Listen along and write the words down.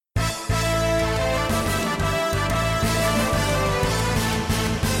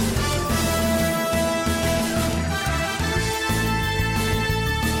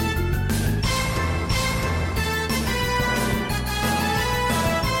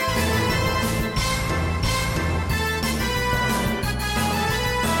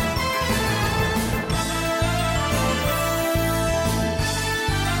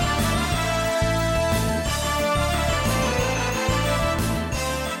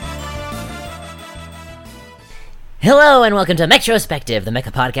Hello and welcome to Metrospective, the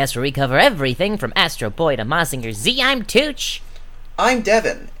mecha podcast where we cover everything from Astro Boy to Mazinger Z. I'm Tooch. I'm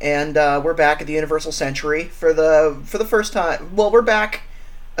Devin, and we're back at the Universal Century for the first time. Well, we're back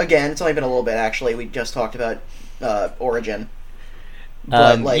again. It's only been a little bit, actually. We just talked about Origin,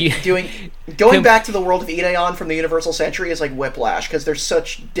 but going back to the world of Ideon from the Universal Century is like Whiplash because there's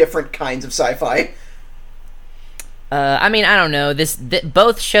such different kinds of sci-fi. I don't know.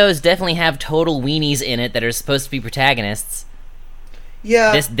 Both shows definitely have total weenies in it that are supposed to be protagonists.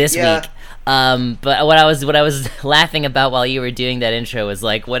 Yeah. This week. But what I was laughing about while you were doing that intro was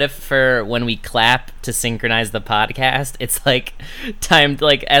like, what if for when we clap to synchronize the podcast, it's like timed,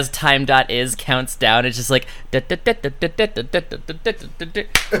 like as time.is counts down, it's just like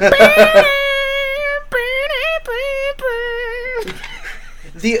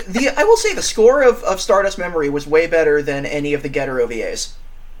I will say the score of Stardust Memory was way better than any of the Getter OVAs.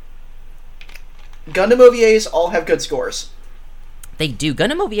 Gundam OVAs all have good scores. They do.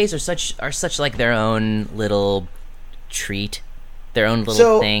 Gundam OVAs are such like their own little treat, their own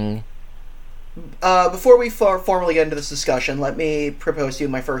little thing. Before we formally get into this discussion, let me propose to you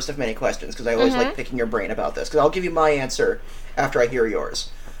my first of many questions, because I always like picking your brain about this, because I'll give you my answer after I hear yours.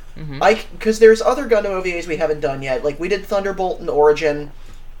 Because there's other Gundam OVAs we haven't done yet. Like, we did Thunderbolt and Origin,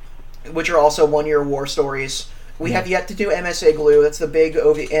 which are also one-year war stories. We have yet to do MSA Glue. That's the big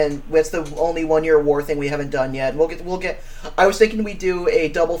OVA, and that's the only one-year war thing we haven't done yet. We'll get. I was thinking we'd do a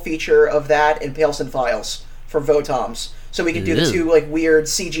double feature of that and Paleson Files for Votoms, so we could do the two like weird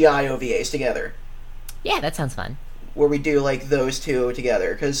CGI OVAs together. Yeah, that sounds fun. Where we do like those two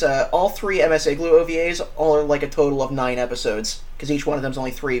together, because all three MSA Glue OVAs are like a total of 9 episodes, because each one of them is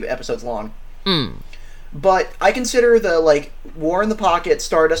only 3 episodes long. But I consider the like War in the Pocket,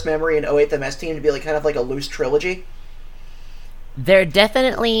 Stardust Memory, and 08th MS Team to be like kind of like a loose trilogy. They're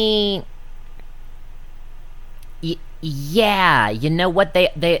definitely, yeah. You know what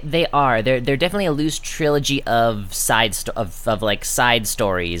they are. They're definitely a loose trilogy of side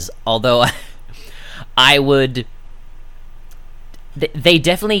stories. Although I would. They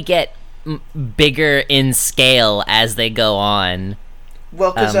definitely get bigger in scale as they go on.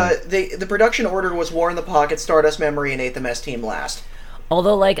 Well, because the production order was War in the Pocket, Stardust Memory, and 8th MS Team last.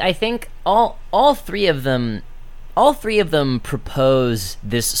 Although, like, I think all three of them propose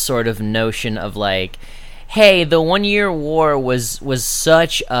this sort of notion of like, hey, the 1-year war was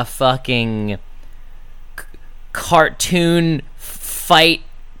such a fucking cartoon fight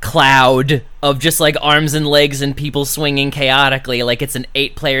cloud of just like arms and legs and people swinging chaotically like it's an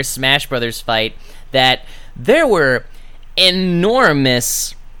 8-player Smash Brothers fight, that there were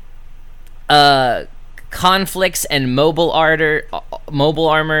enormous conflicts and mobile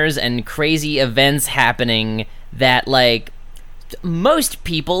armors and crazy events happening that like most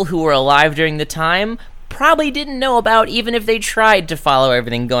people who were alive during the time probably didn't know about, even if they tried to follow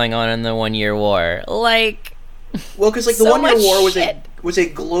everything going on in the 1-year war. Like, well, because like the 1-year war was a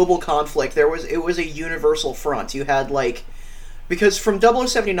global conflict. It was a universal front. You had like, because from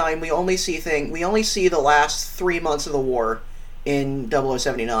 0079 we only see the last 3 months of the war in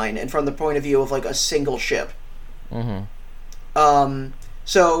 0079, and from the point of view of like a single ship.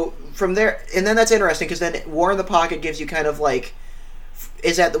 So from there, and then that's interesting because then War in the Pocket gives you kind of like,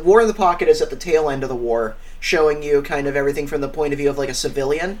 the War in the Pocket is at the tail end of the war, showing you kind of everything from the point of view of like a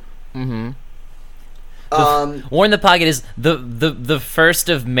civilian. War in the Pocket is the first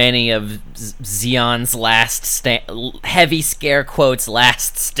of many of Zeon's last heavy scare quotes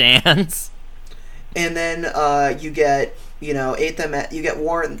last stands. And then you get, 8th MS, you get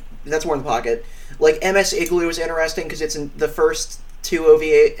that's War in the Pocket. Like, MS Igloo is interesting because it's in the first 2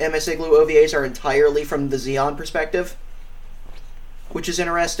 MS Igloo OVAs are entirely from the Zeon perspective, which is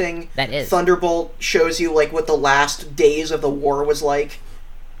interesting. That is. Thunderbolt shows you like what the last days of the war was like.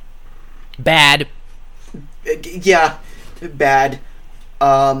 Bad. Yeah, bad.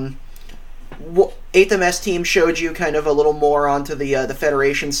 8th MS Team showed you kind of a little more onto the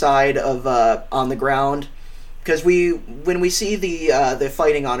Federation side of on the ground, because when we see the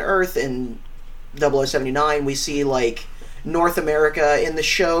fighting on Earth in 0079, we see like North America. In the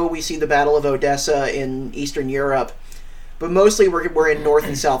show, we see the Battle of Odessa in Eastern Europe, but mostly we're in North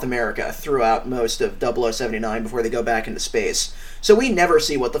and South America throughout most of 0079 before they go back into space. So we never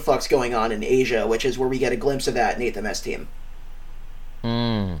see what the fuck's going on in Asia, which is where we get a glimpse of that in 8th MS Team.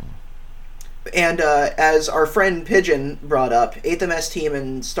 And as our friend Pigeon brought up, 8th MS Team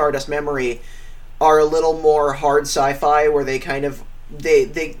and Stardust Memory are a little more hard sci-fi, where they kind of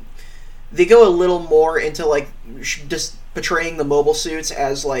they go a little more into like just portraying the mobile suits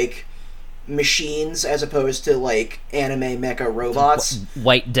as like machines as opposed to like anime mecha robots.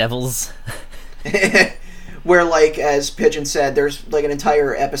 White devils. where, like, as Pigeon said, there's like an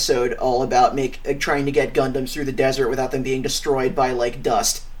entire episode all about trying to get Gundams through the desert without them being destroyed by like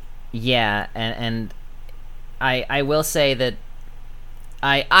dust. Yeah, and I will say that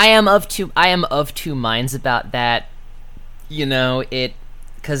I am of two minds about that. You know,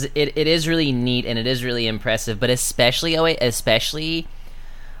 because it is really neat and it is really impressive, but especially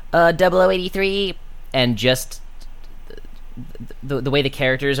 0083 and just the way the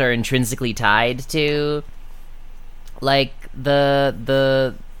characters are intrinsically tied to like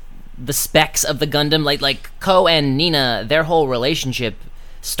the specs of the Gundam, like Ko and Nina, their whole relationship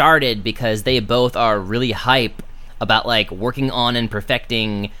started because they both are really hype about like working on and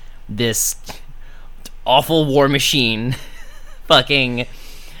perfecting this awful war machine fucking,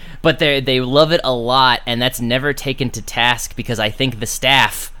 but they love it a lot, and that's never taken to task because I think the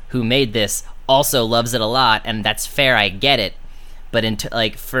staff who made this also loves it a lot, and that's fair, I get it. But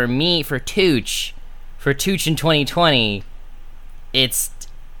like for me, for Tooch in 2020, it's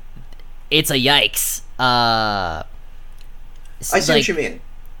a yikes. I see what you mean.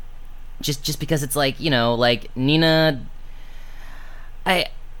 Just because it's like, you know, like Nina,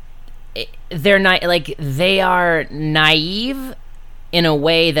 they're not like, they are naive in a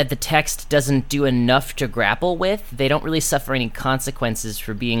way that the text doesn't do enough to grapple with. They don't really suffer any consequences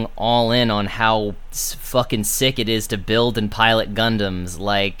for being all in on how fucking sick it is to build and pilot Gundams.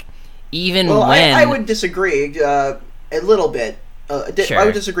 Like, even when... I would disagree a little bit. Sure. I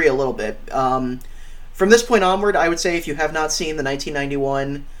would disagree a little bit. From this point onward, I would say if you have not seen the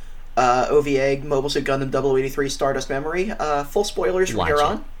 1991 OVA Mobile Suit Gundam 0083 Stardust Memory, full spoilers from here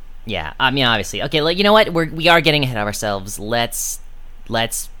on. Yeah, I mean, obviously. Okay, like, you know what? We are getting ahead of ourselves. Let's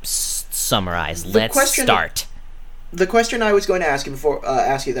summarize. Let's start. The question I was going to ask you before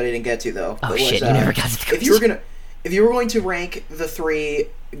ask you that I didn't get to, though. Oh, shit, you never got to the question. If you were going to rank the three,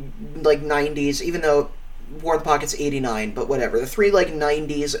 like, 90s, even though War in the Pocket's 89, but whatever, the three, like,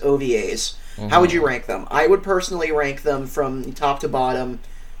 90s OVAs, how would you rank them? I would personally rank them from top to bottom.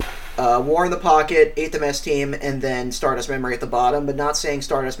 War in the Pocket, 8th MS Team, and then Stardust Memory at the bottom, but not saying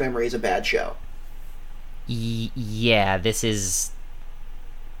Stardust Memory is a bad show. Yeah, this is...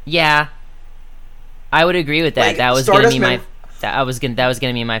 Yeah. I would agree with that. Like, that was going to be my... That was going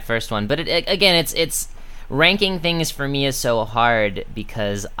to be my first one. But again, it's ranking things for me is so hard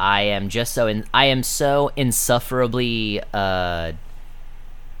because I am so insufferably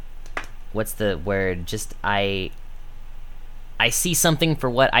what's the word? Just I see something for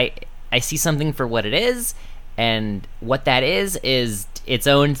what I see something for what it is, and what that is its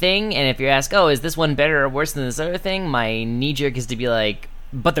own thing. And if you ask, oh, is this one better or worse than this other thing, my knee jerk is to be like,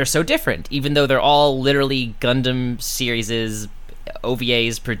 but they're so different, even though they're all literally Gundam series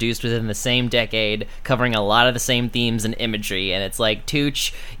OVAs produced within the same decade, covering a lot of the same themes and imagery. And it's like,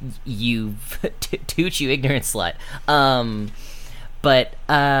 Tooch, you ignorant slut. But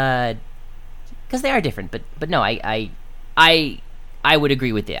because they are different. But no, I would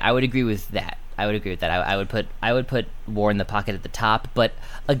agree with it. I would agree with that. I would put War in the Pocket at the top. But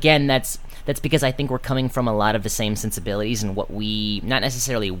again, that's because I think we're coming from a lot of the same sensibilities and what we not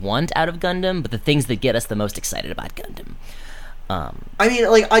necessarily want out of Gundam, but the things that get us the most excited about Gundam. I mean,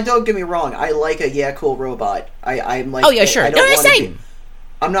 like, I don't get me wrong. I like a cool robot. I'm like, oh yeah, sure.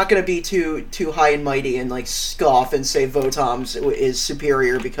 I'm not gonna be too high and mighty and like scoff and say Votoms is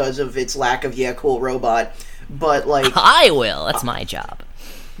superior because of its lack of cool robot. But like, I will. That's my job.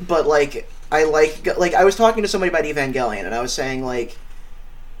 But like, I was talking to somebody about Evangelion, and I was saying like,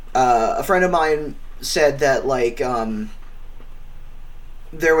 a friend of mine said that like,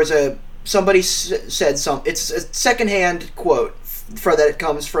 there was somebody said it's a secondhand quote for that. It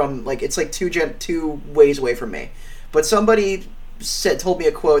comes from like, it's like two ways away from me, but somebody told me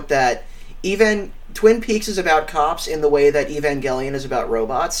a quote that Twin Peaks is about cops in the way that Evangelion is about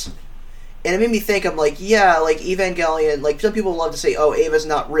robots. And it made me think, I'm like, yeah, like, Evangelion, like, some people love to say, oh, Eva's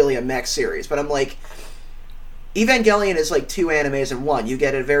not really a mech series, but I'm like, Evangelion is like two animes in one. You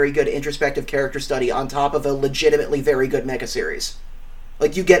get a very good introspective character study on top of a legitimately very good mecha series.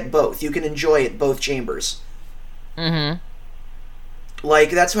 Like, you get both. You can enjoy it both chambers. Mm-hmm. Like,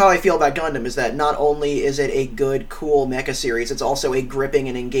 that's how I feel about Gundam, is that not only is it a good, cool mecha series, it's also a gripping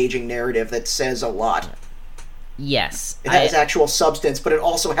and engaging narrative that says a lot. Yes. It has actual substance, but it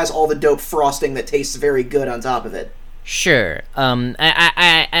also has all the dope frosting that tastes very good on top of it. Sure.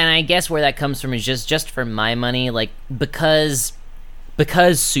 I guess where that comes from is just for my money, like, because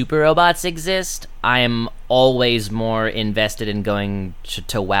super robots exist, I'm always more invested in going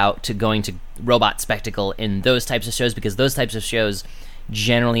to robot spectacle in those types of shows, because those types of shows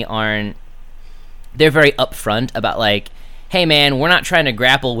generally they're very upfront about like, hey man, we're not trying to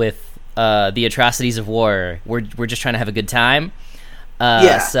grapple with the atrocities of war. We're just trying to have a good time.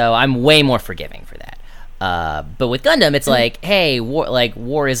 Yeah. So I'm way more forgiving for that. But with Gundam, it's like, hey,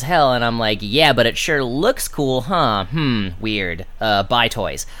 war is hell, and I'm like, yeah, but it sure looks cool, huh? Weird. Buy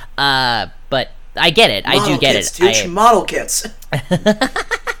toys. But I get it. I do get it. Dude, model kits.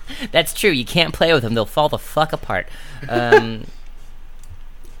 That's true. You can't play with them; they'll fall the fuck apart.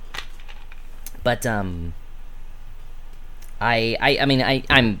 But I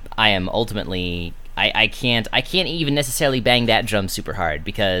am ultimately I can't even necessarily bang that drum super hard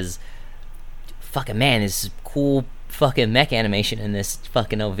because fucking man, this cool fucking mech animation in this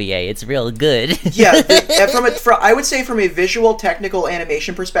fucking OVA. It's real good. Yeah, I would say from a visual technical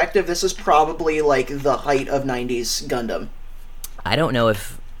animation perspective, this is probably like the height of 90s Gundam. I don't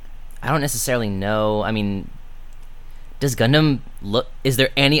necessarily know. I mean, does Gundam look? Is there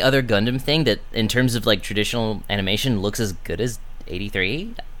any other Gundam thing that, in terms of like traditional animation, looks as good as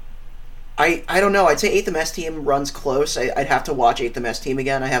 83? I don't know. I'd say 8th MS Team runs close. I'd have to watch 8th MS Team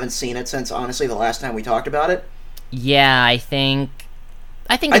again. I haven't seen it since, honestly, the last time we talked about it. Yeah, I think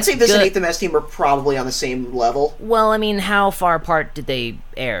I'd say this and 8th MS Team are probably on the same level. Well, I mean, how far apart did they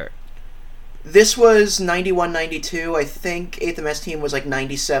air? This was 91, 92. I think 8th MS Team was like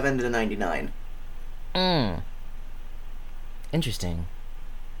 97 to 99. Interesting.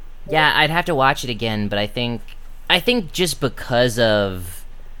 Yeah, I'd have to watch it again, but I think just because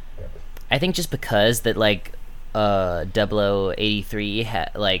that like 0083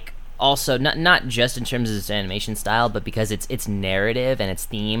 like also not just in terms of its animation style, but because its narrative and its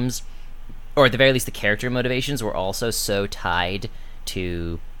themes, or at the very least the character motivations, were also so tied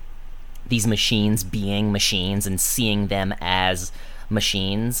to these machines being machines and seeing them as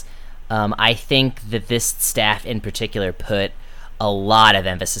machines. I think that this staff in particular put a lot of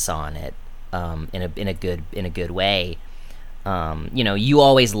emphasis on it in a good way. You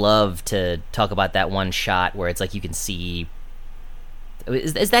always love to talk about that one shot where it's like you can see.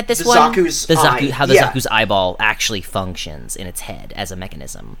 Is that this one? How the Zaku's eyeball actually functions in its head as a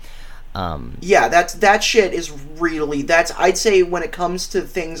mechanism. Yeah, that shit is really. I'd say when it comes to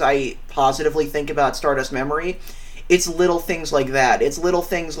things I positively think about Stardust Memory, it's little things like that. It's little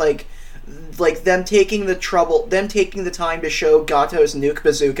things like them taking the time to show Gato's nuke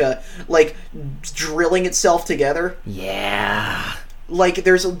bazooka like drilling itself together. Yeah. Like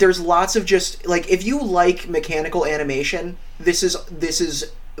there's lots of just like, if you like mechanical animation, this is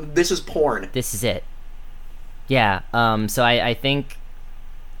porn. This is it. Yeah. So I think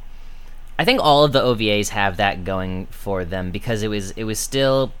all of the OVAs have that going for them because it was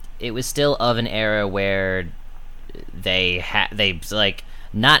still of an era where they like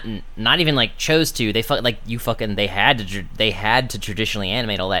not even like chose to, they had to traditionally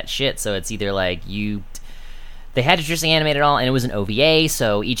animate all that shit. So it's either like they had to traditionally animate it all, and it was an OVA,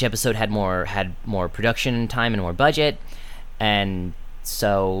 so each episode had more production time and more budget, and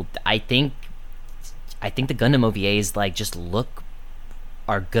so I think the Gundam OVAs like just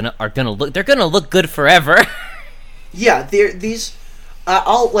are gonna look good forever. Yeah,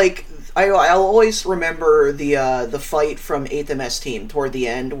 I'll always remember the fight from 8th MS Team toward the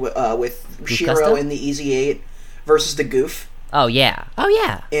end with Shiro in the EZ-8 versus the Goof. Oh yeah.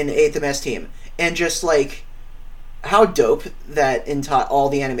 In 8th MS Team, and just like how dope that all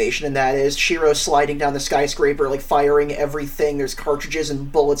the animation in that is. Shiro sliding down the skyscraper, like firing everything. There's cartridges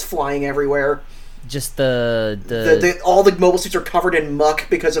and bullets flying everywhere. Just all the mobile suits are covered in muck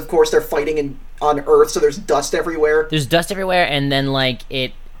because, of course, they're fighting on Earth, so there's dust everywhere. And then like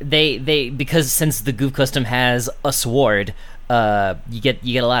because since the Goof Custom has a sword, you get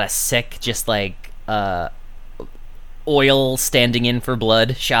a lot of sick just like oil standing in for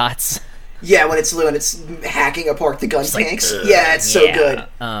blood shots. Yeah, when it's hacking apart the gun tanks. Yeah, it's so good.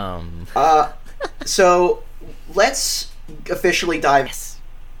 So let's officially dive. Yes.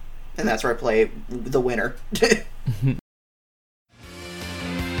 And that's where I play the winner.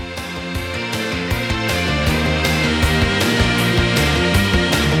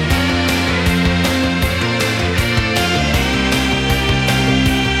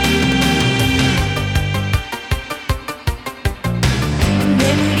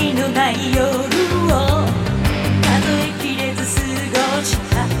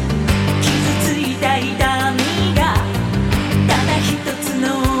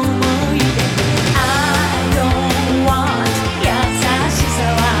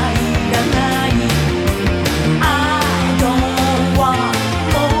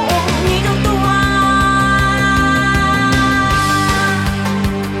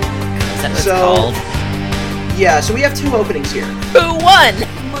 Called? Yeah, so we have two openings here. Who won?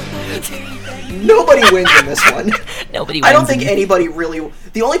 Nobody wins in this one. Nobody. I don't think anybody really.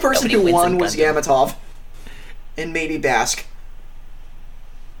 The only person who won was Gundam. Yamatov, and maybe Bask.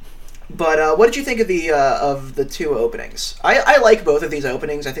 But what did you think of the two openings? I like both of these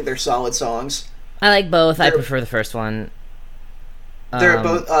openings. I think they're solid songs. I like both. I prefer the first one. They're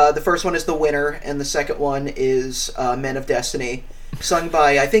both. The first one is The Winner, and the second one is Men of Destiny, sung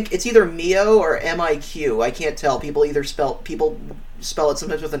by, I think it's either Mio or Miq. I can't tell. People spell it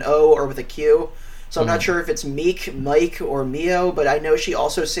sometimes with an O or with a Q. So I'm not sure if it's Meek, Mike, or Mio, but I know she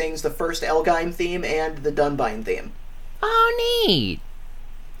also sings the first Elgime theme and the Dunbine theme. Oh, neat.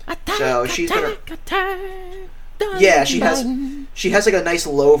 So she's gonna. Yeah, she has like a nice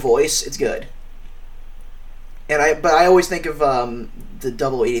low voice. It's good. But I always think of the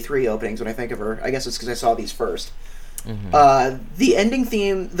Double 83 openings when I think of her. I guess it's because I saw these first. Mm-hmm. The ending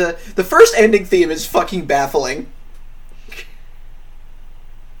theme, the first ending theme is fucking baffling.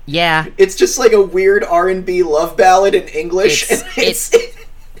 Yeah, it's just like a weird R&B love ballad in English.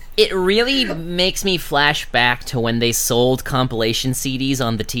 It really makes me flash back to when they sold compilation CDs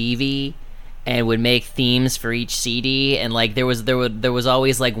on the TV and would make themes for each CD, and like there was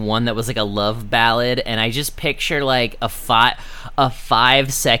always like one that was like a love ballad, and I just picture like a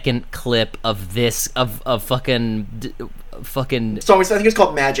 5-second clip of this of fucking So I think it's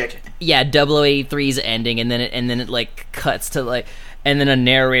called Magic. Yeah, 083's ending, and then it like cuts to like. And then a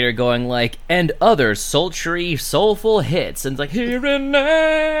narrator going like, and other sultry, soulful hits, and it's like, here and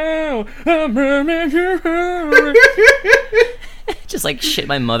now, just like shit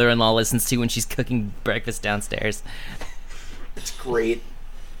my mother-in-law listens to when she's cooking breakfast downstairs. It's great.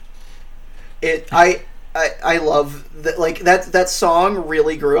 I love that. Like that song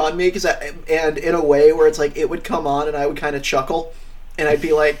really grew on me and in a way where it's like it would come on and I would kind of chuckle, and I'd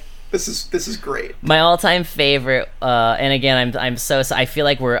be like, This is great. My all-time favorite, and again, I feel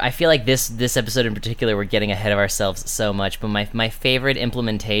like this episode in particular we're getting ahead of ourselves so much. But my favorite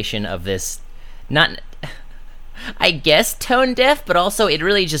implementation of this, not, I guess tone deaf, but also it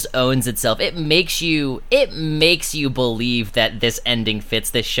really just owns itself. It makes you believe that this ending fits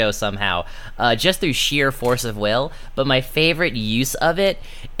this show somehow, just through sheer force of will. But my favorite use of it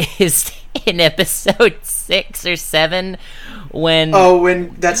is in episode 6 or 7. When Ko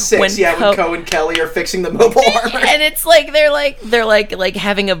and Kelly are fixing the mobile armor, and it's like they're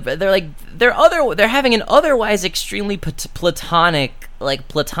having an otherwise extremely platonic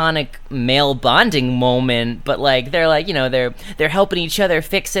male bonding moment, but like they're like, you know, they're helping each other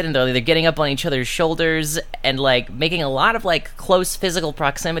fix it, and they're getting up on each other's shoulders and like making a lot of like close physical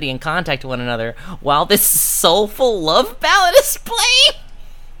proximity and contact with one another while this soulful love ballad is playing.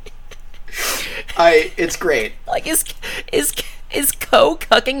 It's great. Like, is Ko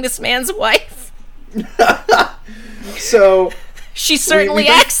cucking this man's wife? So she certainly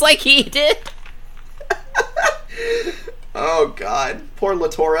acts like he did. Oh God, poor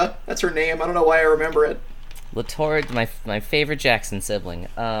Latora. That's her name. I don't know why I remember it. Latora, my favorite Jackson sibling.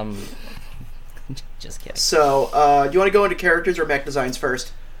 Just kidding. So, do you want to go into characters or mech designs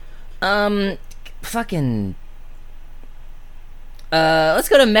first? Let's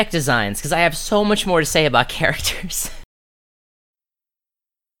go to mech designs, because I have so much more to say about characters.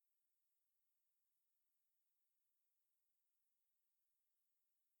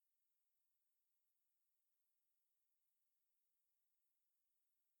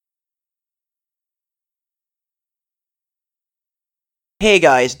 Hey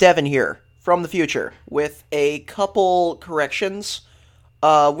guys, Devin here, from the future, with a couple corrections.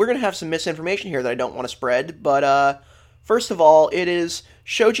 We're going to have some misinformation here that I don't want to spread, but, first of all, it is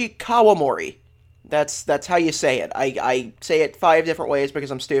Shoji Kawamori. That's how you say it. I say it 5 different ways because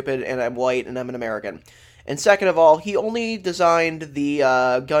I'm stupid and I'm white and I'm an American. And second of all, he only designed the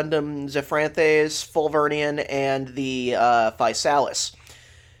Gundam Zephranthes, Fulvernian, and the Physalis.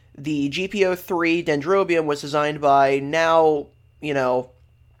 The GPO-3 Dendrobium was designed by now,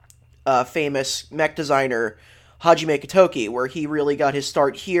 famous mech designer Hajime Katoki, where he really got his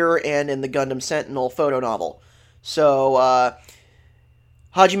start here and in the Gundam Sentinel photo novel. So,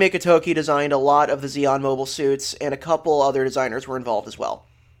 Hajime Katoki designed a lot of the Zeon mobile suits, and a couple other designers were involved as well.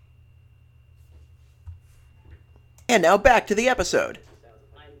 And now back to the episode.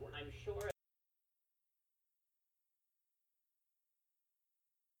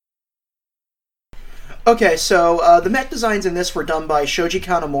 Okay, so the mech designs in this were done by Shoji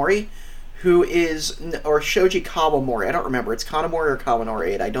Kanamori, or Shoji Kawamori. I don't remember. It's Kanamori or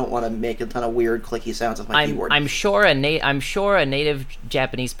Kawanori. I don't want to make a ton of weird clicky sounds with my keyboard. I'm sure a native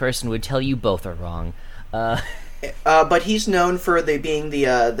Japanese person would tell you both are wrong. But he's known for being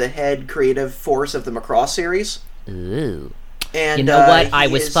the head creative force of the Macross series. Ooh. And You know what? I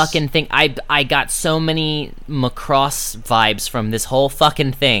he was is- fucking I got so many Macross vibes from this whole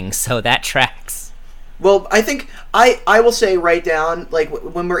fucking thing, so that tracks. Well, I think I will say right down, like,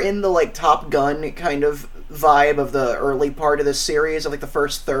 when we're in the, like, Top Gun kind of vibe of the early part of this series, of, like, the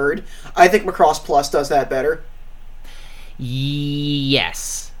first third, I think Macross Plus does that better.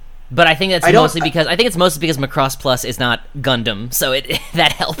 Yes. But I think that's I don't- mostly because Macross Plus is not Gundam, so it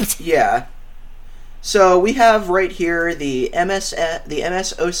that helped. Yeah. So we have right here the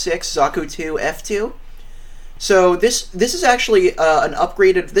MS-06 Zaku 2 F2. So this is actually an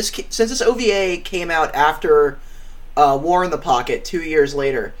upgraded. Since this OVA came out after War in the Pocket 2 years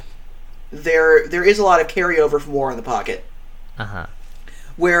later, there is a lot of carryover from War in the Pocket. Uh-huh.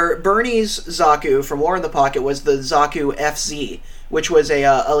 Where Bernie's Zaku from War in the Pocket was the Zaku FZ, which was a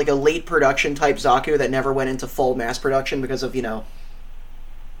like a late production type Zaku that never went into full mass production because of, the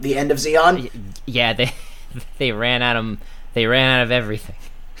end of Zeon. Yeah, they ran out of everything.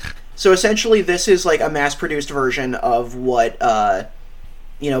 So essentially, this is like a mass-produced version of what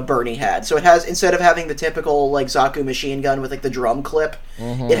Bernie had. So it has, instead of having the typical like Zaku machine gun with like the drum clip,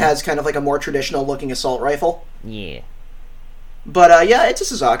 it has kind of like a more traditional-looking assault rifle. Yeah. But yeah, it's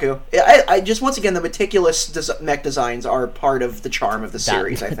a Zaku. I just, once again, the meticulous mech designs are part of the charm of the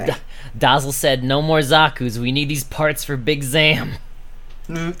series, I think. Dazzle said, "No more Zakus. We need these parts for Big Zam.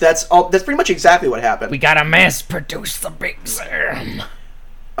 That's pretty much exactly what happened. We gotta mass produce the Big Zam."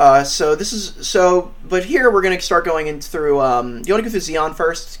 But here we're gonna start going in through. You want to go through Zeon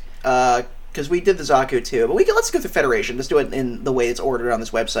first, because we did the Zaku too. But let's go through Federation. Let's do it in the way it's ordered on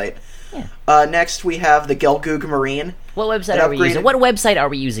this website. Yeah. Next we have the Gelgoog Marine. What website are we using? What website are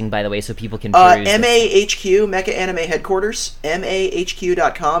we using, by the way, so people can peruse this? MAHQ, Mecha Anime Headquarters.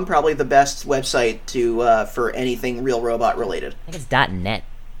 MAHQ.com, probably the best website for anything Real Robot related. I think it's .net.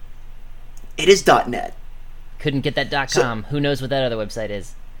 It is .net. Couldn't get that .com. Who knows what that other website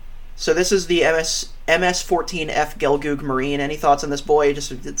is? So this is the MS-14F Gelgoog Marine. Any thoughts on this boy?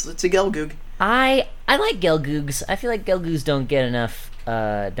 It's a Gelgoog. I like Gelgoogs. I feel like Gelgoogs don't get enough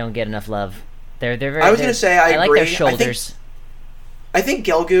love. They're very. I was gonna say I like agree. their shoulders. I think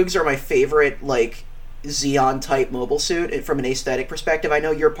Gelgoogs are my favorite like Zeon type mobile suit from an aesthetic perspective. I know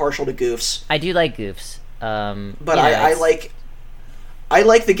you're partial to goofs. I do like goofs. But I like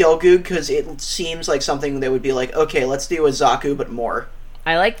the Gelgoog because it seems like something that would be like, okay, let's do a Zaku but more.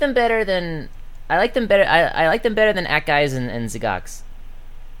 I like them better than Akais and Zagax.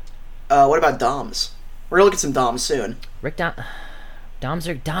 What about Doms? We're gonna look at some Doms soon. Doms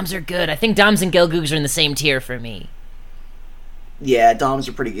are good. I think Doms and Gelgoogs are in the same tier for me. Yeah, Doms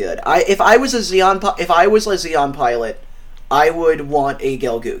are pretty good. If I was a Zeon pilot, I would want a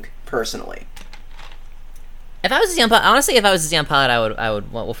Gelgoog personally. If I was a Zeon pilot, I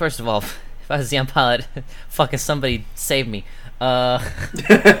would. Well, first of all, if I was a Zeon pilot, fucking somebody save me. If I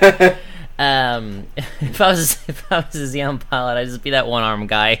was a Zeon pilot, I'd just be that one-armed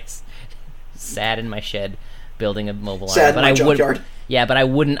guy, sad in my shed, building a mobile arm. Sad in my junkyard. Yeah, but I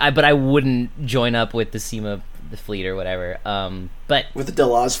wouldn't join up with the SEMA fleet or whatever. But with the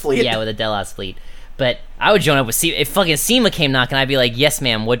Delaz fleet. Yeah, with the Delaz fleet. But I would join up with SEMA. If fucking SEMA came knocking, I'd be like, "Yes,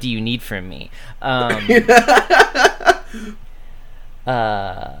 ma'am. What do you need from me?"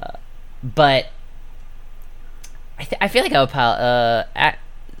 But I feel like I would pile.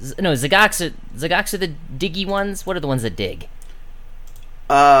 Zagax are the diggy ones. What are the ones that dig?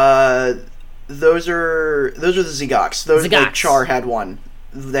 Those are the Zagax. Those Zagax. like Char had one.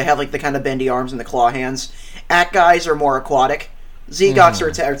 They have like the kind of bendy arms and the claw hands. At guys are more aquatic. Zagax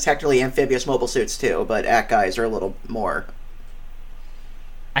are technically amphibious mobile suits too, but at guys are a little more.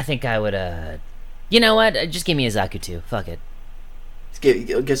 I think I would. You know what? Just give me a Zaku 2. Fuck it.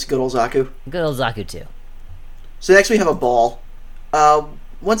 Just good old Zaku. Good old Zaku 2. So next we have a ball.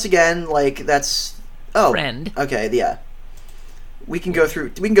 Once again, like that's friend. Okay, yeah. We can go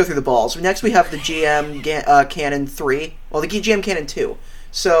through the balls. Next we have the GM Cannon 3. Well, the GM Cannon 2.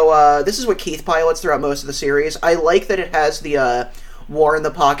 So this is what Keith pilots throughout most of the series. I like that it has the War in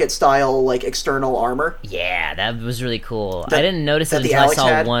the Pocket style like external armor. Yeah, that was really cool. I didn't notice it until I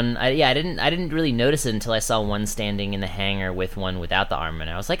saw one. I didn't really notice it until I saw one standing in the hangar with one without the armor, and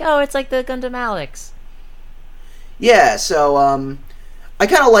I was like, oh, it's like the Gundam Alex. Yeah, so I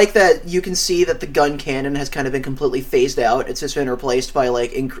kind of like that you can see that the gun cannon has kind of been completely phased out. It's just been replaced by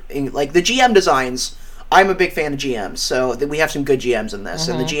like like the GM designs. I'm a big fan of GMs, so we have some good GMs in this,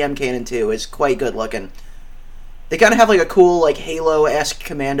 and the GM Cannon 2 is quite good looking. They kind of have like a cool like Halo-esque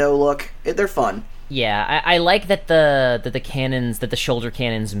commando look. They're fun. Yeah, I like that the shoulder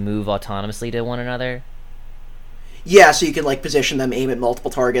cannons move autonomously to one another. Yeah, so you can like position them, aim at multiple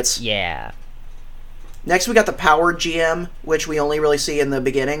targets. Yeah. Next, we got the Powered GM, which we only really see in the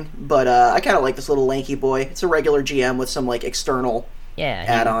beginning, but I kind of like this little lanky boy. It's a regular GM with some like external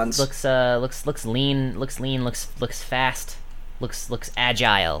add-ons. Looks lean, looks fast, looks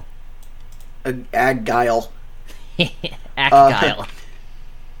agile. Agile. Agile.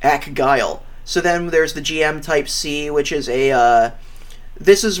 Agile. So then there's the GM Type C, which is a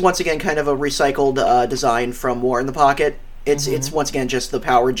this is once again kind of a recycled design from War in the Pocket. It's once again just the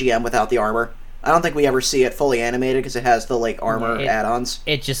Powered GM without the armor. I don't think we ever see it fully animated because it has the like armor add-ons.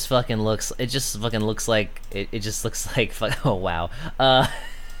 It just fucking looks. It just looks like. Oh wow.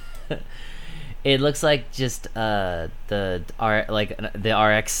 It looks like just the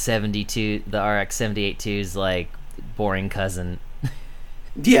RX-72, the RX-78-2's like boring cousin.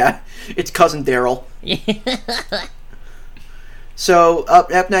 Yeah, it's cousin Daryl. So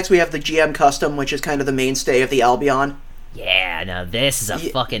up next we have the GM Custom, which is kind of the mainstay of the Albion. Yeah, now this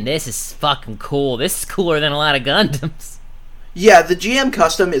is fucking cool. This is cooler than a lot of Gundams. Yeah, the GM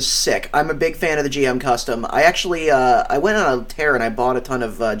Custom is sick. I'm a big fan of the GM Custom. I actually I went on a tear and I bought a ton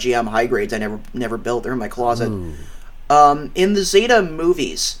of GM high grades I never built. They're in my closet. In the Zeta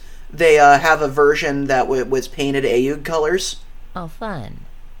movies, they have a version that was painted Ayug colors. Oh, fun.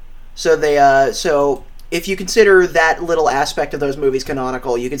 So so if you consider that little aspect of those movies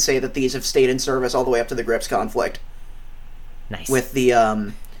canonical, you could say that these have stayed in service all the way up to the Grips conflict. Nice. With the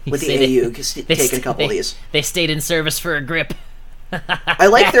Ayug taking a couple of these. They stayed in service for a grip. I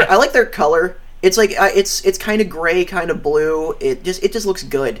like their color. It's like it's kind of gray, kind of blue. It just looks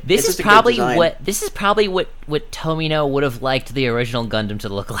good. This is probably what Tomino would have liked the original Gundam to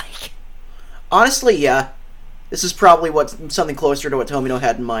look like. Honestly, yeah. This is probably something closer to what Tomino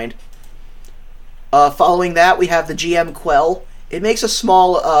had in mind. Following that, we have the GM Quell. It makes a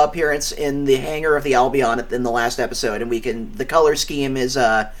small appearance in the hangar of the Albion in the last episode, and the color scheme is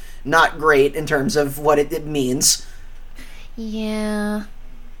not great in terms of what it means. Yeah.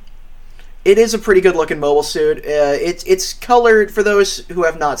 It is a pretty good looking mobile suit. It's colored, for those who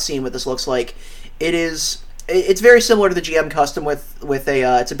have not seen what this looks like. It's very similar to the GM Custom with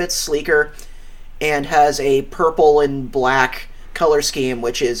it's a bit sleeker and has a purple and black color scheme,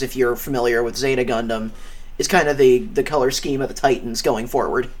 which is, if you're familiar with Zeta Gundam, is kind of the color scheme of the Titans going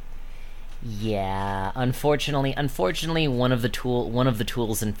forward. Yeah, unfortunately, one of the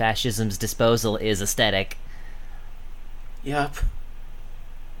tools in fascism's disposal is aesthetic. Yup.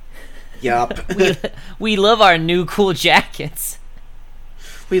 We love our new cool jackets.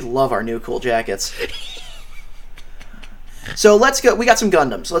 We love our new cool jackets. So let's go. We got some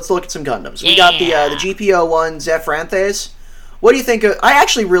Gundams. Let's look at some Gundams. We got the GPO-1 Zephranthes. What do you think of... I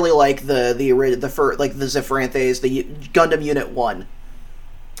actually really like the Zephranthes, the Gundam Unit 1.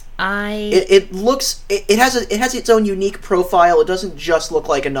 It looks... It has its own unique profile. It doesn't just look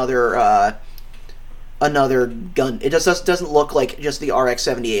like another gun. It just doesn't look like just the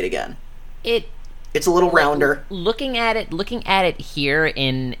RX-78 again. It's a little rounder. Looking at it here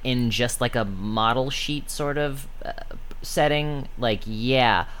in just like a model sheet sort of setting, like,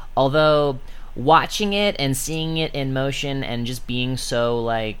 yeah. Although... watching it and seeing it in motion and just being so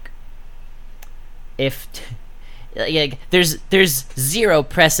like, there's zero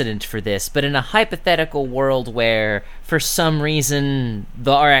precedent for this, but in a hypothetical world where for some reason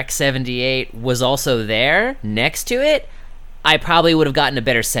the RX-78 was also there next to it, I probably would have gotten a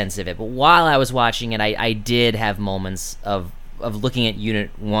better sense of it. But while I was watching it, I did have moments of looking at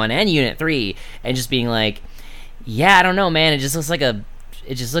Unit 1 and Unit 3 and just being like, yeah, I don't know, man, it just looks like the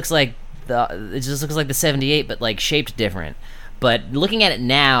 78, but like shaped different. But looking at it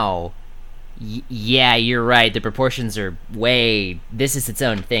now, yeah, you're right. The proportions are this is its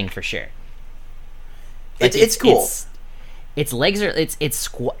own thing for sure. It's cool. Its legs are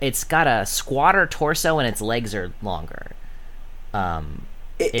it's got a squatter torso and its legs are longer.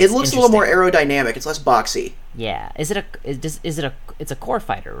 It looks a little more aerodynamic. It's less boxy. Yeah. It's a core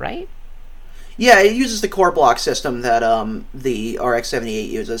fighter, right? Yeah, it uses the core block system that the RX-78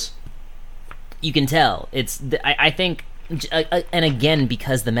 uses. You can tell. I think, and again,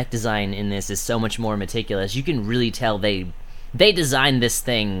 because the mech design in this is so much more meticulous, you can really tell they designed this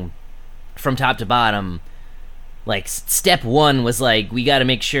thing from top to bottom. Like, step one was like, we got to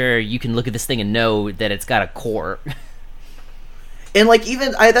make sure you can look at this thing and know that it's got a core. And like,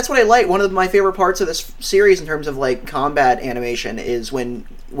 that's what I like. One of my favorite parts of this series in terms of like combat animation is when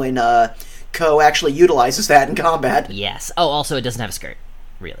Ko actually utilizes that in combat. Yes. Oh, also it doesn't have a skirt,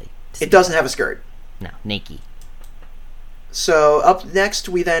 really. It doesn't have a skirt. No, naked. So up next,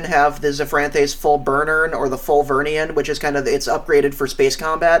 we then have the Zephranthes Full Burnern, or the Full Vernian, which is kind of it's upgraded for space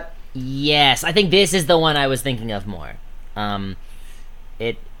combat. Yes, I think this is the one I was thinking of more.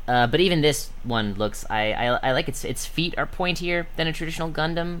 It But even this one looks. I like its feet are pointier than a traditional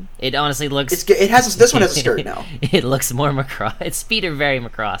Gundam. It honestly looks. This one has a skirt now. It looks more Macross. Its feet are very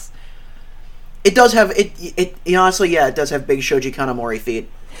Macross. It does have it honestly, yeah, it does have big Shoji Kanamori feet.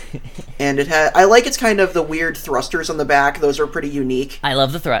 And I like its kind of the weird thrusters on the back. Those are pretty unique. I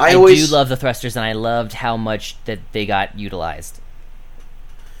love the thrust. I do love the thrusters, and I loved how much that they got utilized.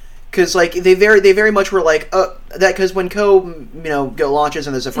 Because like they very much were like that, because when Ko launches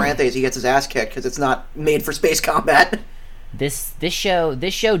into Zafranthes, he gets his ass kicked because it's not made for space combat. This OVA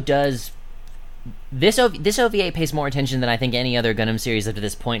pays more attention than I think any other Gundam series up to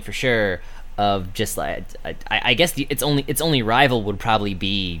this point, for sure. Of just like I guess its only rival would probably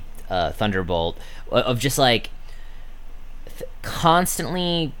be Thunderbolt, of just like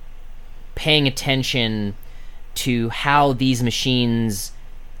constantly paying attention to how these machines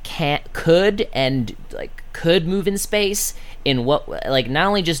could move in space, in what, like, not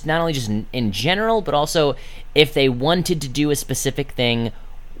only just in general, but also if they wanted to do a specific thing,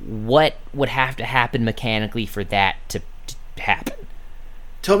 what would have to happen mechanically for that to happen.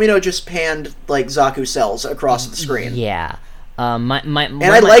 Tomino just panned like Zaku cells across the screen. Yeah. I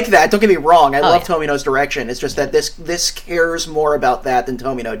like that. Don't get me wrong. I love Tomino's direction. It's just that this cares more about that than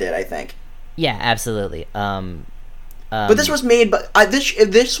Tomino did, I think. Yeah, absolutely. But this was made by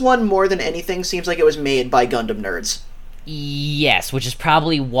this one, more than anything, seems like it was made by Gundam nerds. Yes, which is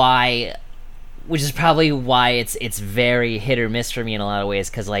probably why it's very hit or miss for me in a lot of ways,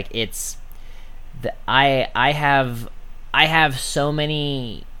 because like I have so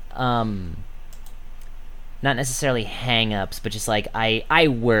many not necessarily hang-ups, but just like I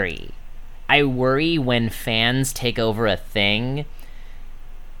worry when fans take over a thing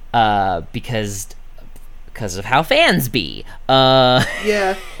because of how fans be.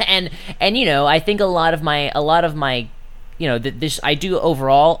 Yeah. And I think a lot of my this I do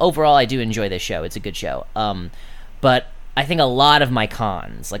overall I do enjoy this show. It's a good show. But I think a lot of my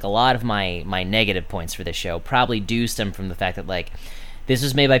cons, like a lot of my negative points for this show, probably do stem from the fact that like this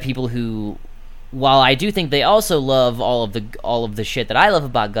was made by people who, while I do think they also love all of the shit that I love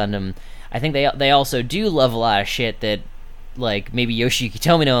about Gundam, I think they also do love a lot of shit that like maybe Yoshiyuki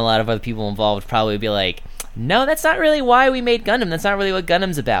Tomino and a lot of other people involved probably would be like, no, that's not really why we made Gundam. That's not really what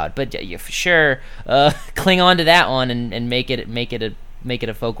Gundam's about. But you for sure cling on to that one and make it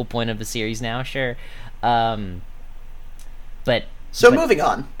a focal point of the series now. Sure. But moving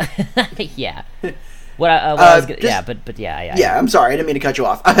on. Yeah. I'm sorry, I didn't mean to cut you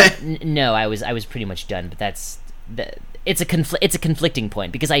off. No, I was pretty much done. But it's a conflicting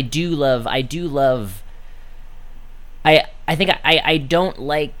point, because I didn't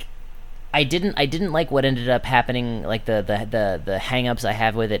like what ended up happening, like the hang-ups I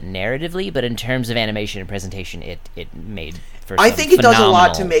have with it narratively, but in terms of animation and presentation, it made for some I think it does a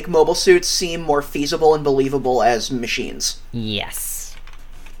lot to make mobile suits seem more feasible and believable as machines. Yes.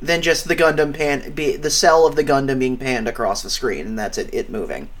 Than just the Gundam the cell of the Gundam being panned across the screen, and that's it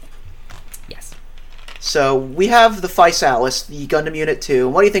moving. Yes. So we have the Physalis, the Gundam Unit 2.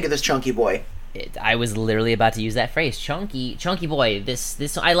 What do you think of this chunky boy? I was literally about to use that phrase, chunky boy. This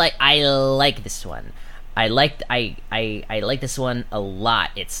I like this one. I like this one a lot.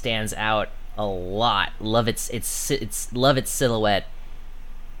 It stands out a lot. Love its silhouette.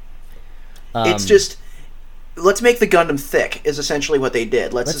 It's just, let's make the Gundam thick is essentially what they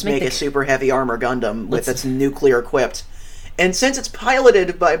did. Let's just make a super heavy armor Gundam with its nuclear equipped. And since it's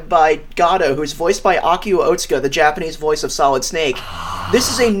piloted by Gado, who's voiced by Akio Otsuka, the Japanese voice of Solid Snake, this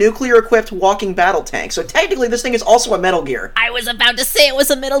is a nuclear-equipped walking battle tank. So technically, this thing is also a Metal Gear. I was about to say it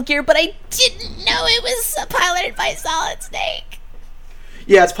was a Metal Gear, but I didn't know it was piloted by Solid Snake.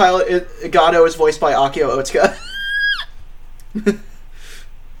 Yeah, Gado is voiced by Akio Otsuka.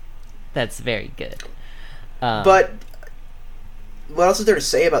 That's very good. But what else is there to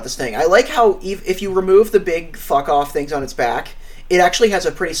say about this thing? I like how if you remove the big fuck-off things on its back, it actually has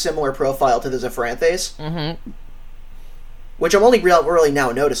a pretty similar profile to the Zafranthes. Mm-hmm. Which I'm only really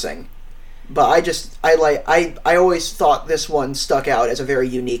now noticing. But I always thought this one stuck out as a very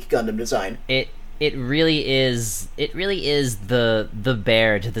unique Gundam design. It really is the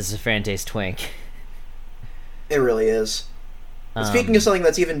bear to the Zafranthes twink. It really is. Speaking of something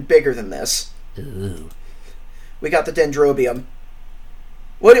that's even bigger than this, ooh, we got the Dendrobium.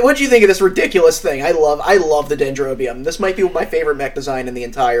 What do you think of this ridiculous thing? I love the Dendrobium. This might be my favorite mech design in the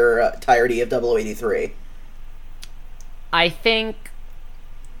entirety of 083. I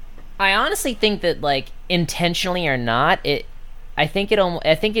honestly think that, like, intentionally or not, I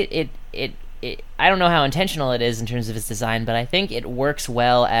don't know how intentional it is in terms of its design, but I think it works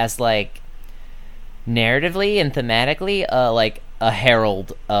well as, like, narratively and thematically, like, a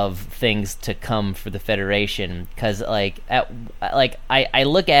herald of things to come for the Federation, because I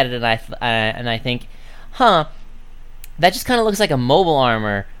look at it and I think, huh, that just kind of looks like a mobile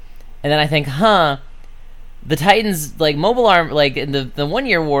armor, and then I think, huh, the Titans, like, mobile armor, like in the 1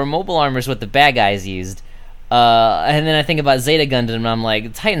 Year War, mobile armor is what the bad guys used. And then I think about Zeta Gundam, and I'm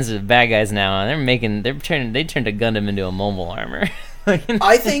like, Titans are the bad guys now, and they turned a Gundam into a mobile armor.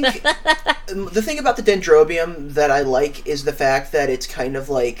 I think the thing about the Dendrobium that I like is the fact that it's kind of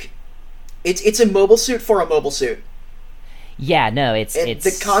like it's a mobile suit for a mobile suit. Yeah, no, it's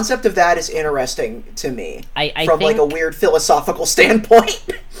the concept of that is interesting to me. I from think, like a weird philosophical standpoint.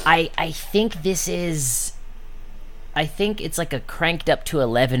 I think this is. I think it's like a cranked up to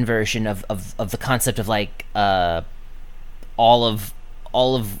 11 version of the concept of like all of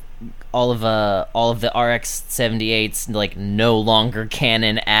the RX-78's like no longer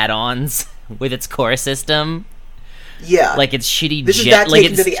canon add-ons with its core system. Yeah, like it's shitty. This is that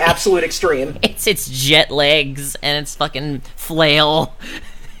taken to the absolute extreme. It's jet legs and it's fucking flail.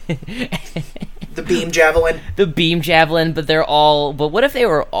 The beam javelin. The beam javelin, but they're all. But what if they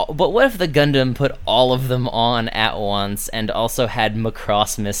were? But what if the Gundam put all of them on at once and also had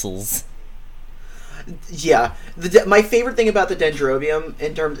Macross missiles? Yeah, my favorite thing about the Dendrobium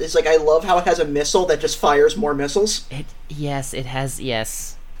in terms is like I love how it has a missile that just fires more missiles. Yes, it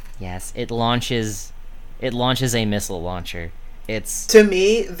launches a missile launcher. It's, to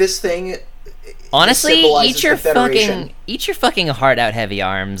me, this thing honestly, eat your fucking heart out, Heavy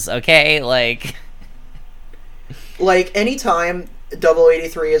Arms, okay? Like anytime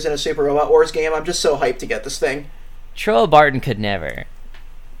 0083 is in a Super Robot Wars game, I'm just so hyped to get this thing. Troa Barton could never.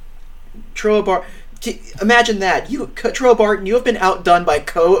 Imagine that. Troa Barton, you have been outdone by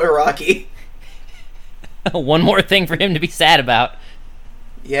Ko Araki. One more thing for him to be sad about.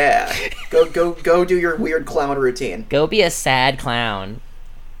 Yeah. Go do your weird clown routine. Go be a sad clown.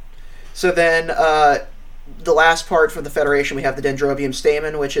 So then, the last part from the Federation, we have the Dendrobium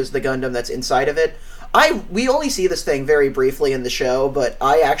Stamen, which is the Gundam that's inside of it. We only see this thing very briefly in the show, but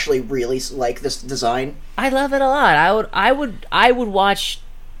I actually really like this design. I love it a lot. I would watch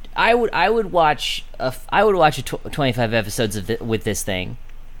 25 episodes with this thing.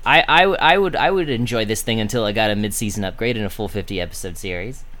 I would enjoy this thing until I got a mid-season upgrade in a full 50 episode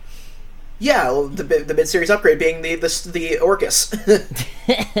series. Yeah, well, the mid-series upgrade being the Orcus.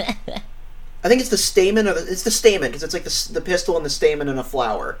 I think it's the stamen, it's the stamen because it's like the pistol and the stamen and a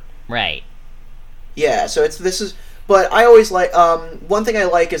flower. Right. Yeah, so but I always like one thing I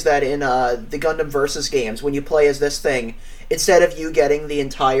like is that in the Gundam Versus games, when you play as this thing, instead of you getting the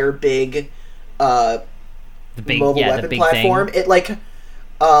entire big mobile weapon platform, thing. It like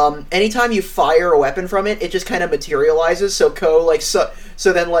anytime you fire a weapon from it, it just kind of materializes. So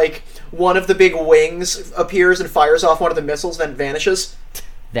so then like one of the big wings appears and fires off one of the missiles, then vanishes.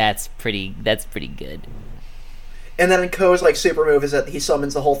 That's pretty good. And then Ko's like super move is that he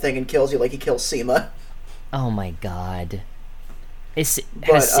summons the whole thing and kills you like he kills Seema. Oh my god. Has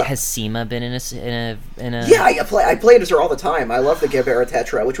Seema been in a? Yeah, I played as her all the time. I love the Gebera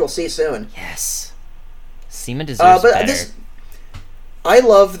Tetra, which we'll see soon. Yes, Seema deserves better. I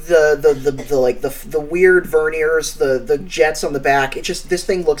love the weird verniers, the jets on the back. This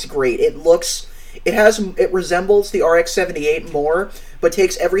thing looks great. It resembles the RX-78 more, but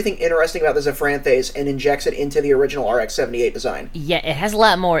takes everything interesting about the Zefranthes and injects it into the original RX-78 design. Yeah, it has a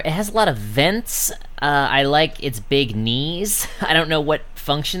lot more. It has a lot of vents. I like its big knees. I don't know what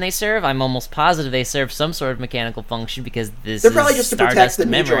function they serve. I'm almost positive they serve some sort of mechanical function because they're probably just to protect the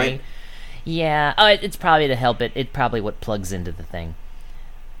knee joint. Yeah. Oh, it's probably to help it. It's probably what plugs into the thing.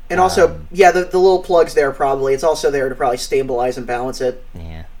 And also, the little plugs there probably. It's also there to probably stabilize and balance it.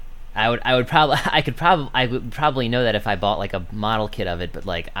 Yeah. I would probably know that if I bought like a model kit of it, but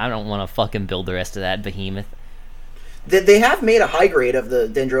like I don't want to fucking build the rest of that behemoth. They have made a high grade of the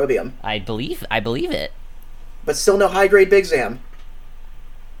Dendrobium. I believe it. But still no high grade Big Zam.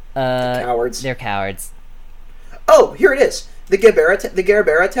 Cowards. They're cowards. Oh, here it is. The Gebera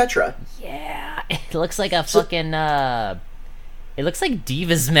Tetra. Yeah, it looks like a fucking. It looks like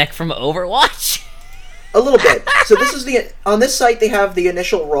Diva's mech from Overwatch. A little bit. So this is on this site they have the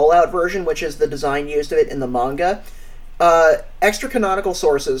initial rollout version, which is the design used of it in the manga. Extra canonical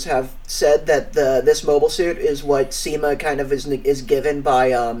sources have said that this mobile suit is what Seema kind of is given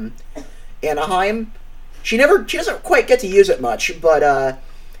by Anaheim. She doesn't quite get to use it much, but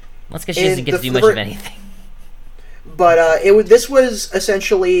that's because she doesn't get to do much of anything. But this was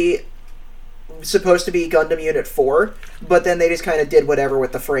essentially supposed to be Gundam Unit 4, but then they just kind of did whatever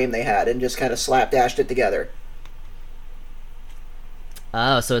with the frame they had and just kind of slapdashed it together.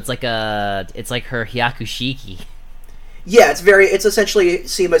 Oh, so it's like her Hyakushiki. Yeah, it's essentially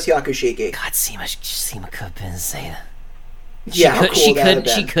Seema's Yakushiki. God, Seema could have been Zeta. Yeah, how cool that would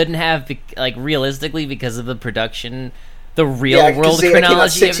have She been. couldn't have, like, realistically, because of the production, the real Yeah, 'cause world Zeta came out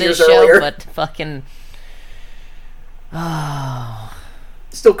chronology 6 of this years show, earlier. but fucking... Oh...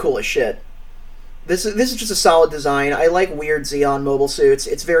 Still cool as shit. This is just a solid design. I like weird Xeon mobile suits.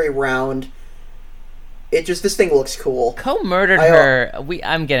 It's very round. This thing looks cool. Co murdered her.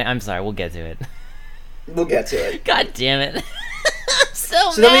 I'm sorry. We'll get to it. We'll get to it. God damn it! I'm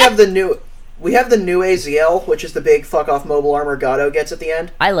so Then mad. we have the new AZL, which is the big fuck off mobile armor Gato gets at the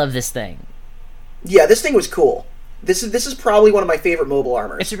end. I love this thing. Yeah, this thing was cool. This is probably one of my favorite mobile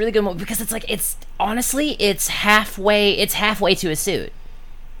armors. It's a really good one because it's honestly it's halfway to a suit.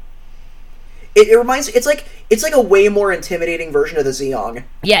 It reminds it's like a way more intimidating version of the Zeong.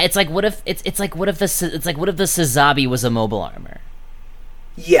 Yeah, it's like what if the Sazabi was a mobile armor.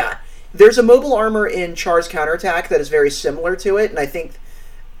 Yeah. There's a mobile armor in Char's Counterattack that is very similar to it, and I think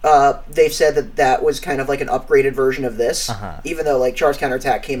they've said that was kind of like an upgraded version of this. Even though like Char's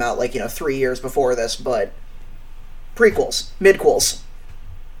Counterattack came out 3 years before this, but prequels, midquels,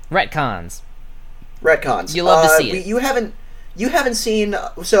 Retcons. You love to see it. You haven't seen.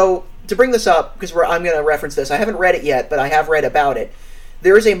 So to bring this up, because I'm going to reference this, I haven't read it yet, but I have read about it.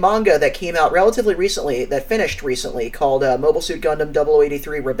 There is a manga that came out relatively recently, that finished recently, called Mobile Suit Gundam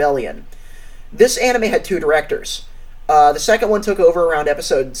 0083 Rebellion. This anime had 2 directors. The second one took over around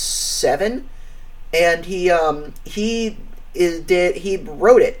episode 7, and he wrote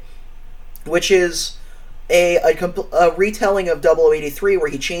it, which is a retelling of 0083 where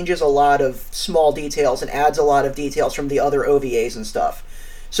he changes a lot of small details and adds a lot of details from the other OVAs and stuff.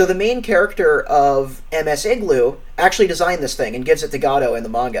 So the main character of MS Igloo actually designed this thing and gives it to Gato in the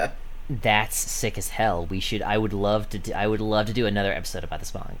manga. That's sick as hell. I would love to do another episode about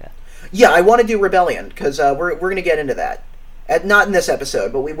this manga. Yeah, I want to do Rebellion because we're going to get into that. Not in this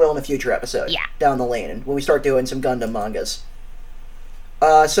episode, but we will in a future episode. Yeah. Down the lane, and when we start doing some Gundam mangas.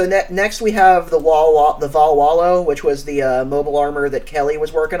 So next we have the Valwalo, which was the mobile armor that Kelly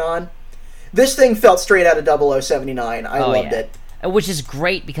was working on. This thing felt straight out of 0079. I loved it. Which is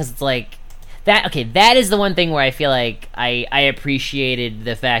great because it's like that. Okay, that is the one thing where I feel like I appreciated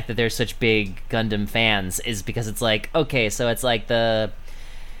the fact that there's such big Gundam fans, is because it's like, okay, so it's like because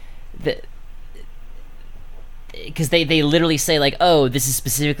they literally say like, oh, this is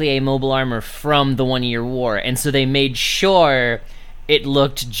specifically a mobile armor from the 1 Year War, and so they made sure it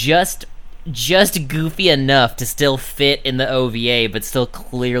looked just goofy enough to still fit in the OVA, but still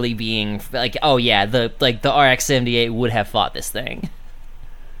clearly being like, oh yeah, the RX-78 would have fought this thing.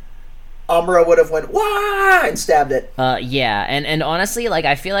 Amuro would have went wah and stabbed it. Yeah, and honestly, like,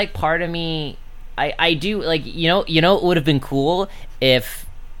 I feel like part of me, I do like, you know, it would have been cool if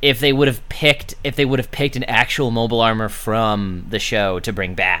they would have picked an actual mobile armor from the show to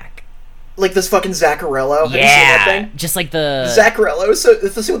bring back. Like this fucking Zaccarello. Yeah, have you seen that thing? Just like the Zaccarello. It's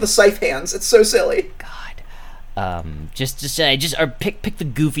the suit with the scythe hands. It's so silly. God, or pick the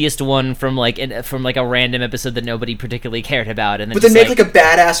goofiest one from like a random episode that nobody particularly cared about, and then but then make like a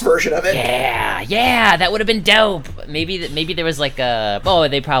badass version of it. Yeah, that would have been dope. Maybe there was like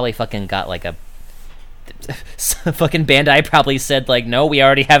they probably fucking got like a fucking Bandai probably said like, no, we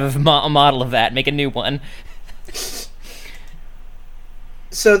already have a model of that. Make a new one.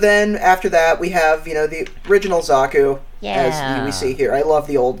 So then, after that, we have, the original Zaku, as we see here. I love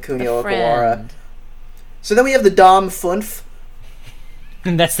the old Kunio Okawara. So then we have the Dom Funf.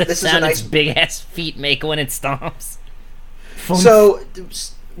 That's the sound its big-ass feet make when it stomps. Funf. So,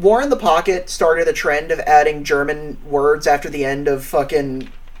 War in the Pocket started a trend of adding German words after the end of fucking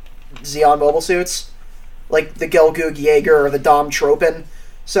Zeon mobile suits. Like the Gelgug Jaeger or the Dom Tropen.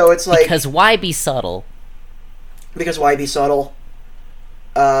 So it's like... Because why be subtle? Because why be subtle?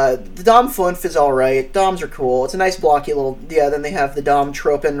 The Dom Funf is alright. Doms are cool. It's a nice blocky little... Yeah, then they have the Dom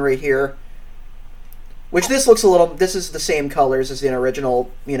Tropen right here. Which this looks a little... This is the same colors as the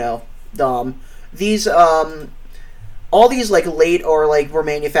original, Dom. These, all these, late or, were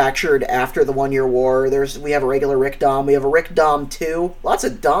manufactured after the 1 Year War. We have a regular Rick Dom. We have a Rick Dom 2. Lots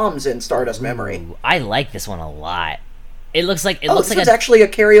of Doms in Stardust Memory. I like this one a lot. It looks like it's actually a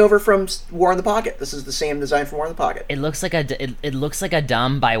carryover from War in the Pocket. This is the same design from War in the Pocket. It looks like a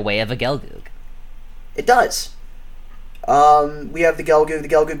Dom by way of a Gelgug. It does. We have the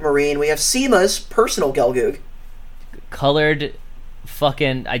Gelgug Marine. We have Seema's personal Gelgug. Colored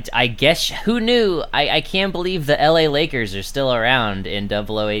fucking... I guess... Who knew? I can't believe the LA Lakers are still around in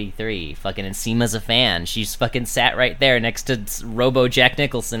 0083. Fucking, and Seema's a fan. She's fucking sat right there next to Robo Jack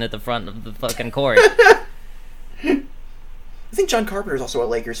Nicholson at the front of the fucking court. I think John Carpenter's also a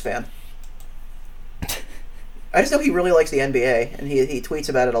Lakers fan. I just know he really likes the NBA, and he tweets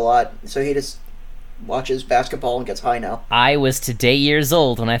about it a lot. So he just watches basketball and gets high now. I was today years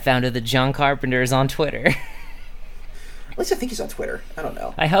old when I found out that John Carpenter is on Twitter. At least I think he's on Twitter. I don't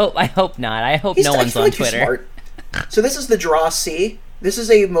know. I hope not. I hope no one's on Twitter. Smart. So this is the Draw C. This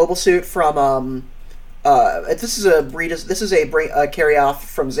is a mobile suit from this is a carry off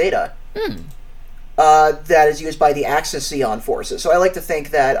from Zeta. That is used by the Axis Xeon forces. So I like to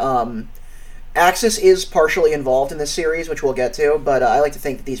think that Axis is partially involved in this series, which we'll get to, but I like to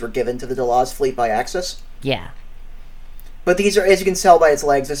think that these were given to the Delaz fleet by Axis. Yeah. But these are, as you can tell by its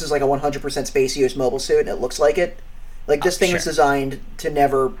legs, this is like a 100% space-use mobile suit, and it looks like it. Like, this thing was designed to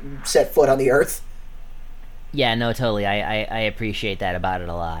never set foot on the Earth. Yeah, no, totally. I appreciate that about it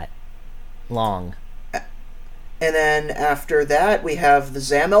a lot. Long. And then after that, we have the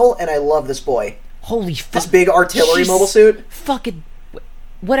Zamel, and I love this boy. Holy fuck. This big artillery mobile suit. Fucking...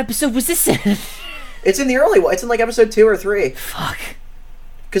 What episode was this in? It's in the early one. It's in, like, episode 2 or 3. Fuck.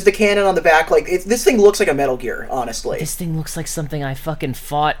 Because the cannon on the back, like, this thing looks like a Metal Gear, honestly. This thing looks like something I fucking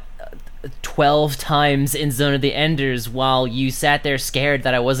fought 12 times in Zone of the Enders while you sat there scared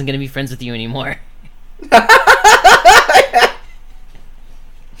that I wasn't going to be friends with you anymore. I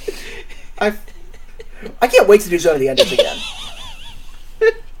can't wait to do Zone of the Enders again.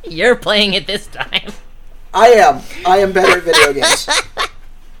 You're playing it this time. I am better at video games.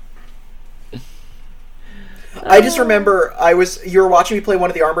 I just remember you were watching me play one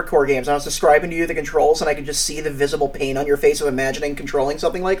of the Armored Core games, and I was describing to you the controls, and I could just see the visible pain on your face of imagining controlling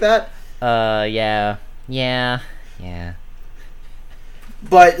something like that. Yeah.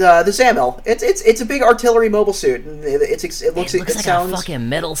 But the Zamel, it's a big artillery mobile suit, and it looks like a fucking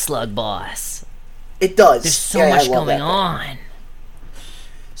Metal Slug boss. It does. There's so much going on.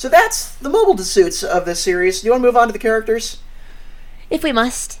 So that's the mobile suits of this series. Do you want to move on to the characters? If we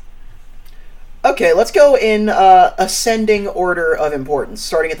must. Okay, let's go in ascending order of importance,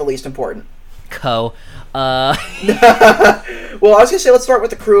 starting at the least important. Well, I was going to say let's start with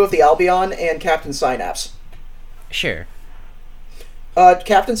the crew of the Albion and Captain Synapse. Sure.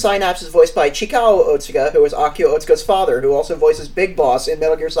 Captain Synapse is voiced by Chikao Otsuka, who is Akio Otsuka's father, who also voices Big Boss in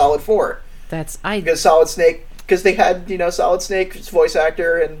Metal Gear Solid 4. Because they had, Solid Snake's voice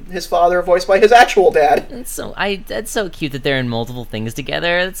actor and his father voiced by his actual dad. That's so cute that they're in multiple things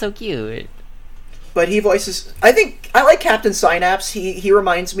together. That's so cute. But he voices... I like Captain Synapse. He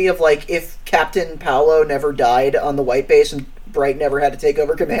reminds me of, like, if Captain Paolo never died on the White Base and Bright never had to take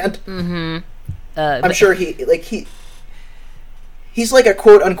over command. Mm-hmm. I'm sure he's like a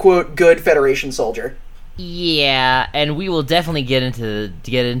quote-unquote good Federation soldier. Yeah, and we will definitely get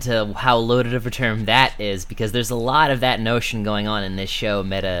into how loaded of a term that is, because there's a lot of that notion going on in this show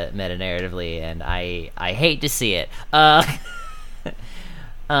meta narratively, and I hate to see it.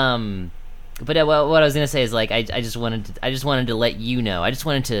 But what I was gonna say is, like, I just wanted to let you know. I just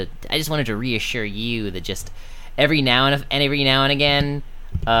wanted to reassure you that just every now and again,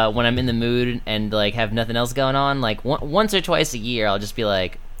 when I'm in the mood and like have nothing else going on, like once or twice a year, I'll just be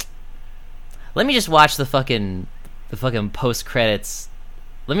like, let me just watch the fucking post credits.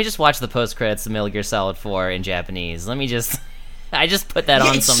 Let me just watch the post credits of Metal Gear Solid 4 in Japanese. I just put that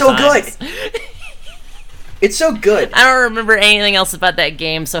on sometimes. It's so good. It's so good. I don't remember anything else about that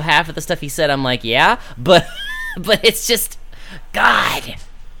game, so half of the stuff he said, I'm like, yeah, but it's just, God,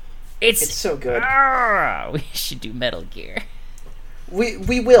 it's so good. We should do Metal Gear.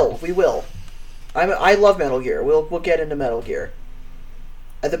 We will. I love Metal Gear. We'll get into Metal Gear.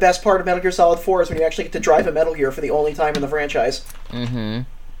 The best part of Metal Gear Solid 4 is when you actually get to drive a Metal Gear for the only time in the franchise. Mm-hmm.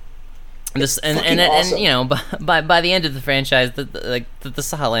 Awesome. By the end of the franchise, the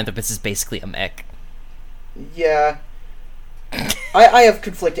Sahelanthropus is basically a mech. Yeah, I have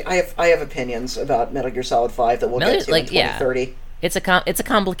conflicting. I have opinions about Metal Gear Solid 5 that we'll get to in 2030. Yeah. It's a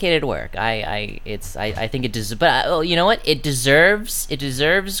complicated work. I think it deserves. But you know what? It deserves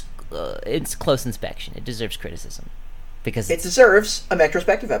its close inspection. It deserves criticism because it deserves a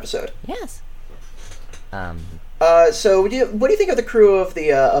retrospective episode. Yes. So what do you think of the crew of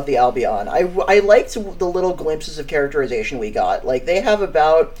the Albion? I liked the little glimpses of characterization we got. Like, they have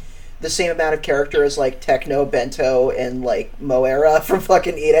about the same amount of character as, like, Techno, Bento, and, like, Moera from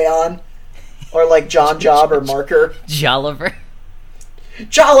fucking Ideon. Or, like, John Job or Marker. Jolliver.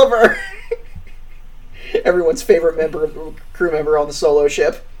 Everyone's favorite crew member on the solo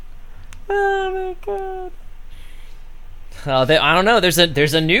ship. Oh my god. Oh, I don't know.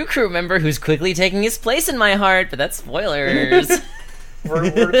 There's a new crew member who's quickly taking his place in my heart, but that's spoilers.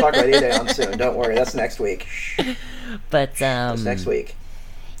 We're going to talk about Ideon soon. Don't worry, that's next week. But that's next week.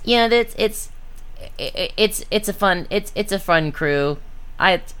 Yeah, it's a fun crew.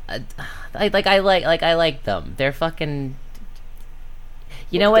 I like them. They're fucking.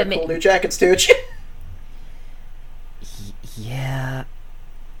 You know what? Cool new jackets, Tooch. Yeah.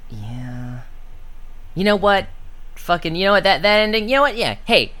 You know what? Fucking. You know what? That ending. You know what? Yeah.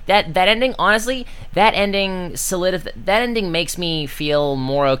 Hey, that ending. Honestly, that ending that ending makes me feel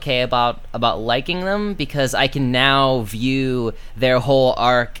more okay about liking them, because I can now view their whole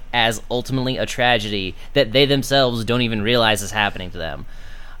arc as ultimately a tragedy that they themselves don't even realize is happening to them.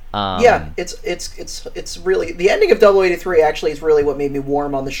 Yeah, it's really, the ending of Double 83 actually is really what made me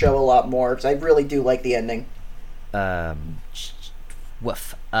warm on the show a lot more, because I really do like the ending.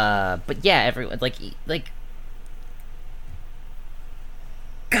 Woof. But yeah, everyone like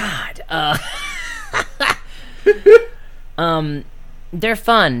God. They're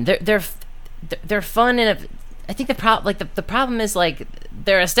fun. They're fun, and I think the problem is like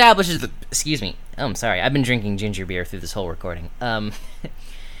they're established. Excuse me. Oh, I'm sorry. I've been drinking ginger beer through this whole recording.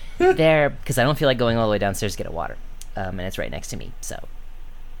 There, because I don't feel like going all the way downstairs to get a water, and it's right next to me. So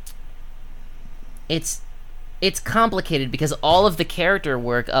it's complicated because all of the character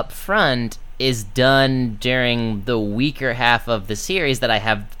work up front is done during the weaker half of the series that I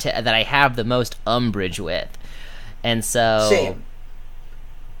have the most umbrage with, and so same.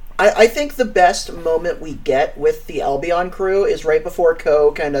 I think the best moment we get with the Albion crew is right before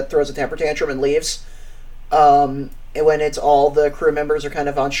Ko kind of throws a temper tantrum and leaves. And when it's all the crew members are kind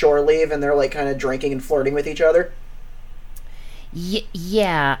of on shore leave and they're like kind of drinking and flirting with each other.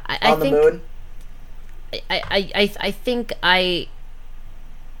 Yeah, on the moon. I think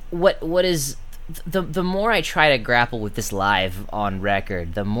what is the more I try to grapple with this live on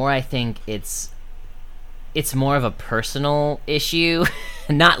record, the more I think it's more of a personal issue,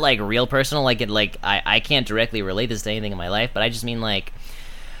 not like real personal. I can't directly relate this to anything in my life, but I just mean like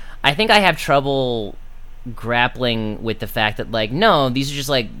I think I have trouble grappling with the fact that like no, these are just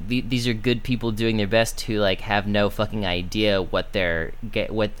like these are good people doing their best to like have no fucking idea what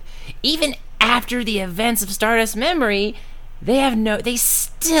even after the events of Stardust Memory, they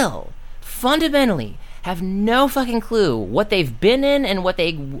still fundamentally have no fucking clue what they've been in and what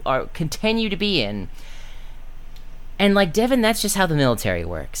they continue to be in. And like Devin, that's just how the military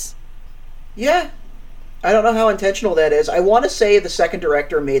works. Yeah. I don't know how intentional that is. I want to say the second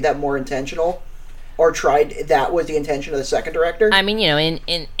director made that more intentional, or tried. That was the intention of the second director. I mean,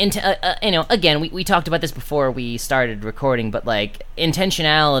 again, we talked about this before we started recording, but like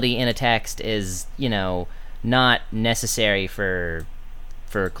intentionality in a text is, not necessary for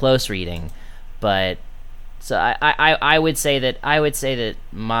close reading. But so I would say that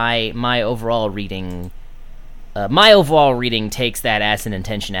my overall reading takes that as an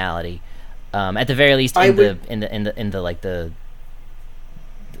intentionality. At the very least, in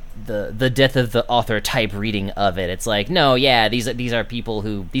the death of the author type reading of it, it's like, no, yeah, these are people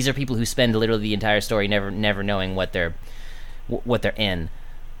who spend literally the entire story never knowing what they're in.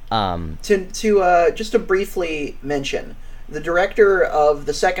 Just to briefly mention, the director of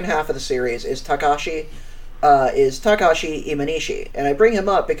the second half of the series is Takashi Imanishi, and I bring him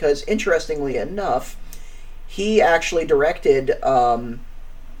up because, interestingly enough, he actually directed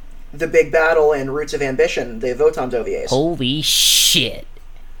The Big Battle and Roots of Ambition, the Votan's OVAs. Holy shit.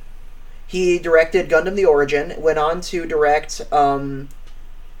 He directed Gundam The Origin, went on to direct all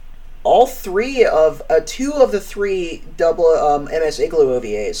two of the three double MS Igloo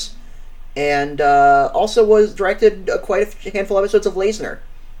OVAs, and also was directed quite a handful of episodes of Leisner,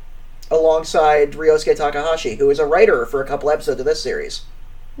 alongside Ryosuke Takahashi, who is a writer for a couple episodes of this series.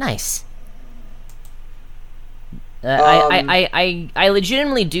 Nice. I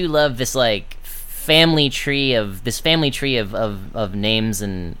legitimately do love this like family tree of names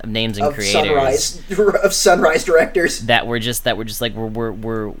and creators of Sunrise directors that we're just like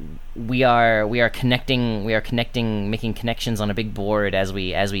we are connecting, making connections on a big board as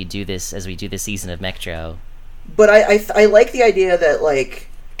we do this season of Mectro. But I like the idea that like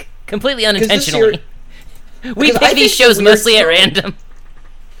completely unintentionally we pick these shows mostly at random.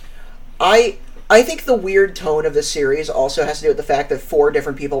 I think the weird tone of the series also has to do with the fact that 4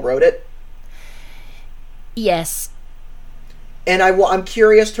 different people wrote it. Yes. And I'm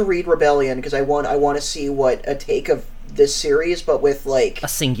curious to read Rebellion because I want to see what a take of this series, but with like a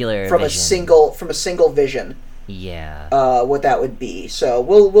singular from vision. a single vision. Yeah. What that would be. So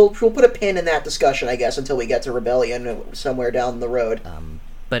we'll put a pin in that discussion, I guess, until we get to Rebellion somewhere down the road.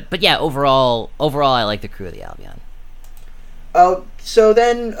 But yeah, overall, I like the crew of the Albion. So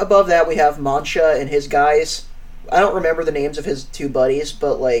then above that we have Mancha and his guys. I don't remember the names of his 2 buddies,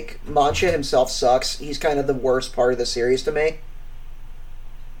 but like Mancha himself sucks. He's kind of the worst part of the series to me.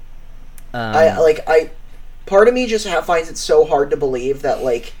 Part part of me just finds it so hard to believe that,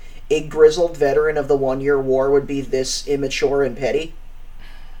 like, a grizzled veteran of the 1-year war would be this immature and petty.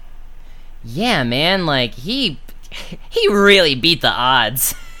 Yeah, man, like, he really beat the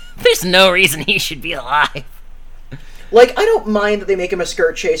odds. There's no reason he should be alive. Like, I don't mind that they make him a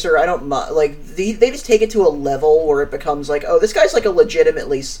skirt chaser. I don't mind. Like, they just take it to a level where it becomes like, oh, this guy's like a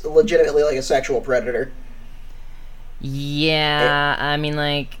legitimately like a sexual predator. Yeah, I mean,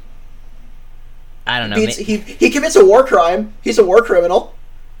 like, I don't know. He commits a war crime. He's a war criminal.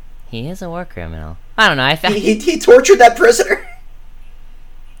 He is a war criminal. I don't know. He tortured that prisoner.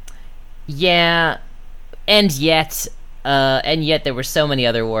 Yeah, and yet there were so many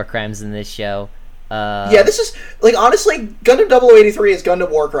other war crimes in this show. Yeah, this is, like, honestly, Gundam 0083 is Gundam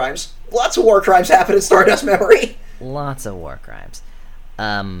war crimes. Lots of war crimes happen in Stardust Memory. Lots of war crimes.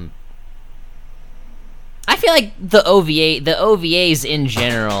 I feel like the OVAs in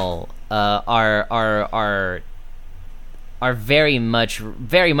general are very much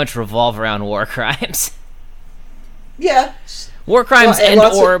revolve around war crimes. Yeah, war crimes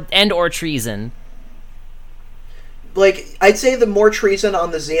or treason. Like, I'd say the more treason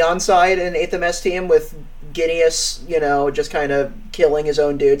on the Zeon side in 8th MS team, with Gineas, just kind of killing his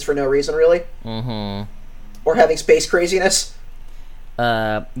own dudes for no reason, really. Mm-hmm. Or having space craziness.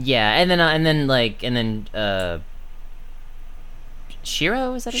 Yeah, and then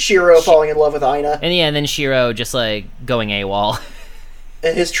Shiro, is that it? Shiro falling in love with Aina. And then Shiro just, like, going AWOL.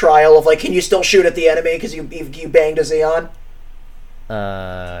 And his trial of, like, can you still shoot at the enemy because you banged a Zeon?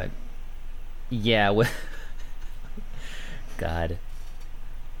 Yeah, God.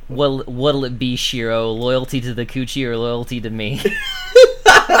 What'll it be, Shiro? Loyalty to the Coochie or loyalty to me?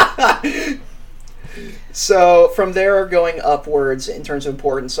 So, from there, going upwards in terms of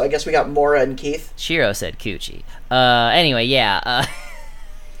importance, so I guess we got Mora and Keith. Shiro said Coochie. Anyway, yeah.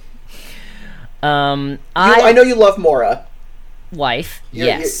 I know you love Mora. Wife,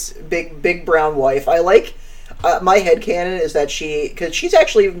 yes. Big brown wife. I like... my headcanon is that because she's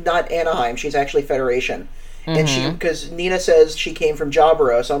actually not Anaheim, she's actually Federation. And because Nina says she came from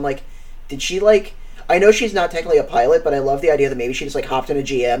Jaburo, so I'm like, did she, like... I know she's not technically a pilot, but I love the idea that maybe she just, like, hopped in a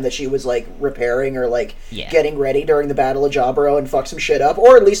GM that she was, like, repairing or, like, getting ready during the Battle of Jaburo and fucked some shit up,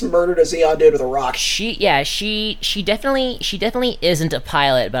 or at least murdered a Zeon dude with a rock. She definitely isn't a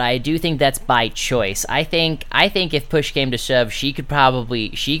pilot, but I do think that's by choice. I think if push came to shove, she could probably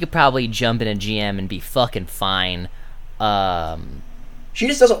jump in a GM and be fucking fine. She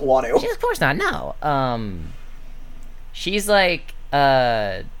just doesn't want to. Of course not. No. She's like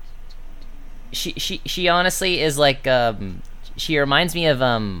She honestly is like she reminds me of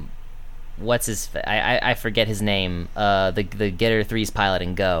what's his I forget his name, the Getter 3's pilot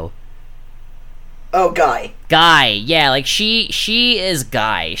in Go. Oh, Guy, yeah, like she is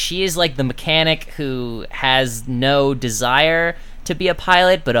Guy. She is like the mechanic who has no desire to be a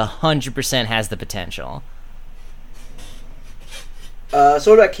pilot, but 100% has the potential. So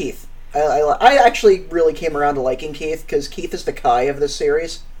what about Keith? I actually really came around to liking Keith, because Keith is the Kai of this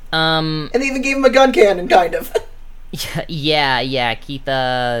series. And they even gave him a gun cannon, kind of. Yeah, Keith,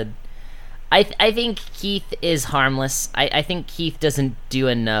 I think Keith is harmless. I think Keith doesn't do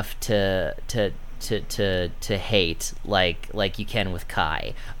enough to hate like you can with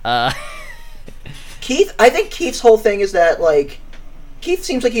Kai. Keith, I think Keith's whole thing is that, like, Keith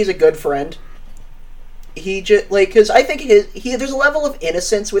seems like he's a good friend. He just, like, because I think there's a level of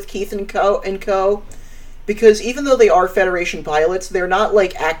innocence with Keith and Co. Because even though they are Federation pilots, they're not,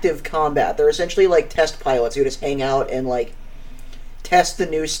 like, active combat. They're essentially, like, test pilots who just hang out and, like, test the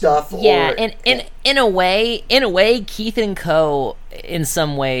new stuff. Yeah, and in a way, Keith and Co. in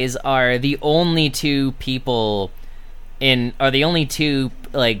some ways are the only two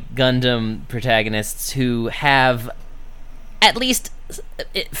like Gundam protagonists who have, at least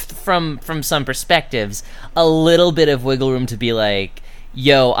from some perspectives, a little bit of wiggle room to be like,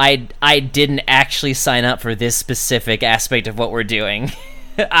 yo, I didn't actually sign up for this specific aspect of what we're doing.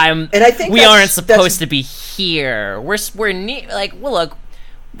 We aren't supposed to be here. We're like, well, look,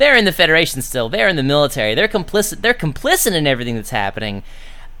 they're in the Federation still. They're in the military. They're complicit. They're complicit in everything that's happening.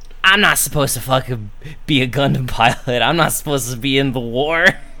 I'm not supposed to fucking be a Gundam pilot. I'm not supposed to be in the war.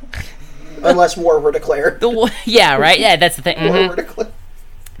 Unless war were declared. Yeah, right? Yeah, that's the thing. War were declared.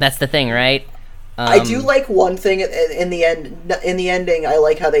 That's the thing, right? I do like one thing in the end. In the ending, I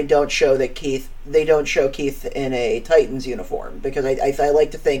like how they don't show Keith in a Titans uniform, because I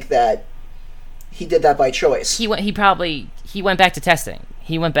like to think that he did that by choice. He went back to testing.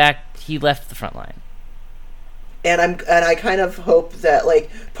 He left the front line. And I kind of hope that,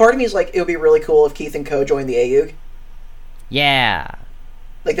 like, part of me is like, it would be really cool if Keith and Co joined the AUG. Yeah.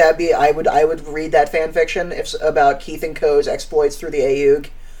 Like that'd be I would read that fan fiction if about Keith and Co.'s exploits through the Ayug.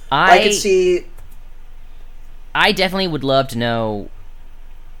 I could see. I definitely would love to know.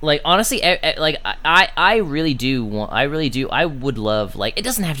 Like honestly, like I really do want. I would love, like, it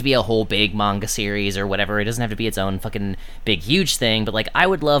doesn't have to be a whole big manga series or whatever. It doesn't have to be its own fucking big huge thing. But like I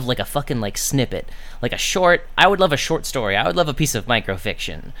would love like a fucking like snippet, like a short. I would love a short story. I would love a piece of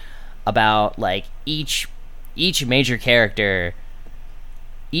microfiction about like each major character.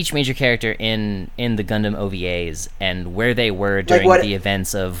 Each major character in the Gundam OVAs and where they were during the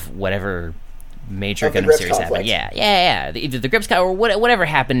events of whatever major Gundam series happened. Yeah. Either the Grips or whatever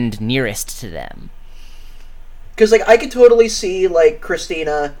happened nearest to them. Because like I could totally see like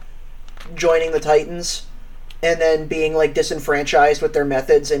Christina joining the Titans and then being like disenfranchised with their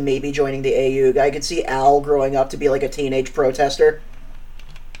methods and maybe joining the Ayug. I could see Al growing up to be like a teenage protester.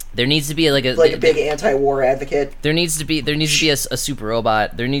 There needs to be like a big anti-war advocate. There needs to be a super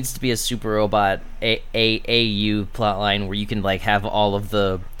robot. There needs to be a super robot AU plotline where you can like have all of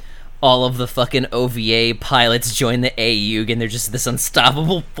the fucking OVA pilots join the AU and they're just this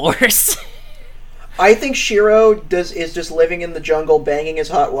unstoppable force. I think Shiro is just living in the jungle banging his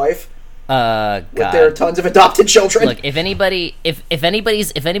hot wife. God. With their tons of adopted children. Look, if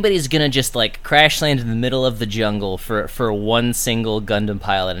anybody's gonna just like crash land in the middle of the jungle for one single Gundam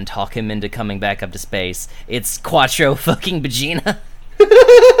pilot and talk him into coming back up to space, it's Quattro fucking Vegeta.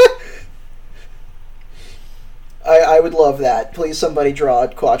 I would love that. Please, somebody draw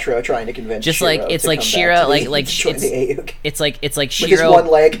Quattro trying to convince. Just Shiro like it's to like come Shiro, back to like join the Ayug. it's like Shiro with his one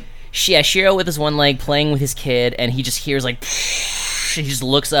leg. Yeah, Shiro with his one leg playing with his kid, and he just hears like. He just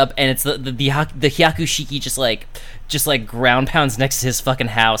looks up, and it's the Hyakushiki just like ground pounds next to his fucking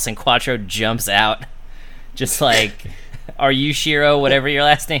house, and Quattro jumps out, just like, "Are you Shiro? Whatever your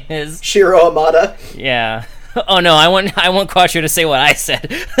last name is." Shiro Amada. Yeah. Oh no, I want Quattro to say what I said.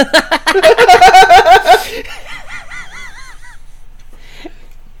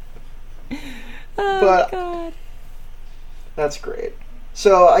 But God. That's great.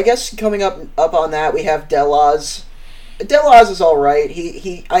 So I guess coming up on that, we have Delaz. Delaz is all right.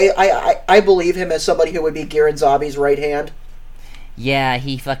 I believe him as somebody who would be Giran Zabi's right hand. Yeah,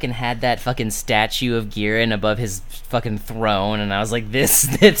 he fucking had that fucking statue of Giran above his fucking throne, and I was like,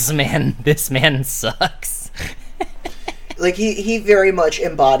 this man sucks. Like he very much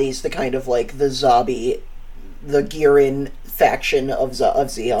embodies the kind of like the Giran faction of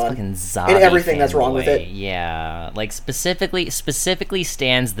Zeon, fucking Zabi and everything that's wrong with it. Yeah, like specifically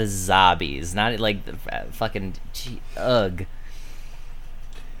stands the Zabis, not like the fucking ugh.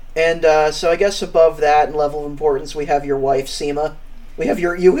 And so I guess above that in level of importance, we have your wife Seema. We have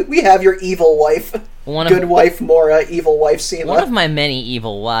your evil wife. Good wife Mora, evil wife Seema. One of my many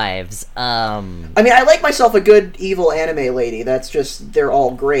evil wives. I mean, I like myself a good evil anime lady. That's just, they're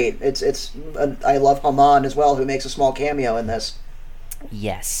all great. I love Haman as well, who makes a small cameo in this.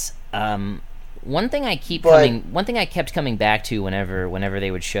 Yes. One thing I kept coming back to whenever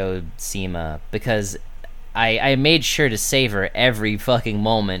they would show Seema, because I made sure to savor every fucking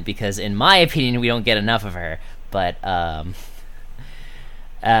moment, because in my opinion we don't get enough of her. But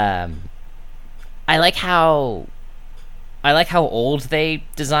I like how old they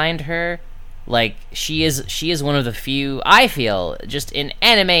designed her. Like she is one of the few, I feel, just in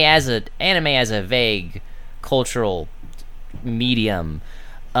anime as a vague cultural medium.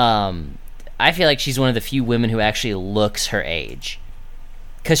 I feel like she's one of the few women who actually looks her age.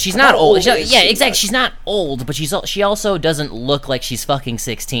 Because she's not old. Exactly. She's not old, but she also doesn't look like she's fucking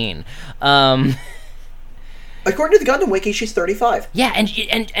 16. According to the Gundam Wiki, she's 35. Yeah,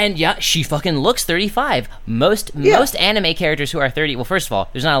 and yeah, she fucking looks 35. Most anime characters who are 30. Well, first of all,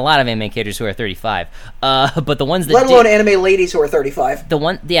 there's not a lot of anime characters who are 35. But the ones that let alone anime ladies who are 35. The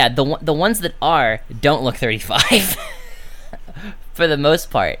ones that are don't look 35. For the most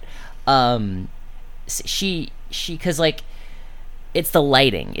part. She because like it's the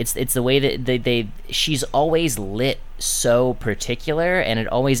lighting. It's the way that she's always lit so particular, and it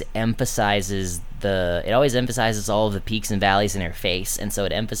always emphasizes all of the peaks and valleys in her face, and so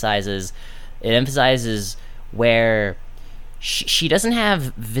it emphasizes where she doesn't have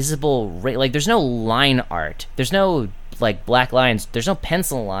visible like there's no line art, there's no like black lines, there's no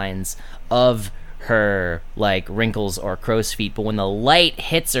pencil lines of her like wrinkles or crow's feet, but when the light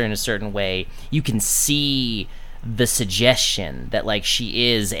hits her in a certain way, you can see the suggestion that like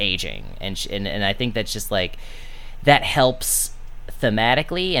she is aging, and I think that's just like that helps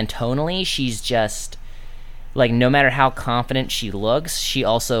thematically and tonally. She's just like, no matter how confident she looks, she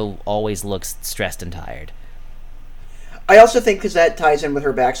also always looks stressed and tired. I also think because that ties in with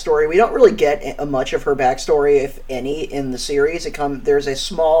her backstory. We don't really get much of her backstory, if any, in the series. There's a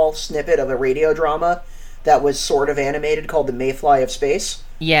small snippet of a radio drama that was sort of animated called The Mayfly of Space.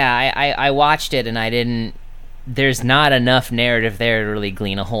 Yeah, I watched it and I didn't. There's not enough narrative there to really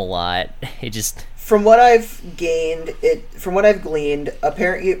glean a whole lot. It just. From what I've gleaned,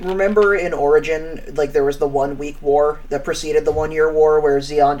 apparently, remember in Origin, like there was the 1 week war that preceded the 1 year war, where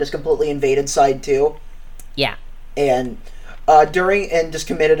Zeon just completely invaded Side 2. Yeah. And just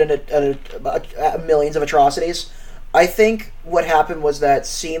committed millions of atrocities. I think what happened was that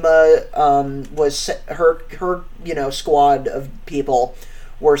Seema was her squad of people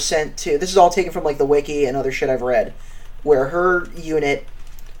were sent to. This is all taken from like the wiki and other shit I've read, where her unit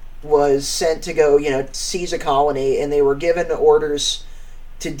was sent to go seize a colony, and they were given orders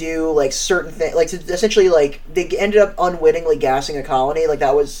to do like certain things, like to essentially like they ended up unwittingly gassing a colony. Like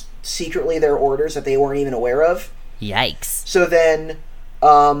that was secretly their orders that they weren't even aware of. Yikes. So then,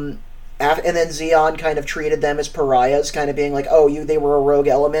 and then Zeon kind of treated them as pariahs, kind of being like, oh, they were a rogue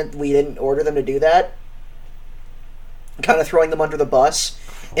element, we didn't order them to do that. Kind of throwing them under the bus.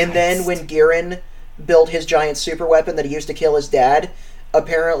 Christ. And then when Gihren built his giant super weapon that he used to kill his dad,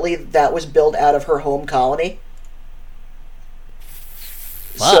 apparently that was built out of her home colony.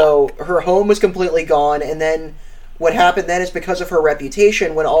 Fuck. So her home was completely gone, and then what happened then is because of her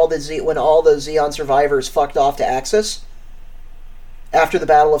reputation, when all the Zeon survivors fucked off to Axis after the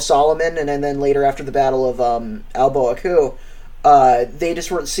Battle of Solomon, and then later after the Battle of Alboa Ku, they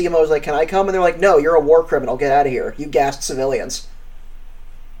just were. Seema was like, "Can I come?" And they're like, "No, you're a war criminal. Get out of here. You gassed civilians."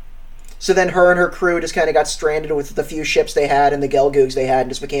 So then her and her crew just kind of got stranded with the few ships they had and the Gelgoogs they had,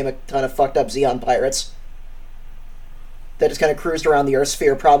 and just became a ton of fucked up Zeon pirates that just kind of cruised around the Earth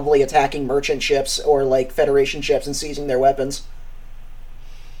sphere, probably attacking merchant ships or like Federation ships and seizing their weapons.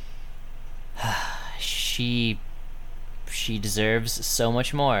 She deserves so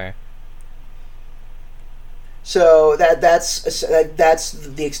much more. So that's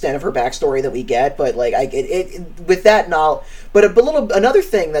the extent of her backstory that we get. But like with that knowledge, but another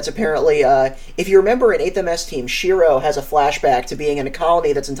thing that's apparently, if you remember in 8th MS Team, Shiro has a flashback to being in a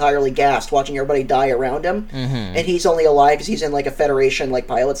colony that's entirely gassed, watching everybody die around him, and he's only alive because he's in like a Federation like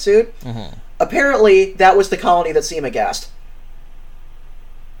pilot suit. Apparently, that was the colony that Seema gassed.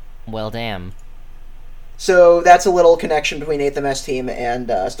 Well, damn. So that's a little connection between 8th MS Team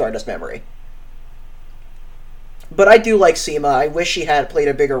and Stardust Memory. But I do like Seema. I wish she had played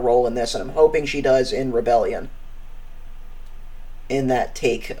a bigger role in this, and I'm hoping she does in Rebellion. In that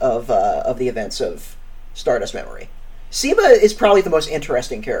take of the events of Stardust Memory. Seema is probably the most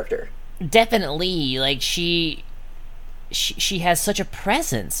interesting character. Definitely, like she has such a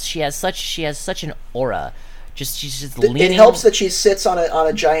presence. She has such an aura. She's just leaning. It helps that she sits on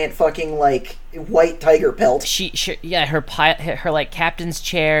a giant fucking like white tiger pelt. Her like captain's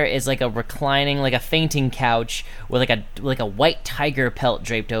chair is like a reclining, like a fainting couch with like a white tiger pelt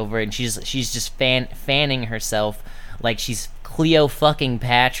draped over it, and she's just fanning herself like she's Cleo fucking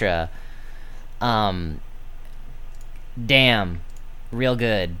Patra. Damn, real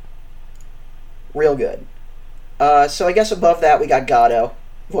good. Real good. So I guess above that we got Gato,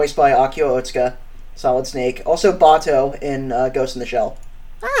 voiced by Akio Otsuka. Solid Snake. Also Bato in Ghost in the Shell.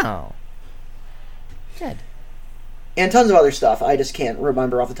 Oh. Good. And tons of other stuff. I just can't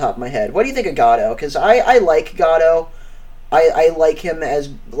remember off the top of my head. What do you think of Gato? Because I like Gato. I like him as,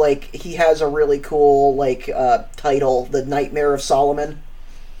 like, he has a really cool, like, title, The Nightmare of Solomon.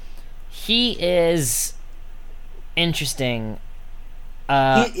 He is interesting.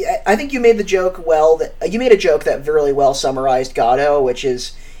 I think you made the joke you made a joke that really well summarized Gato, which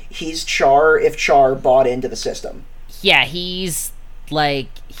is, he's Char if Char bought into the system. Yeah, he's like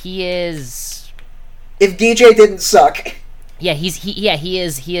he is. If DJ didn't suck. Yeah, he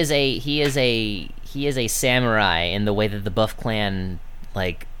is a samurai in the way that the Buff Clan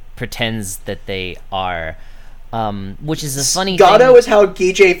like pretends that they are, which is a funny. Gato thing. Is how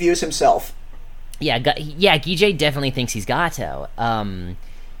DJ views himself. Yeah, Gijay definitely thinks he's Gato. And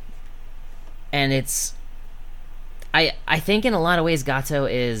it's. I think in a lot of ways Gato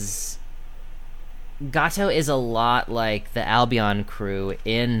is a lot like the Albion crew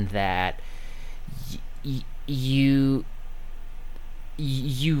in that you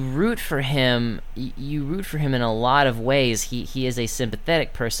root for him in a lot of ways. He is a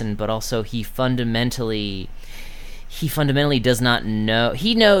sympathetic person, but also he fundamentally does not know.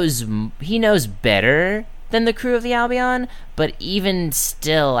 He knows better than the crew of the Albion, but even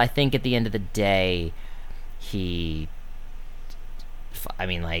still, I think at the end of the day, I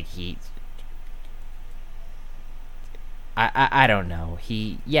don't know.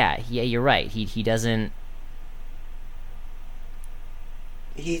 You're right. He doesn't.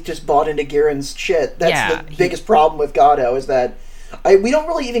 He just bought into Girin's shit. That's Yeah, the biggest problem with Gato, is that we don't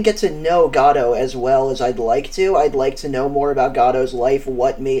really even get to know Gato as well as I'd like to. I'd like to know more about Gato's life.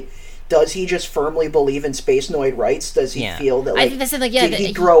 Does he just firmly believe in Space Noid rights? Does he feel that, I think that's the thing, yeah, did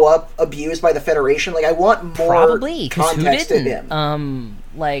he grow up abused by the Federation? Like, I want more probably, 'cause context who to didn't? him.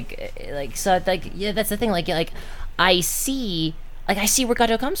 So yeah, that's the thing. Like I see where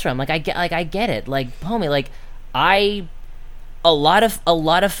Gato comes from. Like I get it. Like, homie, like a lot of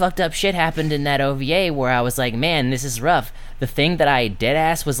fucked up shit happened in that OVA where I was like, man, this is rough. The thing that I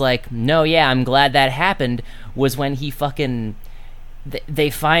deadass was like, no, yeah, I'm glad that happened, was when he fucking they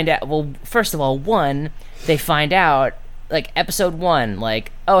find out. Well, first of all, they find out, like, episode 1,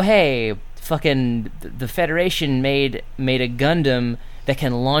 like, oh hey, fucking the Federation made a Gundam that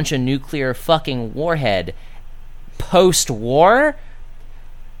can launch a nuclear fucking warhead post-war.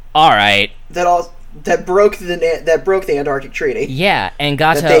 All right. That broke the Antarctic Treaty. Yeah, and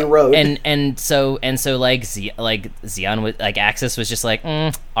Gato, that they wrote. and so like Zeon was like, Axis was just like,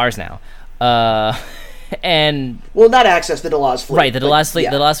 ours now. And well, not Axis, the Delaz fleet. Right, the Delaz fleet.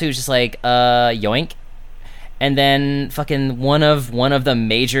 Yeah. The Delaz fleet was just like, yoink. And then fucking one of the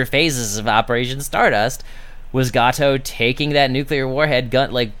major phases of Operation Stardust was Gato taking that nuclear warhead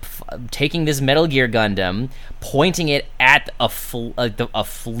gun, like taking this Metal Gear Gundam, pointing it at a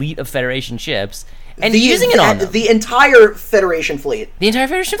fleet of Federation ships, and using it on them. The entire Federation fleet. The entire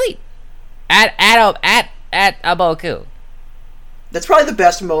Federation fleet. At Aboku. That's probably the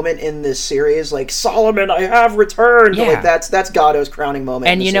best moment in this series. Like, Solomon, I have returned. Yeah. Like, that's Gato's crowning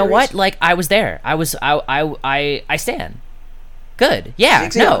moment. And you know what? Like, I was there. I stand. Good. Yeah.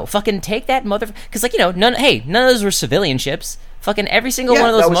 No. Fucking take that because, like, none of those were civilian ships. Fucking every single one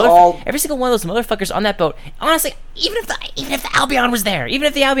of those motherfuckers on that boat. Honestly, even if the Albion was there, even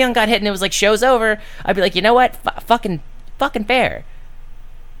if the Albion got hit and it was like, show's over, I'd be like, you know what? Fucking fair.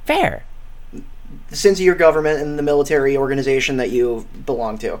 The sins of your government and the military organization that you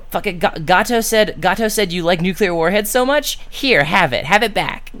belong to. Fucking Gato said you like nuclear warheads so much? Here, have it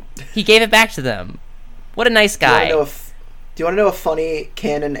back. He gave it back to them. What a nice guy. Do you want to know a funny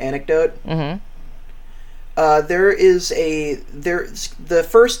canon anecdote? Mm-hmm. The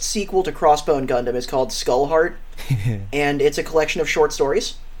first sequel to Crossbone Gundam is called Skullheart, and it's a collection of short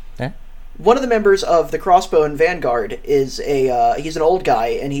stories. Huh? One of the members of the Crossbone Vanguard is he's an old guy,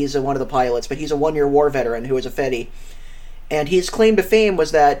 and he's one of the pilots, but he's a 1-year war veteran who is a Fedi. And his claim to fame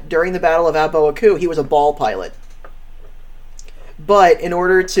was that during the Battle of Abo Aku, he was a ball pilot. But in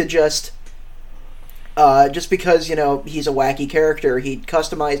order to just because, he's a wacky character, he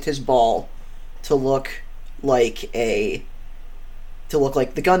customized his ball to look like the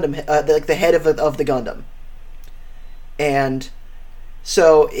Gundam, like the head of the Gundam. And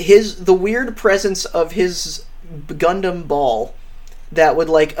so the weird presence of his Gundam ball that would,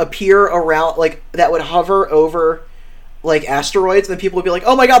 like, appear around, like, that would hover over, like, asteroids, and then people would be like,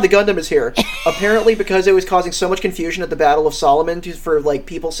 oh my god, the Gundam is here. Apparently, because it was causing so much confusion at the Battle of Solomon for, like,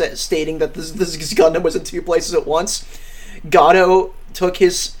 people stating that this Gundam was in 2 places at once, Gato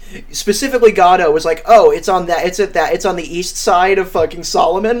was like, oh, it's on the east side of fucking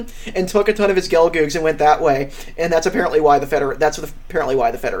Solomon, and took a ton of his Gelgoogs and went that way, and that's apparently why the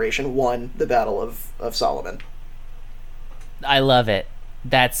Federation won the Battle of Solomon. I love it.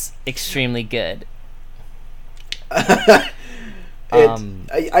 That's extremely good. I'm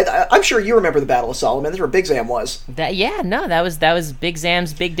sure you remember the Battle of Solomon. That's where Big Zam was. That was Big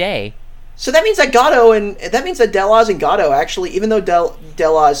Zam's big day. So that means that Delaz and Gato actually, even though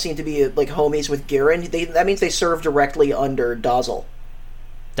Delaz seemed to be, like, homies with Girin, that means they serve directly under Dazzle.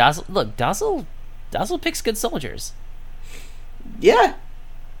 Dazzle picks good soldiers. Yeah,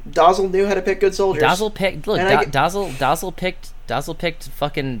 Dazzle knew how to pick good soldiers. Dazzle picked the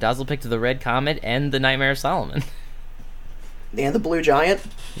Red Comet and the Nightmare of Solomon. And the Blue Giant.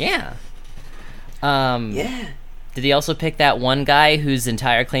 Yeah. Yeah. Did he also pick that one guy whose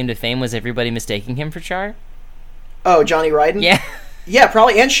entire claim to fame was everybody mistaking him for Char? Oh, Johnny Raiden? Yeah. Yeah,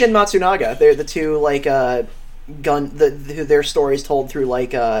 probably, and Shin Matsunaga. They're the two, like, who their stories told through,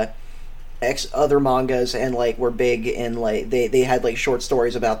 like, other mangas, and, like, were big in, like, they had, like, short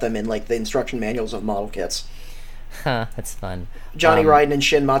stories about them in, like, the instruction manuals of model kits. Huh, that's fun. Johnny Raiden and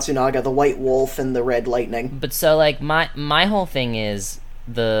Shin Matsunaga, the White Wolf and the Red Lightning. But so, like, my whole thing is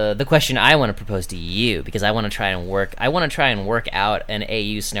the question I want to propose to you, because I want to try and work out an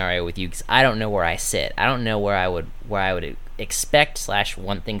AU scenario with you, because I don't know where I sit. I don't know where I would expect /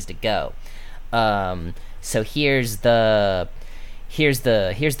 want things to go. So here's the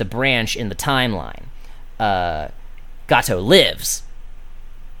branch in the timeline. Gato lives.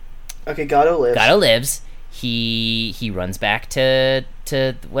 Okay, Gato lives. He runs back to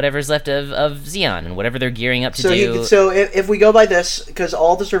to whatever's left of Zeon and whatever they're gearing up to So do. if we go by this, because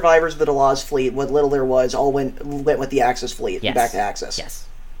all the survivors of the Delaz fleet, what little there was, all went with the Axis fleet Yes. back to Axis. Yes.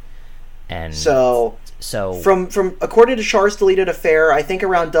 And So from according to Char's deleted affair, I think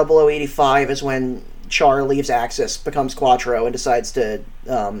around 0085 is when Char leaves Axis, becomes Quattro, and decides to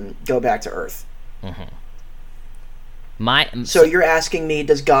go back to Earth. So you're asking me,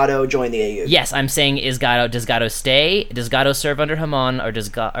 does Gato join the AU? Yes, I'm saying does Gato stay? Does Gato serve under Hamon, or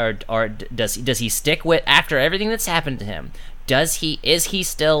does he stick with after everything that's happened to him? Is he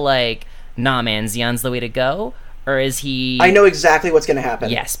still like, nah man, Zeon's the way to go? Or is he... I know exactly what's going to happen.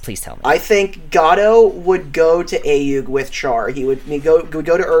 Yes, please tell me. I think Gato would go to Ayug with Char. He would go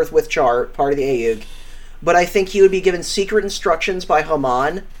to Earth with Char, part of the Ayug. But I think he would be given secret instructions by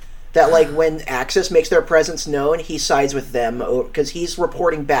Haman that, like, when Axis makes their presence known, he sides with them, because he's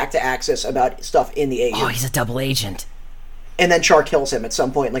reporting back to Axis about stuff in the Ayug. Oh, he's a double agent. And then Char kills him at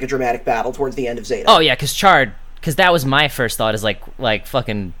some point in, like, a dramatic battle towards the end of Zeta. Oh, yeah, because that was my first thought, is, like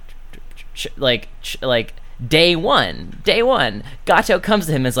fucking, Day one, Gato comes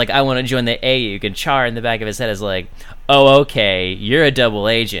to him and is like, I want to join the AU, and Char in the back of his head is like, oh, okay, you're a double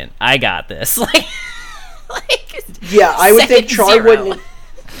agent. I got this. Yeah, I would think Char wouldn't...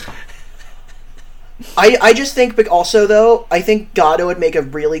 I just think, but also, though, I think Gato would make a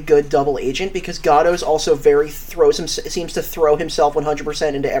really good double agent, because Gato's also seems to throw himself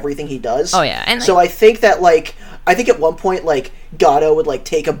 100% into everything he does. Oh, yeah. And so I think that, I think at one point, Gato would,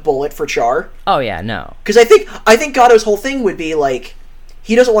 take a bullet for Char. Oh, yeah, no. Because I think Gato's whole thing would be,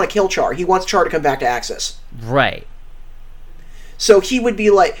 he doesn't want to kill Char. He wants Char to come back to Axis. Right. So he would be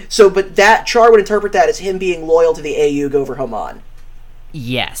but that, Char would interpret that as him being loyal to the AUG over Haman.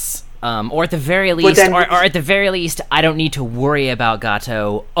 Yes. Or at the very least, I don't need to worry about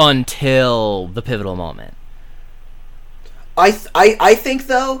Gato until the pivotal moment. I think,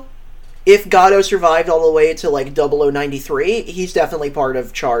 though, if Gato survived all the way to, 0093, he's definitely part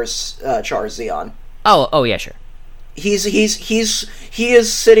of Char's Zeon. Oh, yeah, sure. He is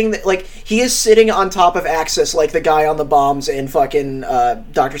sitting on top of Axis like the guy on the bombs in fucking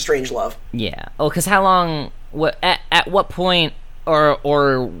Doctor Strangelove. Yeah. Oh, because how long? At what point? Or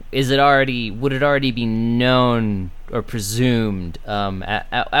would it already be known or presumed?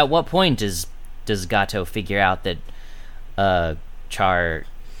 At what point does Gato figure out that Char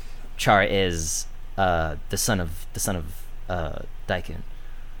is the son of Daikun,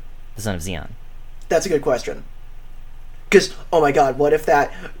 the son of Zeon? That's a good question. Because, oh my god, what if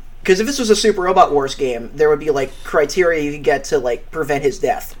that... Because if this was a Super Robot Wars game, there would be, criteria you could get to, prevent his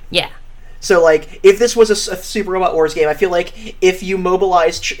death. Yeah. So, if this was a Super Robot Wars game, I feel like if you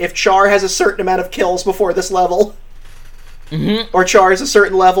mobilize... If Char has a certain amount of kills before this level, or Char has a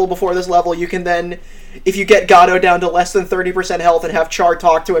certain level before this level, you can then... If you get Gato down to less than 30% health and have Char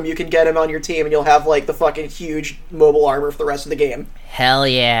talk to him, you can get him on your team, and you'll have, the fucking huge mobile armor for the rest of the game. Hell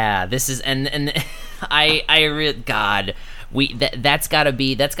yeah. This is... And God... That's gotta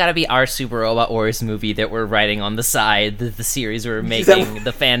be our Super Robot Wars movie that we're writing on the side, the series we're making,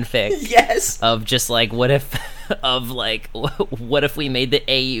 the fanfic. Yes. Of just what if we made the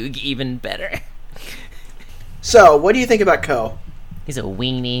AUG even better? So, what do you think about Ko? He's a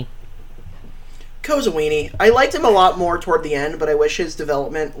weenie. Ko's a weenie. I liked him a lot more toward the end, but I wish his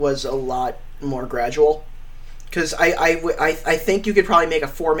development was a lot more gradual. Because I think you could probably make a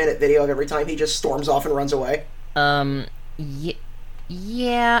 4-minute video of every time he just storms off and runs away.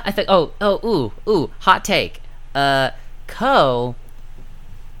 Yeah, I think... hot take. Ko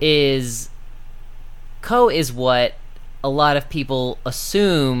is what a lot of people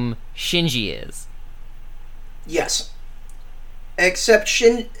assume Shinji is. Yes. Except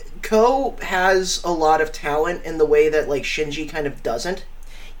Ko has a lot of talent in the way that, Shinji kind of doesn't.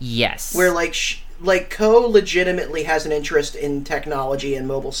 Yes. Where, Ko legitimately has an interest in technology and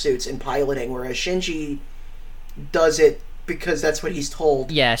mobile suits and piloting, whereas Shinji does it because that's what he's told.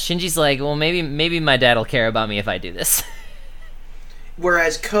 Yeah, Shinji's well, maybe my dad will care about me if I do this.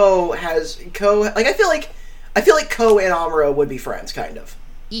 Whereas I feel like Ko and Amuro would be friends, kind of.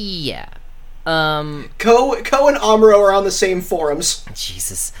 Yeah. Ko and Amuro are on the same forums.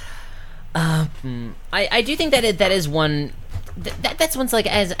 Jesus. I do think that is one... That's one's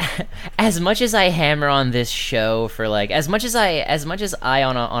as much as I hammer on this show for as much as I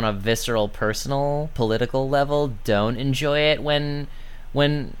on a visceral, personal, political level don't enjoy it when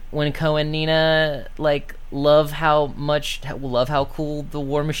Ko and Nina love how cool the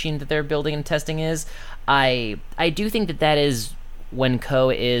war machine that they're building and testing is. I do think that is when Ko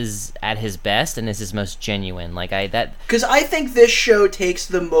is at his best and is his most genuine. Because I think this show takes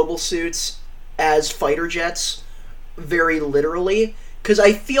the mobile suits as fighter jets very literally, because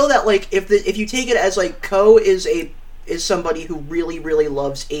I feel that like if you take it as like Ko is somebody who really, really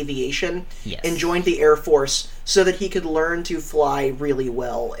loves aviation and joined the Air Force so that he could learn to fly really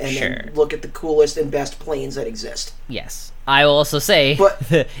well and then look at the coolest and best planes that exist. Yes. I will also say,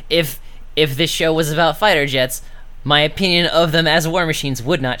 but if this show was about fighter jets, my opinion of them as war machines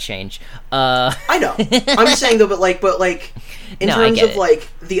would not change. I know. I'm just saying though, but in terms of like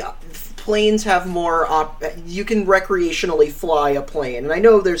the planes have more you can recreationally fly a plane, and I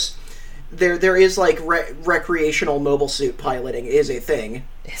know there is like recreational mobile suit piloting is a thing.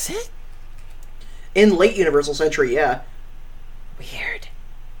 Is it? In late Universal Century, yeah. Weird.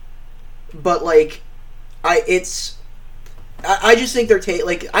 But like I just think they're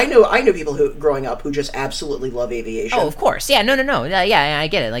like I know people who growing up who just absolutely love aviation. Oh, of course. Yeah, no. Yeah, I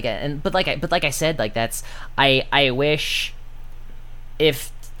get it. Like but like I said, like that's I wish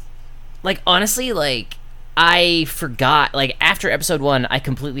if like honestly like I forgot, like, after episode 1, I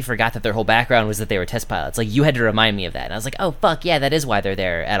completely forgot that their whole background was that they were test pilots. Like, you had to remind me of that. And I was like, oh, fuck, yeah, that is why they're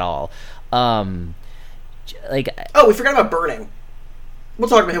there at all. We forgot about Burning. We'll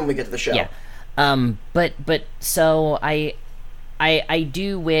talk about him when we get to the show. Yeah. But, so, I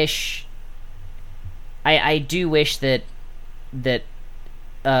do wish... I do wish that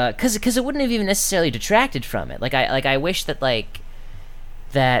because it wouldn't have even necessarily detracted from it. I wish that, like...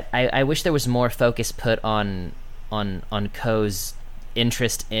 I wish there was more focus put on Ko's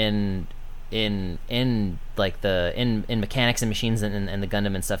interest in mechanics and machines and the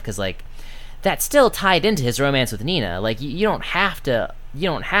Gundam and stuff, because like that still tied into his romance with Nina. Like you don't have to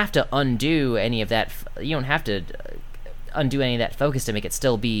undo any of that. You don't have to undo any of that focus to make it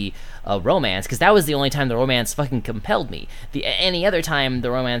still be a romance, because that was the only time the romance fucking compelled me. Any other time the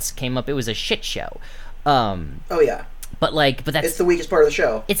romance came up, it was a shit show. Oh yeah. But that's... It's the weakest part of the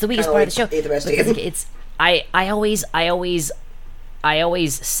show. It's the weakest part of the show. It's I always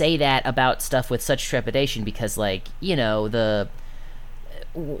say that about stuff with such trepidation, because, like, you know,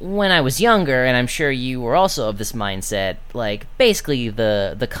 when I was younger, and I'm sure you were also of this mindset, like, basically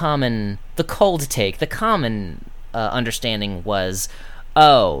the common understanding was,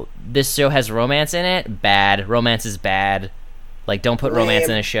 oh, this show has romance in it? Bad. Romance is bad. Like, don't put romance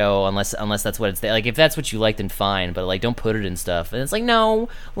in a show unless that's what it's... Like, if that's what you like, then fine, but, like, don't put it in stuff. And it's like, no,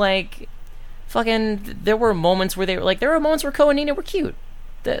 like, fucking... There were moments where Ko and Nina were cute.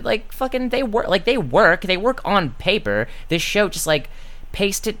 Like, fucking, they work on paper. This show just, like,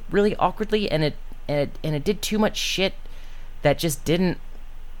 paced it really awkwardly, and it did too much shit that just didn't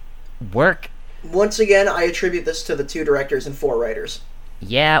work. Once again, I attribute this to the 2 directors and 4 writers.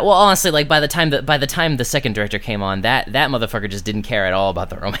 Yeah, well, honestly, like by the time the second director came on, that motherfucker just didn't care at all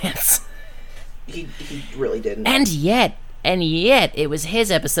about the romance. He really didn't. And yet, it was his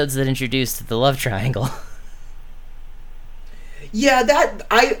episodes that introduced the love triangle. Yeah, that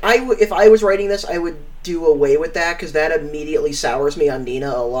if I was writing this, I would do away with that, because that immediately sours me on Nina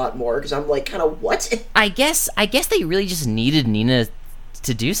a lot more, because I'm like, kind of what? I guess they really just needed Nina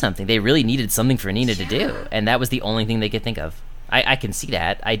to do something. They really needed something for Nina to do, and that was the only thing they could think of. I can see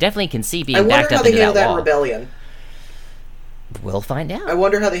that. I definitely can see being backed up into that wall. I wonder how they handle that in Rebellion. We'll find out. I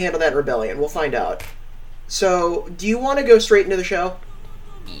wonder how they handle that in Rebellion. We'll find out. So, do you want to go straight into the show?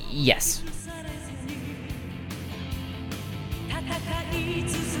 Yes.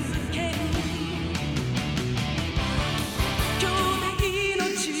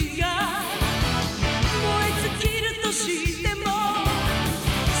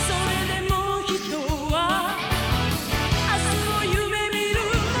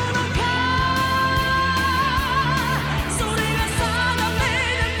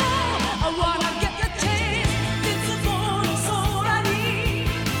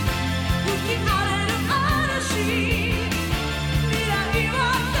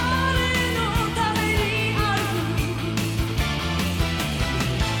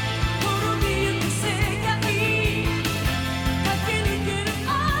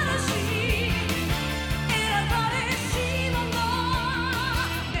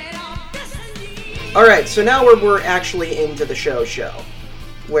 Alright, so now we're actually into the show,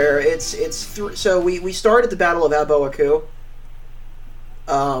 where so we start at the Battle of Abo Aku.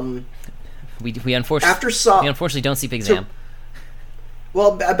 We unfortunately don't see Big Zam.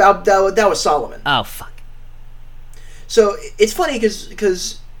 Well, that was Solomon. Oh, fuck. So it's funny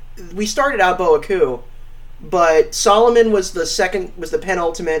because we started Abo Aku, but Solomon was the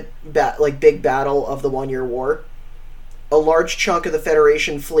penultimate big battle of the 1 Year War. A large chunk of the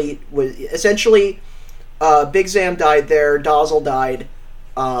Federation fleet was essentially Big Zam died there. Dazzle died.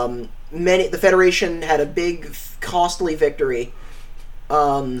 The Federation had a big, costly victory.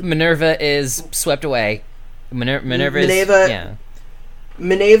 Minerva is swept away. Minerva. Yeah.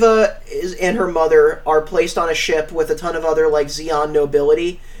 Minerva and her mother are placed on a ship with a ton of other like Zeon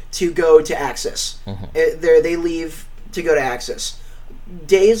nobility to go to Axis. They leave to go to Axis.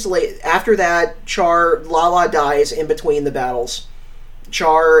 Days late after that, Lala dies in between the battles.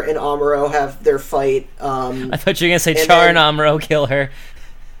 Char and Amuro have their fight. I thought you were gonna say Char and Amuro kill her.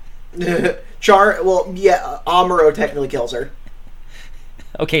 Char, well, yeah, Amuro technically kills her.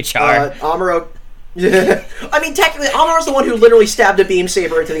 Okay, Char. Amuro. I mean, technically, Amuro's the one who literally stabbed a beam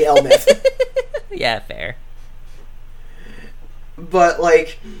saber into the Elmith. Yeah, fair. But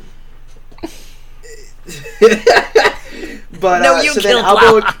like, but no, you so killed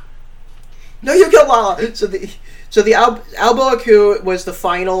Lala. No, you killed Lala. So the Alboaku was the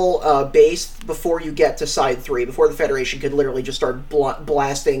final base before you get to Side 3, before the Federation could literally just start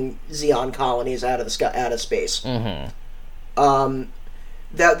blasting Zeon colonies out of space.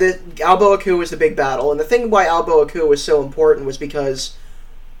 That the Alboaku was the big battle, and the thing why Alboaku was so important was because,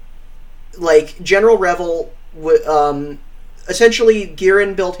 like, General Revel, essentially,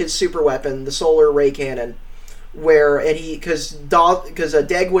 Giran built his super weapon, the solar ray cannon, because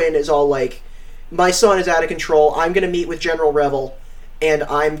Degwin is all like, my son is out of control, I'm going to meet with General Revel, and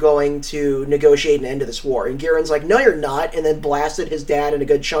I'm going to negotiate an end to this war. And Giran's like, no, you're not, and then blasted his dad and a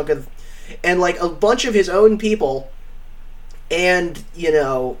good chunk of, and like, a bunch of his own people, and, you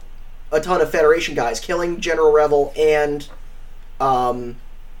know, a ton of Federation guys, killing General Revel and, the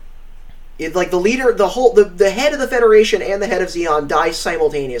leader, the head of the Federation and the head of Zeon die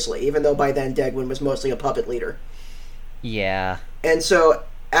simultaneously, even though by then Degwin was mostly a puppet leader. Yeah. And so,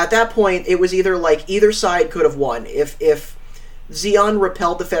 at that point, it was either side could have won. If Zeon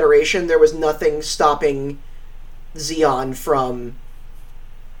repelled the Federation, there was nothing stopping Zeon from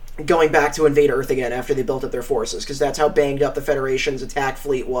going back to invade Earth again after they built up their forces, because that's how banged up the Federation's attack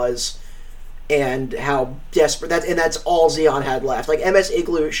fleet was, and how desperate that's all Zeon had left. Like, MS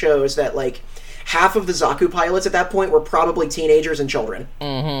Igloo shows that like half of the Zaku pilots at that point were probably teenagers and children.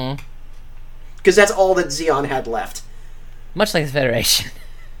 Because that's all that Zeon had left. Much like the Federation.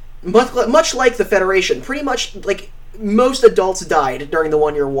 Much like the Federation. Pretty much, like, most adults died during the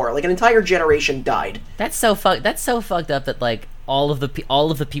 1 Year War. Like, an entire generation died. That's so fucked up that, like, all of the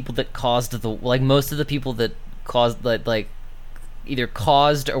people that caused most of the people that caused, like, either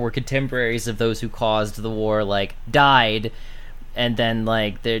caused or were contemporaries of those who caused the war, like, died, and then,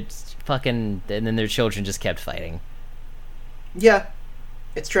 like, and then their children just kept fighting. Yeah.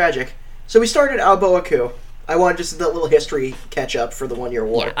 It's tragic. So we started Alboaku. I wanted just that little history catch up for the 1 Year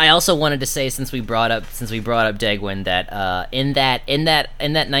War. Yeah, I also wanted to say, since we brought up Degwin, that in that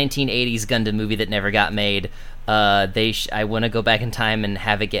 1980s Gundam movie that never got made, I want to go back in time and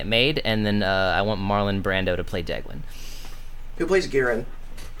have it get made, and then I want Marlon Brando to play Degwin. Who plays Giran?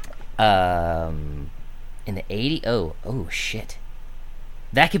 In the 80s? Oh shit.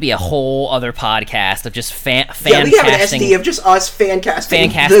 That could be a whole other podcast of just fan casting. Yeah, we have an SD of just us fan casting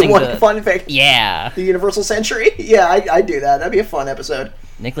fun fact. Yeah. The Universal Century. Yeah, I'd do that. That'd be a fun episode.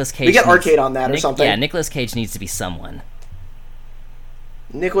 Nicolas Cage. We get Arcade on that or something. Yeah, Nicolas Cage needs to be someone.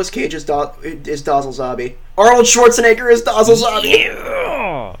 Nicolas Cage is Dazzle Zabi. Arnold Schwarzenegger is Dazzle Zabi.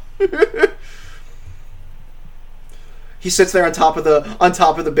 Yeah. He sits there on top of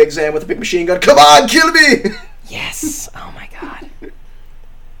the Big Zam with a big machine gun. Come on, kill me! Yes. Oh my god.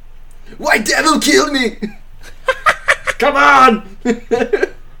 White Devil killed me! Come on!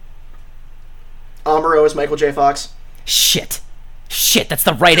 Amuro is Michael J. Fox. Shit, that's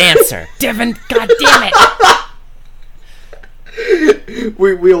the right answer. Devin, god damn it!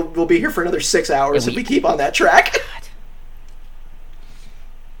 We'll be here for another 6 hours if we keep on that track. God.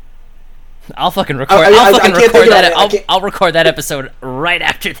 I'll fucking record. I'll record that episode right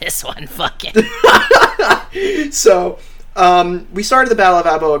after this one. Fuck it. So, we started the Battle of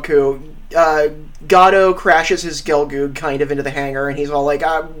Alboaku. Gato crashes his Gelgoog kind of into the hangar, and he's all like,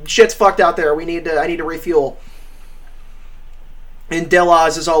 shit's fucked out there. I need to refuel. And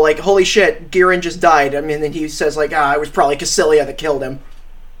Delaz is all like, holy shit, Giran just died. I mean, and he says like, it was probably Cassilia that killed him.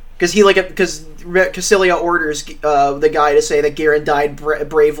 Because Cassilia orders the guy to say that Giran died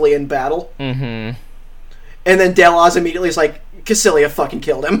bravely in battle. Mm-hmm. And then Delaz immediately is like, Cassilia fucking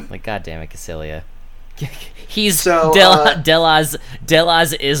killed him. Like, god damn it, Cassilia.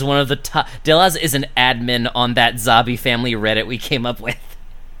 Delaz is one of the top. Delaz is an admin on that Zabi family Reddit we came up with.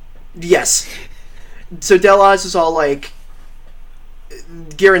 Yes. So Delaz is all like,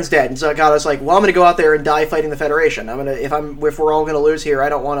 Giran's dead, and so Gato's like, well, I'm gonna go out there and die fighting the Federation. If we're all gonna lose here, I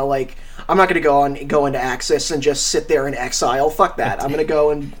don't want to I'm not gonna go into Axis and just sit there in exile. Fuck that. I'm gonna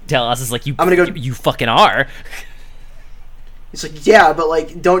go and Delaz is like, you fucking are. He's like, yeah,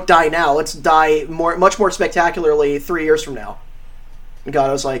 but don't die now. Let's die much more spectacularly 3 years from now. And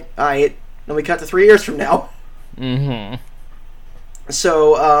Gato's like, alright, then we cut to 3 years from now. Mm-hmm.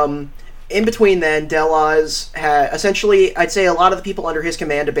 So, in between then, Delaz had, essentially, I'd say a lot of the people under his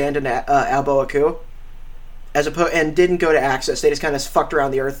command abandoned Alboaku, and didn't go to Axis. They just kind of fucked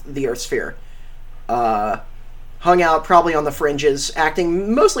around the Earth sphere. Hung out probably on the fringes,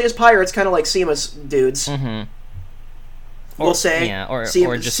 acting mostly as pirates, kind of like Seema's dudes. Mm-hmm. We'll say, yeah, or just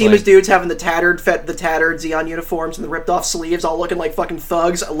Seema's like... dudes having the tattered Zeon uniforms and the ripped off sleeves, all looking like fucking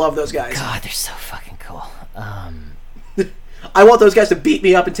thugs. I love those guys. God, they're so fucking cool. I want those guys to beat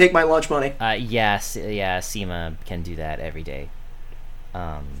me up and take my lunch money. Seema can do that every day.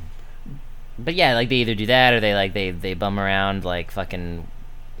 But yeah, like they either do that or they bum around like fucking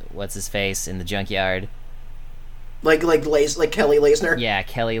what's his face in the junkyard. Like Kelly Lasner. Yeah,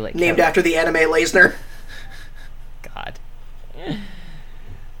 Kelly. Named after the anime Lasner. God.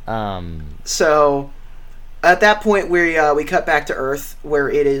 So, at that point, we cut back to Earth, where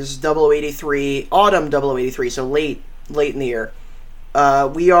it is 0083, autumn 0083, so late in the year.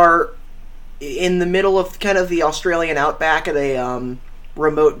 We are in the middle of kind of the Australian outback at a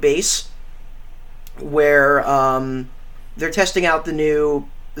remote base, where they're testing out the new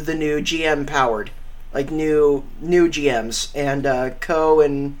GM powered, like new GMs, and Ko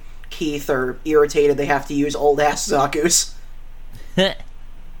and Keith are irritated they have to use old ass Zaku's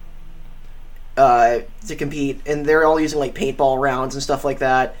to compete, and they're all using like paintball rounds and stuff like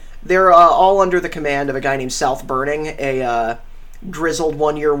that. They're all under the command of a guy named South Burning, a grizzled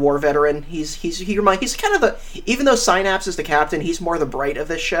 1-year war veteran. He's kind of the, even though Synapse is the captain, he's more the bright of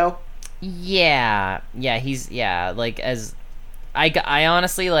this show. Yeah, like as I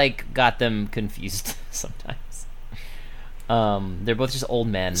honestly like got them confused sometimes. They're both just old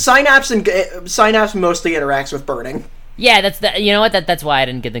men. Synapse mostly interacts with Burning. Yeah, you know what? That's why I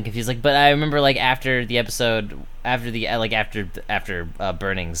didn't get them confused. Like, but I remember like after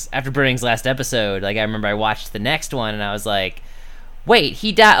Burning's last episode, like I remember I watched the next one and I was like, wait,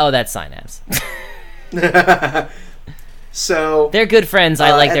 he died. Oh, that's Synapse. So they're good friends.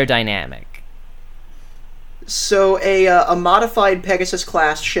 I like their dynamic. So a modified Pegasus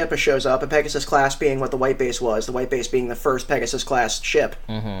class ship shows up. A Pegasus class being what the White Base was. The White Base being the first Pegasus class ship.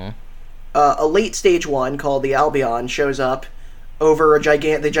 Mm-hmm. A late stage one called the Albion shows up over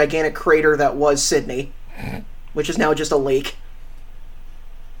the gigantic crater that was Sydney, which is now just a lake.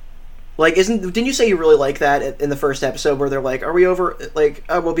 Like, didn't you say you really like that in the first episode where they're like, "Are we over? Like,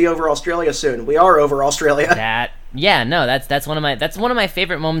 we'll be over Australia soon." We are over Australia. That's one of my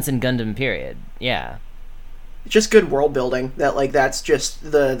favorite moments in Gundam. Period. Yeah. Just good world building. That's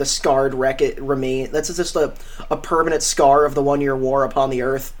just the scarred wreck it remain. That's just a permanent scar of the 1-year war upon the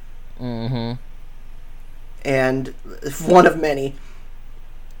Earth. Mm-hmm. And one of many.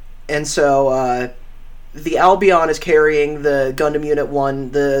 And so the Albion is carrying the Gundam Unit 1,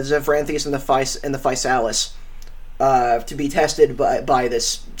 the Zephranthes and the Physalis, to be tested by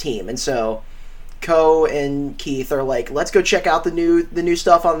this team. And so Ko and Keith are like, let's go check out the new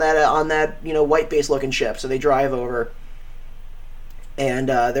stuff on that White Base looking ship. So they drive over, and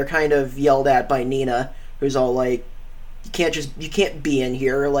they're kind of yelled at by Nina, who's all like, you can't be in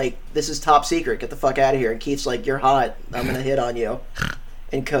here, like, this is top secret, get the fuck out of here. And Keith's like, you're hot, I'm gonna hit on you.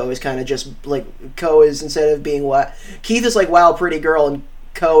 And Ko is kind of just like, instead of being what Keith is like, wow, pretty girl, and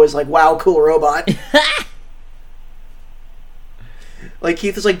Ko is like, wow, cool robot. Like,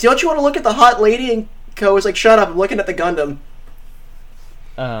 Keith is like, don't you want to look at the hot lady? And Ko is like, shut up, I'm looking at the Gundam.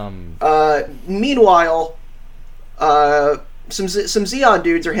 Meanwhile, some Zeon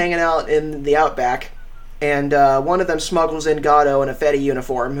dudes are hanging out in the outback, and one of them smuggles in Gato in a Fetty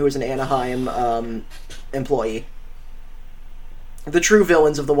uniform, who is an Anaheim employee. The true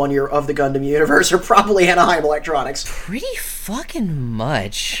villains of the Gundam universe are probably Anaheim Electronics. Pretty fucking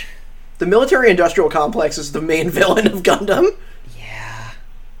much. The military-industrial complex is the main villain of Gundam. Yeah.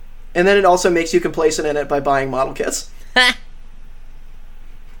 And then it also makes you complacent in it by buying model kits.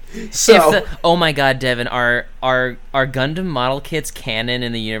 So, oh my god, Devin, are Gundam model kits canon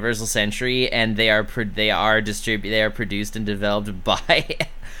in the Universal Century, and they are produced and developed by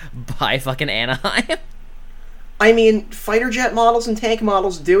fucking Anaheim? I mean, fighter jet models and tank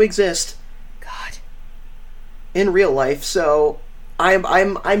models do exist. God. In real life, so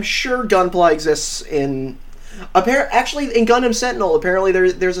I'm sure Gunpla exists in. Actually, in Gundam Sentinel, apparently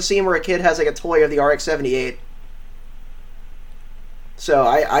there's a scene where a kid has like a toy of the RX-78. So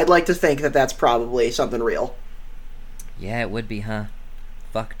I'd like to think that that's probably something real. Yeah, it would be, huh?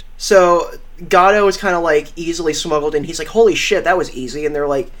 Fucked. So Gato is kind of like easily smuggled in. He's like, holy shit, that was easy. And they're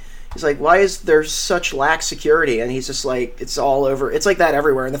like, He's like, why is there such lax security? And he's just like, it's all over. It's like that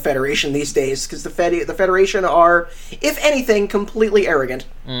everywhere in the Federation these days, because the Federation are, if anything, completely arrogant.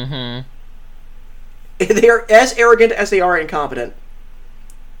 Mm-hmm. They are as arrogant as they are incompetent.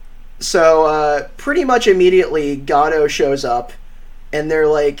 So, pretty much immediately, Gato shows up, and they're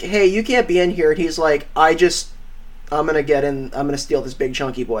like, hey, you can't be in here. And he's like, I'm gonna steal this big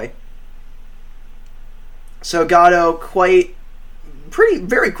chunky boy. So Gato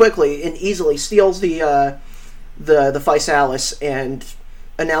very quickly and easily steals the Physalis and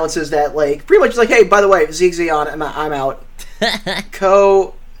announces that, like, pretty much like, hey, by the way, Zeon, I'm out.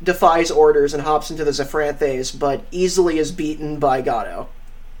 Ko defies orders and hops into the Zephranthes, but easily is beaten by Gato.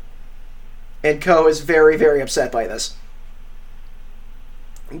 And Ko is very, very upset by this.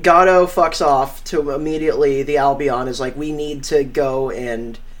 Gato fucks off to immediately, the Albion is like, we need to go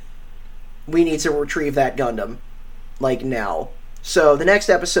and we need to retrieve that Gundam, like, now. So the next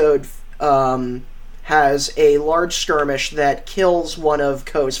episode has a large skirmish that kills one of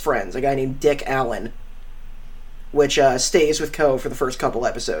Ko's friends, a guy named Dick Allen, which stays with Ko for the first couple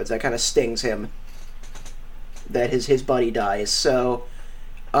episodes. That kind of stings him that his buddy dies. So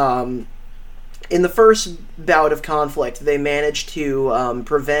in the first bout of conflict, they managed to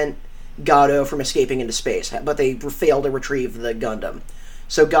prevent Gato from escaping into space, but they failed to retrieve the Gundam.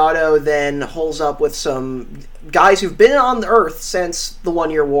 So Gato then holes up with some guys who've been on the Earth since the 1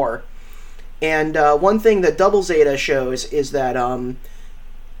 Year War. And one thing that Double Zeta shows is that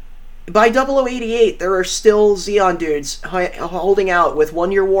by 0088, there are still Zeon dudes holding out with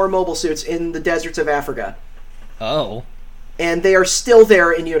 1 Year War mobile suits in the deserts of Africa. Oh. And they are still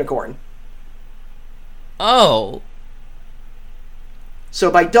there in Unicorn. Oh. So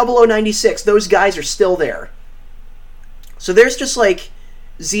by 0096, those guys are still there. So there's just, like,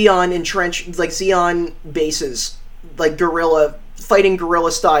 Zeon bases, like fighting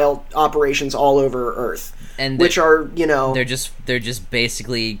guerrilla style operations all over Earth, and which are, they're just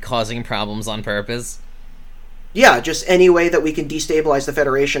basically causing problems on purpose. Yeah, just any way that we can destabilize the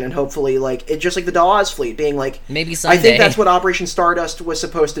Federation, and hopefully, like, just like the Dawes fleet being like, maybe someday. I think that's what Operation Stardust was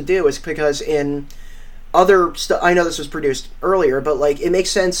supposed to do, is because in other I know this was produced earlier, but, like, it makes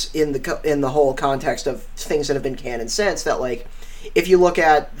sense in the whole context of things that have been canon since, that, like, if you look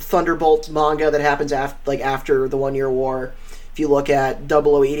at Thunderbolt manga that happens after the 1 Year War, if you look at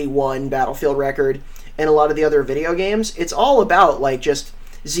 0081 Battlefield Record, and a lot of the other video games, it's all about, like, just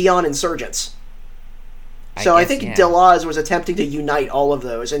Zeon insurgents. So I think Delaz was attempting to unite all of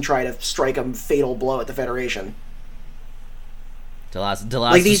those and try to strike a fatal blow at the Federation. Delaz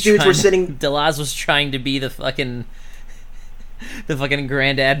like, these dudes were sitting. Delaz was trying to be the fucking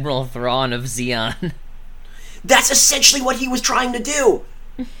Grand Admiral Thrawn of Zeon. That's essentially what he was trying to do.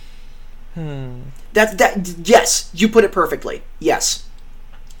 Yes, you put it perfectly. Yes.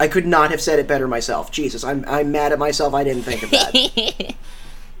 I could not have said it better myself. Jesus, I'm mad at myself. I didn't think of that.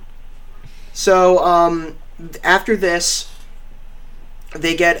 So, after this,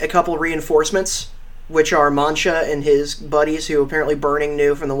 they get a couple reinforcements, which are Mancha and his buddies, who apparently Burning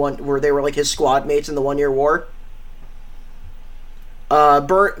knew from the one where they were, like, his squad mates in the 1 Year War.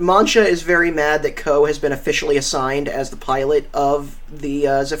 Mancha is very mad that Ko has been officially assigned as the pilot of the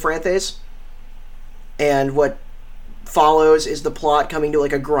Zephranthes, and what follows is the plot coming to,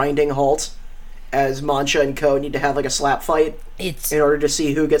 like, a grinding halt as Mancha and Ko need to have, like, a slap fight in order to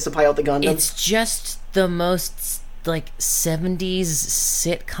see who gets to pilot the Gundam. It's just the most, like, 70s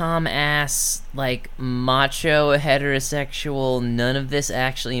sitcom ass, like, macho heterosexual, none of this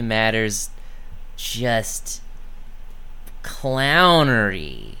actually matters, just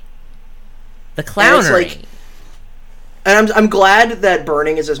clownery. The clownery. And I'm glad that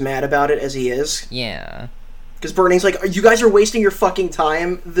Burning is as mad about it as he is. Yeah. Because Burning's like, you guys are wasting your fucking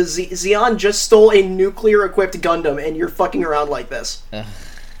time. The Zeon just stole a nuclear-equipped Gundam, and you're fucking around like this. Ugh.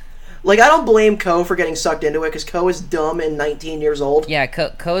 Like, I don't blame Ko for getting sucked into it, because Ko is dumb and 19 years old. Yeah,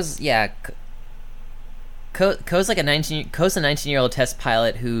 Ko's like a 19-year-old test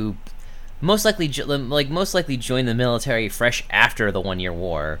pilot who most likely joined the military fresh after the 1 Year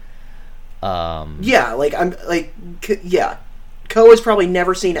War. Yeah, Ko has probably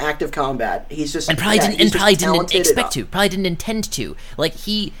never seen active combat. He's just probably didn't intend to. Like,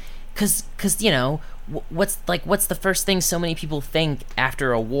 because what's the first thing so many people think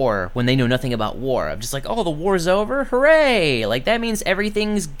after a war when they know nothing about war? Of just like, oh, the war's over, hooray! Like, that means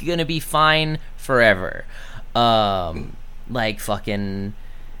everything's gonna be fine forever.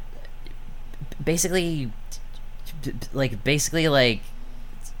 Basically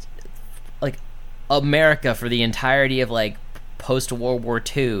America for the entirety of, like, post-World War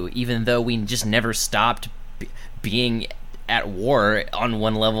II, even though we just never stopped being at war on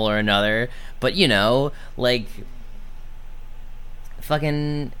one level or another, but you know, like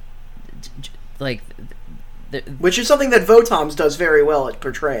fucking like which is something that Votoms does very well at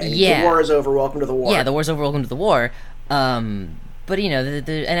portraying. Yeah. The war is over, welcome to the war. Yeah, the war's over, welcome to the war. But you know,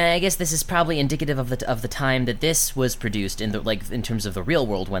 and I guess this is probably indicative of the time that this was produced in the in terms of the real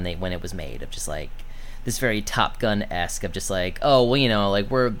world when it was made, of just like this very Top Gun-esque of just like, oh well, you know, like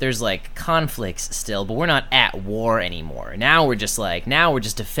there's like conflicts still, but we're not at war anymore. Now we're just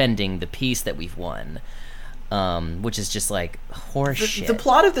defending the peace that we've won, which is just like horseshit.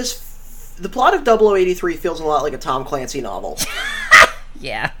 The plot of 0083 feels a lot like a Tom Clancy novel.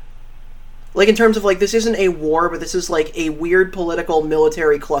 Yeah. Like, in terms of, like, this isn't a war, but this is, like, a weird political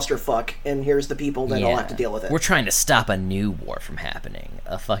military clusterfuck, and here's the people that all have to deal with it. We're trying to stop a new war from happening.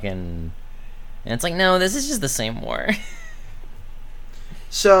 And it's like, no, this is just the same war.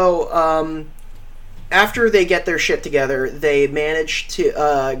 So, after they get their shit together, they manage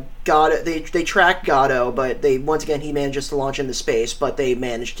to, they track Gato, but once again, he manages to launch into space, but they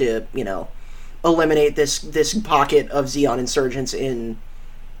manage to, you know, eliminate this pocket of Zeon insurgents in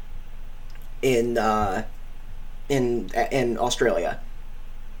Australia,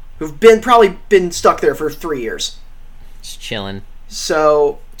 who've probably been stuck there for 3 years, just chilling.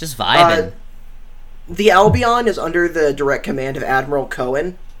 So just vibing. The Albion is under the direct command of Admiral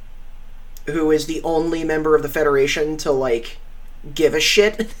Cohen, who is the only member of the Federation to like give a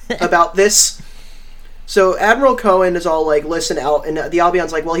shit about this. So Admiral Cohen is all like, listen out, and the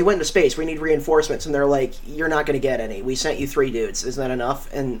Albion's like, well, he went into space, we need reinforcements, and they're like, you're not going to get any, we sent you 3 dudes, isn't that enough?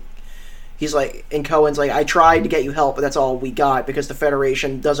 And he's like, and Cohen's like, I tried to get you help, but that's all we got, because the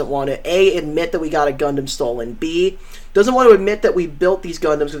Federation doesn't want to, A, admit that we got a Gundam stolen, B, doesn't want to admit that we built these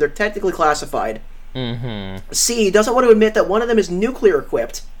Gundams because they're technically classified, C, doesn't want to admit that one of them is nuclear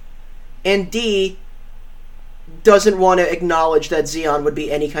equipped, and D, doesn't want to acknowledge that Zeon would be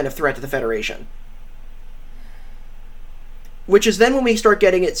any kind of threat to the Federation. Which is then when we start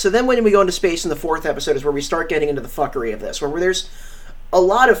getting it, so then when we go into space in the 4th episode is where we start getting into the fuckery of this, where there's a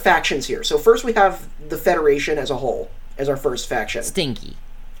lot of factions here. So first we have the Federation as a whole, as our first faction. Stinky.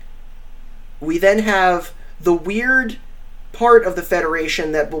 We then have the weird part of the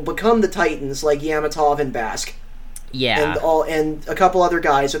Federation that will become the Titans, like Yamatov and Bask. Yeah. And a couple other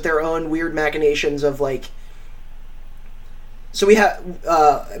guys with their own weird machinations of like... So we have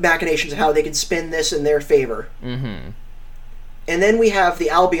machinations of how they can spin this in their favor. Mm-hmm. And then we have the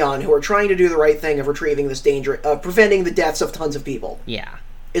Albion, who are trying to do the right thing of retrieving this danger, preventing the deaths of tons of people. Yeah.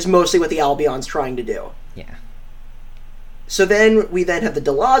 Is mostly what the Albion's trying to do. Yeah. So we then have the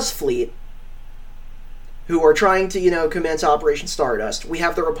Delaz fleet, who are trying to, you know, commence Operation Stardust. We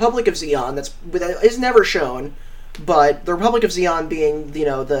have the Republic of Zeon, that is never shown, but the Republic of Zeon being, you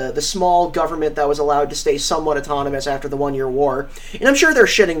know, the small government that was allowed to stay somewhat autonomous after the 1-year war. And I'm sure they're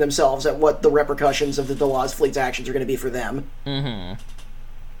shitting themselves at what the repercussions of the Delaz fleet's actions are going to be for them. Mm-hmm.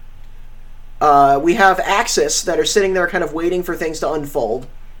 We have Axis that are sitting there kind of waiting for things to unfold.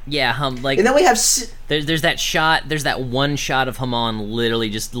 Yeah, like, and then we have there's that one shot of Haman literally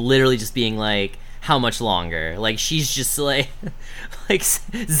just being like, how much longer? Like, she's just like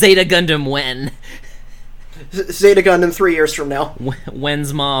Zeta Gundam when? Zeta Gundam 3 years from now.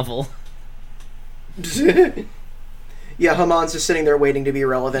 When's Marvel? Yeah, Haman's just sitting there waiting to be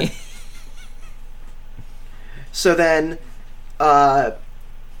relevant. So then, and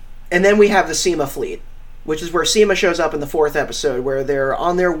then we have the SEMA fleet, which is where SEMA shows up in the 4th episode, where they're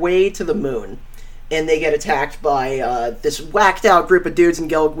on their way to the moon, and they get attacked by this whacked out group of dudes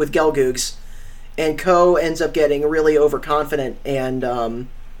with Gelgoogs, and Ko ends up getting really overconfident, and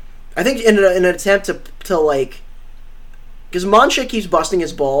I think in an attempt to like, because Mancha keeps busting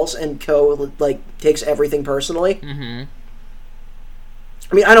his balls, and Ko like takes everything personally. Mm-hmm.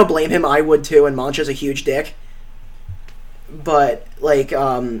 I mean, I don't blame him. I would too, and Mancha's a huge dick. But like,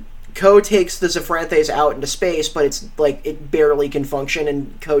 Ko takes the Zefrantes out into space, but it's like it barely can function,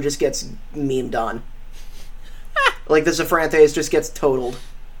 and Ko just gets memed on. Like the Zefrantes just gets totaled.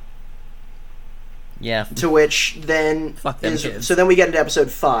 Yeah. To which then fuck them kids. So then we get into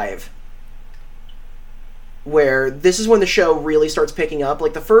episode 5, where this is when the show really starts picking up.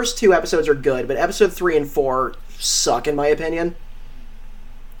 Like the first 2 episodes are good, but episode 3 and 4 suck in my opinion.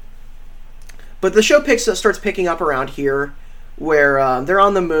 But the show starts picking up around here, where they're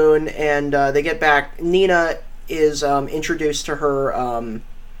on the moon and they get back. Nina is introduced to her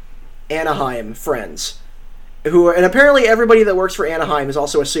Anaheim friends, and apparently everybody that works for Anaheim is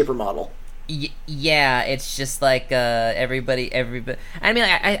also a supermodel. Yeah, it's just like everybody. I mean,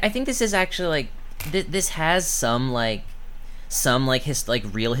 I think this is actually like this has some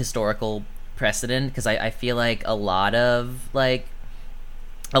real historical precedent, because I feel like a lot of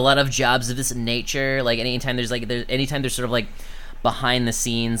jobs of this nature, like anytime there's sort of like behind the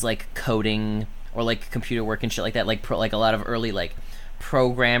scenes like coding or like computer work and shit like that, like like a lot of early like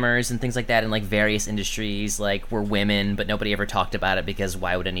programmers and things like that in like various industries like were women, but nobody ever talked about it because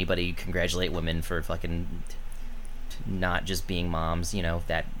why would anybody congratulate women for fucking not just being moms, you know,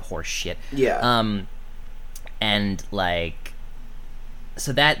 that horse shit. Yeah. And like,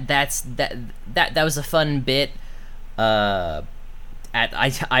 so that was a fun bit. I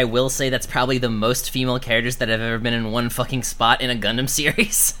will say that's probably the most female characters that have ever been in one fucking spot in a Gundam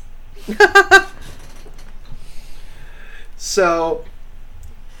series. So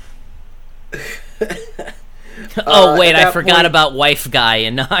oh wait, I forgot about Wife Guy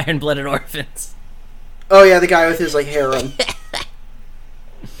in Iron Blooded Orphans. Oh yeah, the guy with his like harem.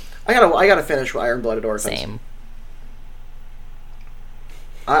 I gotta finish Iron Blooded Orphans. Same.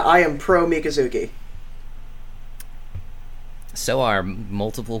 I am pro Mikazuki. So are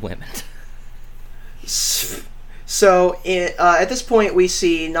multiple women. So at this point, we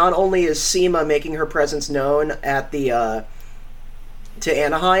see not only is Seema making her presence known at the to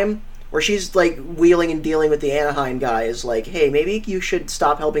Anaheim, where she's like wheeling and dealing with the Anaheim guys, like, hey, maybe you should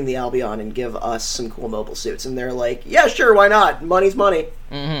stop helping the Albion and give us some cool mobile suits. And they're like, yeah, sure, why not? Money's money.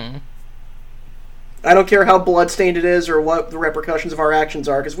 Mm-hmm. I don't care how bloodstained it is or what the repercussions of our actions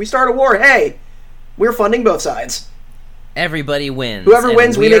are, because we start a war, hey, we're funding both sides. Everybody wins. Whoever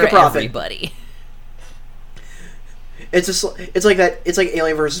wins, we make a profit. Everybody. It's just, it's like that. It's like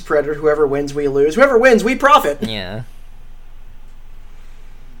Alien versus Predator. Whoever wins, we lose. Whoever wins, we profit. Yeah.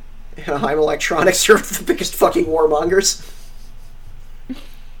 Anaheim Electronics are the biggest fucking warmongers.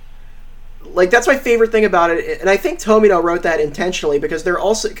 Like, that's my favorite thing about it, and I think Tomino wrote that intentionally because they're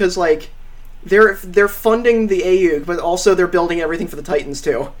funding the AUG, but also they're building everything for the Titans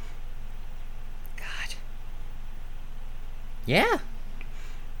too. God. Yeah.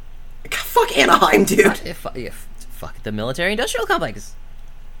 God, fuck Anaheim, dude. Fuck the military-industrial complex.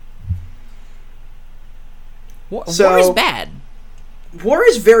 War is bad. War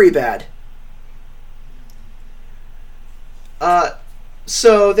is very bad.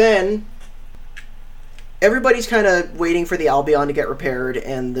 So then, everybody's kind of waiting for the Albion to get repaired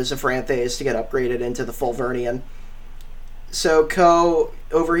and the Zefranthes to get upgraded into the full Vernian. So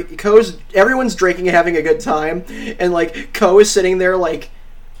everyone's drinking and having a good time, and like Ko is sitting there like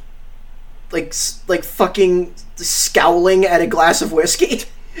fucking scowling at a glass of whiskey.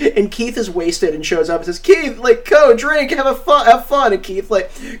 And Keith is wasted and shows up and says, Keith, like, Ko, drink, have fun. And Keith,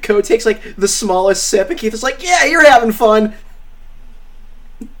 like, Ko takes, like, the smallest sip, and Keith is like, yeah, you're having fun.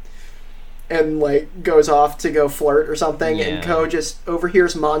 And, like, goes off to go flirt or something, yeah. And Ko just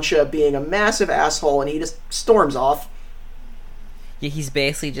overhears Mancha being a massive asshole, and he just storms off. Yeah, he's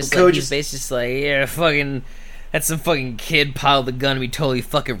basically just like, yeah, fucking... That's some fucking kid piled the gun and we totally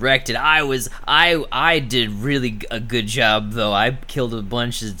fucking wrecked it. I did really a good job, though. I killed a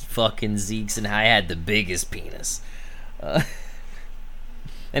bunch of fucking Zeeks and I had the biggest penis. And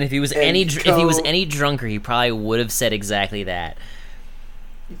if he was any drunker, he probably would have said exactly that.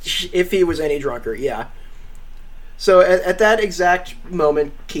 If he was any drunker, yeah. So at that exact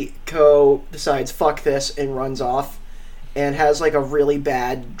moment, Ko decides, fuck this, and runs off. And has like a really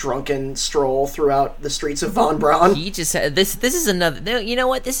bad drunken stroll throughout the streets of Von Braun. He just had, this is another. You know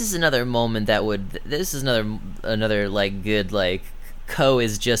what? This is another moment that would. This is another like good like. Ko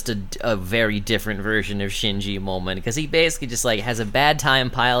is just a very different version of Shinji moment because he basically just like has a bad time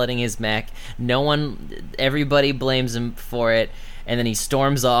piloting his mech. Everybody blames him for it, and then he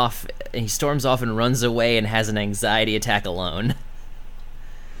storms off. And runs away and has an anxiety attack alone.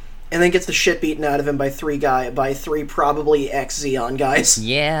 And then gets the shit beaten out of him by three probably ex-Zeon guys.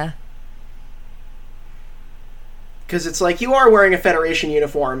 Yeah. Because it's like, you are wearing a Federation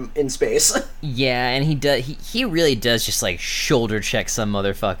uniform in space. Yeah, and he really does just, like, shoulder check some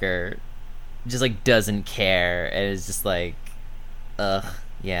motherfucker. Just, like, doesn't care. And it's just like, ugh,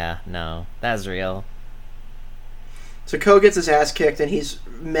 yeah, no, that's real. So Ko gets his ass kicked, and he's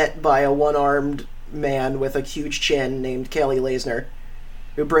met by a one-armed man with a huge chin named Kelly Lasner,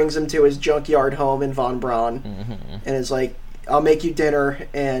 who brings him to his junkyard home in Von Braun, and is like, I'll make you dinner,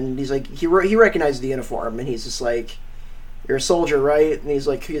 and he's like, he recognizes the uniform, and he's just like, you're a soldier, right? And he's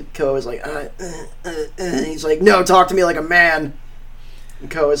like, Ko is like, and he's like, no, talk to me like a man. And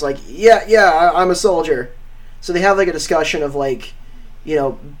Ko is like, yeah, I'm a soldier. So they have like a discussion of like, you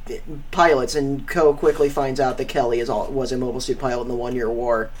know, pilots, and Ko quickly finds out that Kelly was a mobile suit pilot in the 1 Year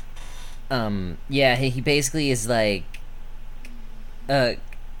War. Yeah, he basically is like,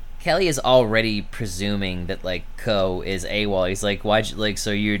 Kelly is already presuming that like Ko is AWOL. He's like, "Why'd you like?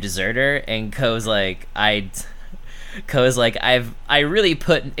 So you're a deserter?" And Ko's like, Ko's like,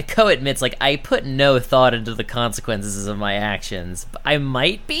 Ko admits, like, I put no thought into the consequences of my actions. But I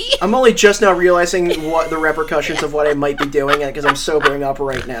might be. I'm only just now realizing what the repercussions of what I might be doing because I'm sobering up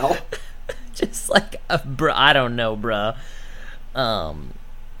right now. Just like, bruh, I don't know, bruh.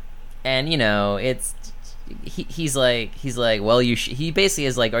 And you know, it's he's like, well, he basically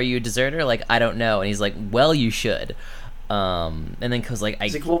is like, are you a deserter? Like, I don't know. And he's like, well, you should. And then Ko's like,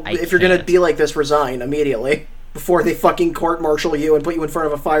 if you're gonna be like this, resign immediately before they fucking court-martial you and put you in front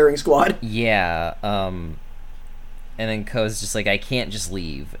of a firing squad. Yeah. And then Ko's just like, I can't just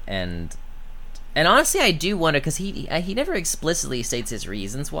leave. And honestly, I do wonder, because he never explicitly states his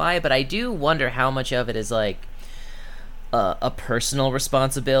reasons why, but I do wonder how much of it is like a personal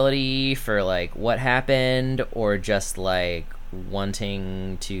responsibility for like what happened, or just like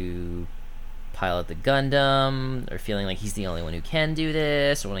wanting to pilot the Gundam, or feeling like he's the only one who can do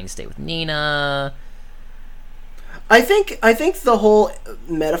this, or wanting to stay with Nina. I think the whole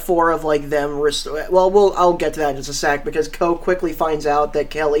metaphor of like them I'll get to that in just a sec, because Ko quickly finds out that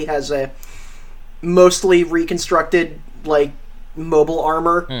Kelly has a mostly reconstructed like mobile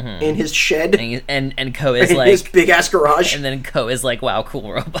armor in his shed, and Ko is in like his big ass garage, and then Ko is like, wow,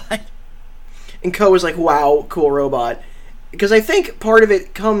 cool robot. And Ko is like, wow, cool robot. Because I think part of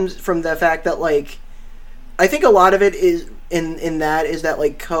it comes from the fact that like, I think a lot of it is in that is that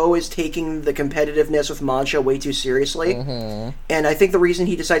like Ko is taking the competitiveness with Mancha way too seriously, and I think the reason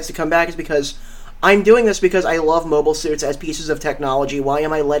he decides to come back is because I'm doing this because I love mobile suits as pieces of technology. Why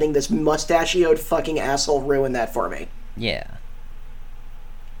am I letting this mustachioed fucking asshole ruin that for me? Yeah.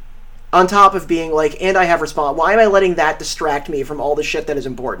 On top of being like, and I have why am I letting that distract me from all the shit that is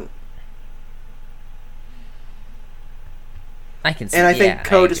important? I can see. And I think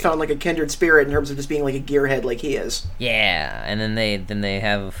Ko just found like a kindred spirit in terms of just being like a gearhead like he is. Yeah, and then they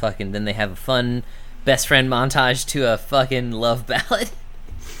have a fun best friend montage to a fucking love ballad.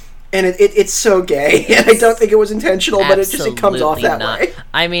 And it's so gay, and I don't think it was intentional, but it comes off that way.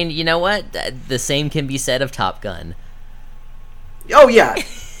 I mean, you know what? The same can be said of Top Gun. Oh yeah.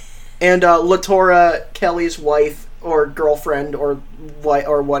 And Latora, Kelly's wife or girlfriend or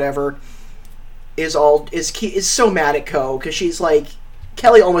whatever, is so mad at Ko because she's like,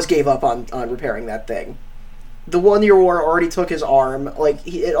 Kelly almost gave up on repairing that thing. The 1 year war already took his arm. Like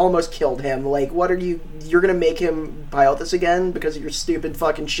it almost killed him. Like, what are you're gonna make him pilot this again because of your stupid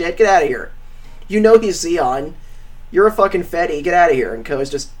fucking shit? Get out of here. You know he's Zeon. You're a fucking Fetty. Get out of here. And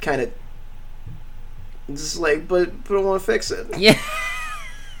Ko's just kind of just like, but I want to fix it. Yeah.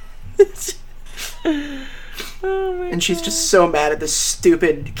 And she's just so mad at this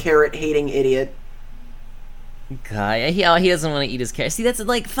stupid carrot-hating idiot. God, he doesn't want to eat his carrot. See, that's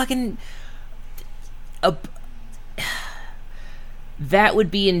like fucking. That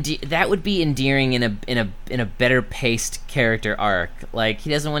would be endearing in a better paced character arc. Like, he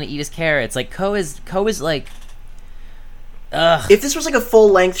doesn't want to eat his carrots. Like Ko is like. Ugh. If this was like a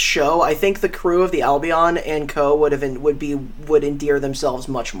full-length show, I think the crew of the Albion and Ko would endear themselves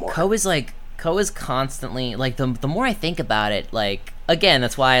much more. Ko is constantly like the more I think about it, like, again,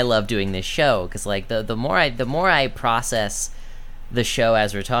 that's why I love doing this show, because like the more I process the show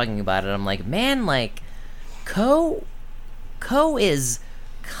as we're talking about it, I'm like, man, like Ko is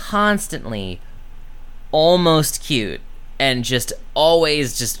constantly almost cute and just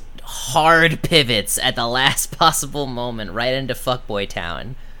always just hard pivots at the last possible moment right into fuckboy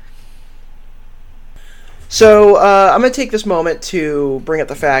town. So, I'm going to take this moment to bring up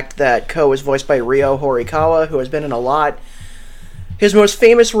the fact that Ko is voiced by Ryo Horikawa, who has been in a lot. His most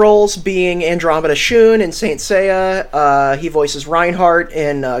famous roles being Andromeda Shun in Saint Seiya. He voices Reinhardt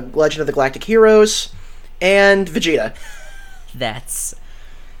in Legend of the Galactic Heroes, and Vegeta. That's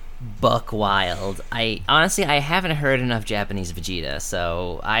buck wild. I haven't heard enough Japanese Vegeta,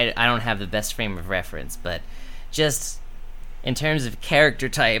 so I don't have the best frame of reference, but just in terms of character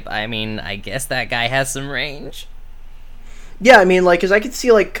type, I mean, I guess that guy has some range. Yeah, I mean, like, because I could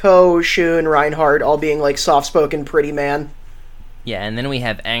see, like, Ko, Shun, Reinhardt all being, like, soft-spoken pretty man. Yeah, and then we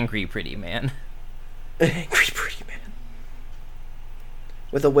have angry pretty man. Angry pretty man.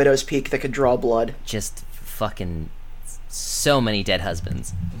 With a widow's peak that could draw blood. Just fucking so many dead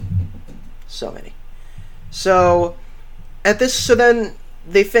husbands. So many. So, then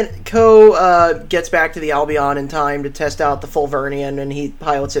Ko gets back to the Albion in time to test out the Fulvernian, and he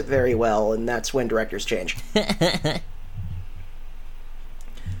pilots it very well, and that's when directors change.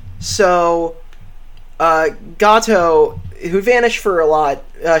 So, Gato who vanished for a lot,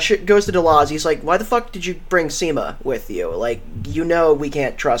 goes to Delaz. He's like, "Why the fuck did you bring Seema with you? Like, you know we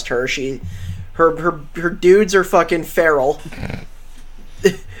can't trust her. Her dudes are fucking feral.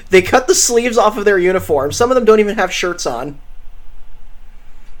 They cut the sleeves off of their uniforms. Some of them don't even have shirts on.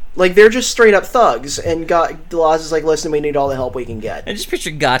 Like, they're just straight up thugs." And Delaz is like, "Listen, we need all the help we can get." I just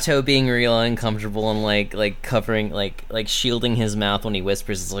picture Gato being real uncomfortable and like covering like shielding his mouth when he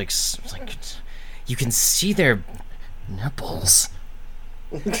whispers. It's like you can see their nipples.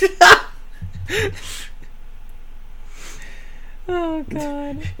 Oh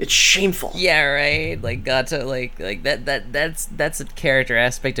god. It's shameful. Yeah, right. Like Gato, like that's a character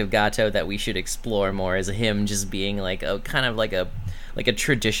aspect of Gato that we should explore more, as him just being like a kind of like a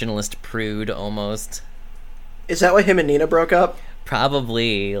traditionalist prude almost. Is that why him and Nina broke up?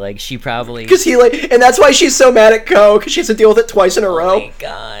 Probably. Like, she probably... Because and that's why she's so mad at Ko, because she has to deal with it twice in a row. Oh my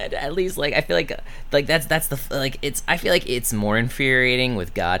god. At least, like, I feel like that's the, like, I feel like it's more infuriating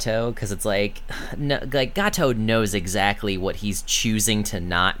with Gato, because it's like, no, like, Gato knows exactly what he's choosing to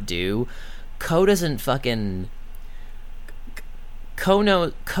not do. Ko doesn't fucking... Ko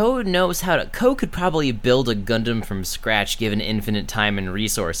knows how to... Ko could probably build a Gundam from scratch given infinite time and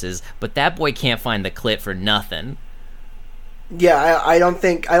resources, but that boy can't find the clit for nothing. Yeah, I don't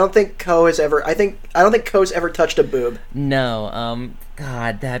think Ko has ever... I don't think Ko's ever touched a boob. No,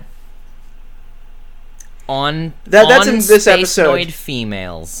 God, that's in this episode.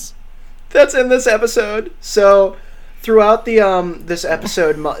 Females. That's in this episode. So, throughout the this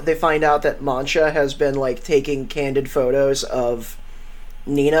episode, they find out that Mancha has been like taking candid photos of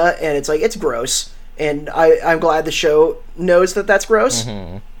Nina, and it's like, it's gross. And I'm glad the show knows that that's gross.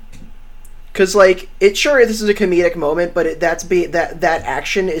 Mm-hmm. Because, like, this is a comedic moment, but that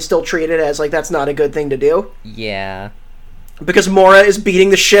action is still treated as, like, that's not a good thing to do. Yeah. Because Mora is beating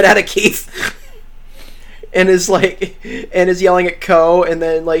the shit out of Keith. and is yelling at Ko, and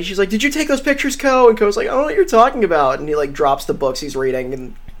then, like, she's like, "Did you take those pictures, Ko?" And Ko's like, "I don't know what you're talking about." And he, like, drops the books he's reading,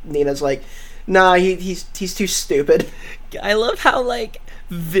 and Nina's like, "Nah, he's too stupid." I love how, like,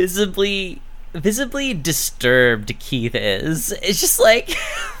 visibly disturbed Keith is. It's just like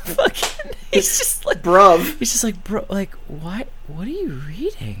fucking. He's just like, bruv. He's just like, bro. Like, what are you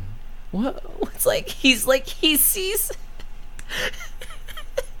reading? What's like? He sees.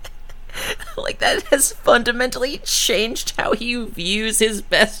 Like, that has fundamentally changed how he views his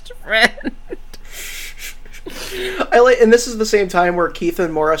best friend. And this is the same time where Keith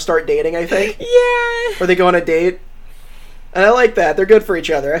and Mora start dating, I think. Yeah. Or they go on a date. And I like that. They're good for each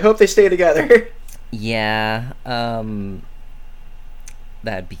other. I hope they stay together. Yeah,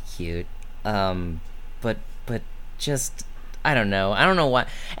 that'd be cute. But just, I don't know why.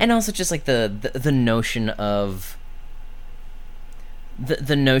 And also just like the notion of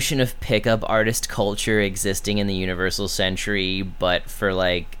the notion of pickup artist culture existing in the Universal Century, but for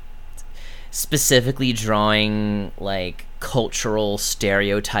like specifically drawing like cultural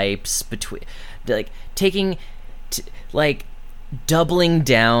stereotypes between, like taking like doubling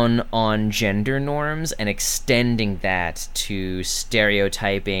down on gender norms and extending that to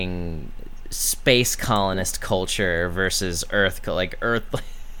stereotyping space colonist culture versus Earth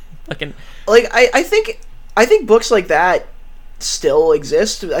fucking, like, I think books like that still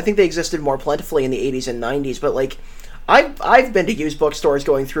exist. I think they existed more plentifully in the 80s and 90s, but like I've been to used bookstores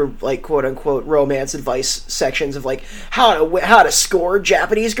going through, like, quote unquote romance advice sections of like how to score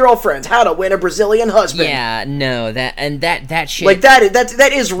Japanese girlfriends, how to win a Brazilian husband. Yeah, no, that shit, like that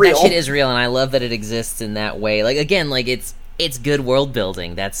is real. That shit is real, and I love that it exists in that way. Like, again, like it's good world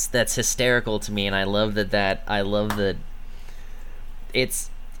building. That's hysterical to me, and I love that it's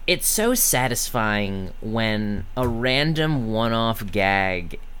so satisfying when a random one-off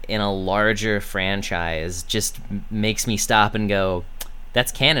gag in a larger franchise just makes me stop and go, that's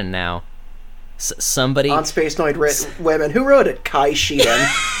canon now. Somebody on Space Noid Women. Who wrote it? Kai Shion.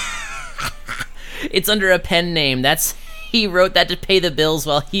 It's under a pen name. He wrote that to pay the bills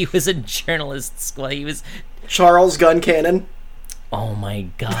while he was a journalist. While he was Charles Guncannon. Oh my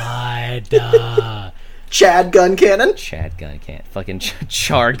god. Chad Guncannon. Chad Guncannon. Fucking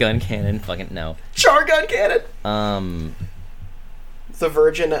Char Guncannon. Fucking no. Char Guncannon. The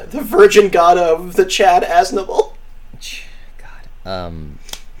virgin god of the Chad Aznable. God.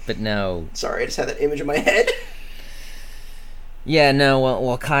 But no. Sorry, I just had that image in my head. Yeah, no.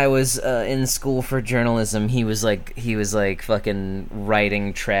 While Kai was in school for journalism, he was like fucking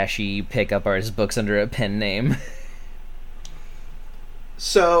writing trashy pickup artist books under a pen name.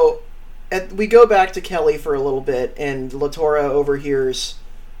 So, we go back to Kelly for a little bit, and Latora overhears.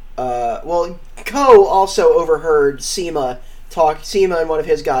 Ko also overheard Seema and one of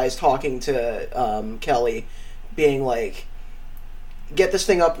his guys talking to Kelly, being like, get this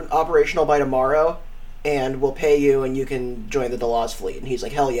thing up operational by tomorrow, and we'll pay you, and you can join the Delaz fleet. And he's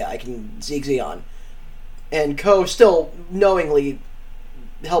like, hell yeah, I can Zeke Zeon. And Ko still knowingly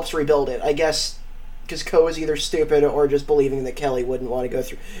helps rebuild it, I guess, because Ko is either stupid or just believing that Kelly wouldn't want to go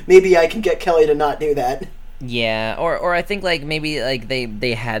through. Maybe I can get Kelly to not do that. Yeah, or I think, like, maybe, like,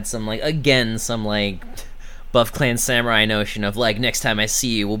 they had some, like, again, some, like, Buff Clan Samurai notion of, like, next time I see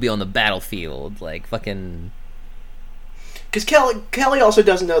you, we'll be on the battlefield. Like, fucking... Because Kelly also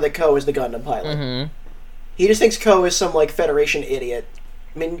doesn't know that Ko is the Gundam pilot. Mm-hmm. He just thinks Ko is some, like, Federation idiot.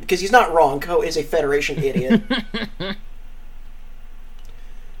 I mean, because he's not wrong. Ko is a Federation idiot.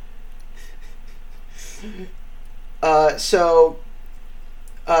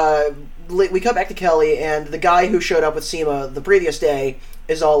 We cut back to Kelly, and the guy who showed up with Seema the previous day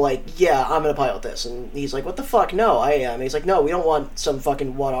is all like, yeah, I'm gonna pilot this. And he's like, what the fuck? No, I am. And he's like, no, we don't want some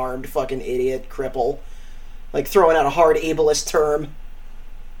fucking one-armed fucking idiot cripple. Like, throwing out a hard ableist term.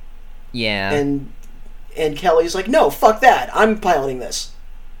 Yeah. And Kelly's like, no, fuck that. I'm piloting this.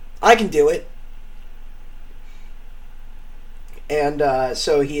 I can do it. And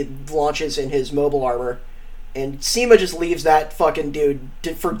so he launches in his mobile armor, and Seema just leaves that fucking dude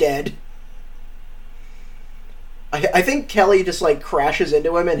for dead. I think Kelly just, like, crashes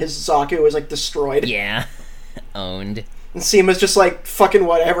into him, and his Zaku is, like, destroyed. Yeah. Owned. And Seema's just like, fucking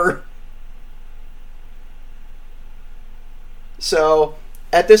whatever. So,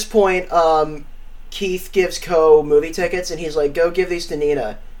 at this point, Keith gives Ko movie tickets, and he's like, go give these to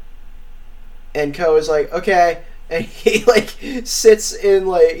Nina. And Ko is like, okay. And he, like, sits in,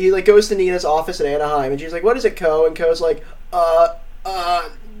 like, he, like, goes to Nina's office in Anaheim, and she's like, what is it, Ko? And Ko's like,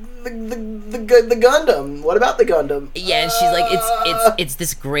 the Gundam. What about the Gundam? Yeah, and she's like, it's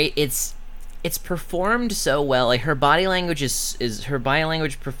this great, it's performed so well. Like, her body language is her body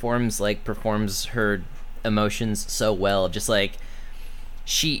language performs her emotions so well. Just like,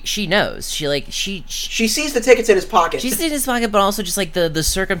 she knows. She sees the tickets in his pocket. She sees in his pocket, but also just like the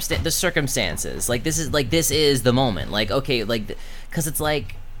circumstances. Like, this is the moment. Like, okay, like, because it's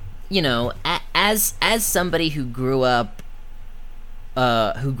like, you know, as somebody who grew up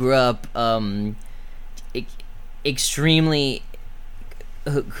extremely,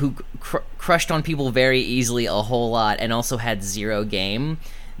 who crushed on people very easily a whole lot, and also had zero game.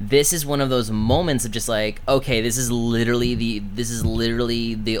 This is one of those moments of just like, okay, this is literally the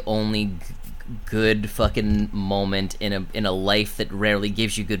only good fucking moment in a life that rarely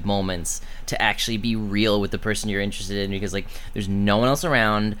gives you good moments, to actually be real with the person you're interested in, because, like, there's no one else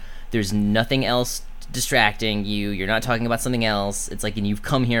around, there's nothing else distracting you, you're not talking about something else. It's like, and you've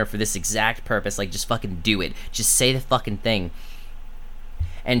come here for this exact purpose. Like, just fucking do it. Just say the fucking thing.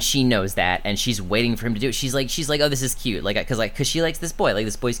 And she knows that, and she's waiting for him to do it. She's like, oh, this is cute, because she likes this boy. Like,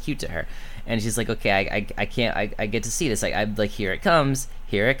 this boy's cute to her, and she's like, okay, I can't, I get to see this. Like, I'm like, here it comes,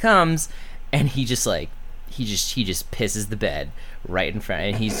 and he just pisses the bed right in front,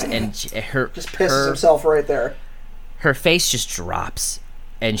 and her just pisses himself right there. Her face just drops,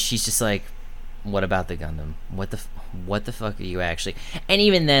 and she's just like, what about the Gundam? What the fuck are you actually? And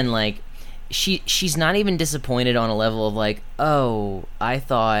even then, like, she's not even disappointed on a level of like, oh, I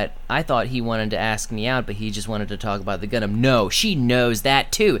thought he wanted to ask me out, but he just wanted to talk about the Gundam. No, she knows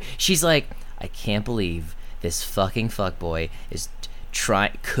that too. She's like, I can't believe this fucking fuckboy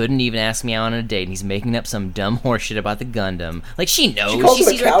couldn't even ask me out on a date, and he's making up some dumb horseshit about the Gundam. Like, she knows. She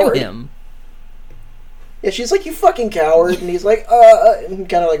sees right through him. Yeah, she's like, you fucking coward, and he's like, and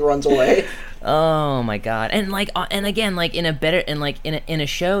kind of like runs away. Oh my god. And like, and again, like, in a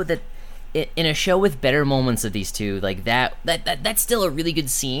show that, in a show with better moments of these two, like, that's still a really good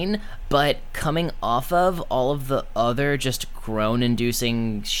scene, but coming off of all of the other just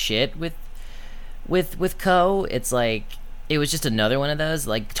groan-inducing shit with Ko, it's like, it was just another one of those.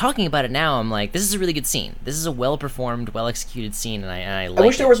 Like, talking about it now, I'm like, this is a really good scene. This is a well-performed, well-executed scene, and I like it. I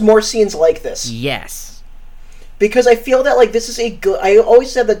wish there was more scenes like this. Yes. Because I feel that, like, this is a good... I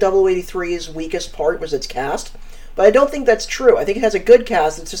always said that 083's weakest part was its cast, but I don't think that's true. I think it has a good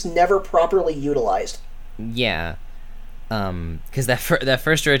cast, it's just never properly utilized. Yeah. Because that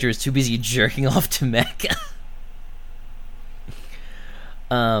first director was too busy jerking off to Mecha.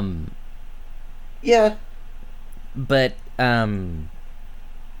 Yeah. But,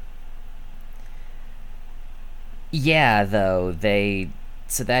 yeah, though,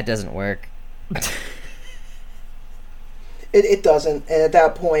 so that doesn't work. It doesn't, and at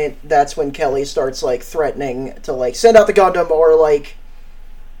that point, that's when Kelly starts, like, threatening to, like, send out the Gundam,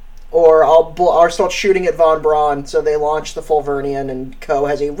 or I'll start shooting at Von Braun. So they launch the Fulvernian, and Ko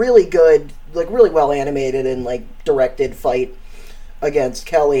has a really good, like, really well animated and, like, directed fight against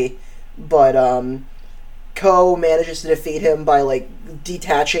Kelly, but Ko manages to defeat him by, like,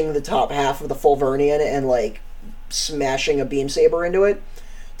 detaching the top half of the Fulvernian and, like, smashing a beam saber into it.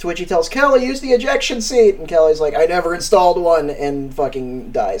 To which he tells Kelly, use the ejection seat! And Kelly's like, I never installed one, and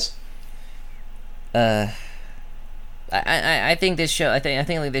fucking dies. I think this show. I think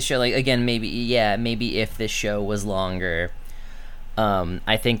like this show. Like again, maybe if this show was longer,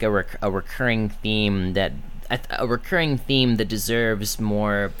 I think a recurring theme that deserves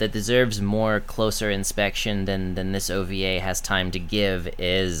more closer inspection than this OVA has time to give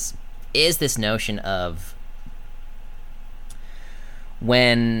is this notion of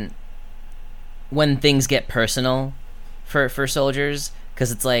when things get personal for soldiers.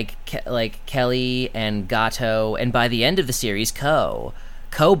 Because it's like Kelly and Gato, and by the end of the series, Ko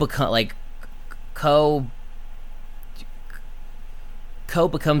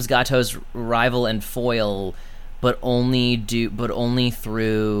becomes Gato's rival and foil, but only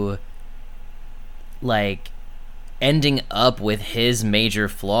through like ending up with his major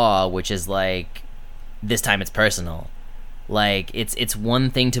flaw, which is like this time it's personal. Like it's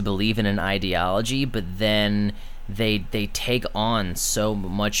one thing to believe in an ideology, but then they take on so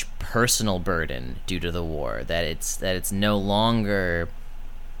much personal burden due to the war that it's no longer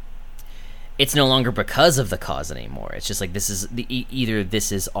because of the cause anymore. It's just like either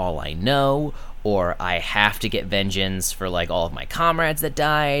this is all I know, or I have to get vengeance for like all of my comrades that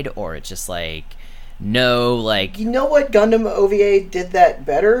died, or it's just like no, like, you know what Gundam OVA did that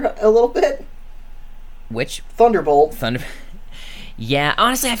better a little bit? Which Thunderbolt. Yeah,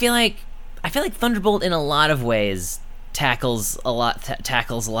 honestly, I feel like Thunderbolt in a lot of ways tackles a lot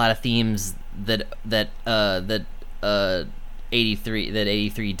of themes that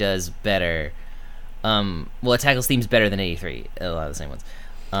 83 does better. Well, it tackles themes better than 83. A lot of the same ones.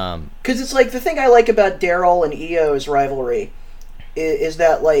 Because it's like the thing I like about Daryl and EO's rivalry is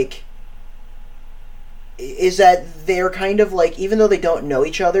that they're kind of like, even though they don't know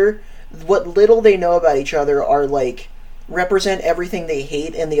each other, what little they know about each other are like represent everything they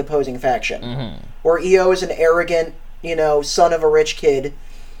hate in the opposing faction. Mm-hmm. Where EO is an arrogant, son of a rich kid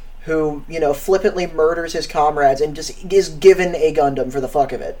who, flippantly murders his comrades and just is given a Gundam for the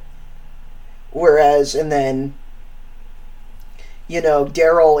fuck of it. Whereas, and then,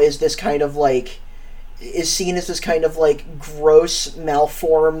 Daryl is this kind of is seen as this kind of gross,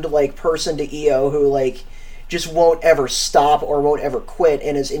 malformed person to EO who just won't ever stop or won't ever quit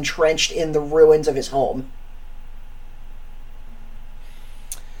and is entrenched in the ruins of his home.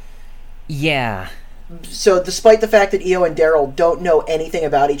 Yeah. So despite the fact that EO and Daryl don't know anything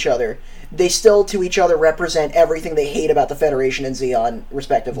about each other, they still to each other represent everything they hate about the Federation and Zeon,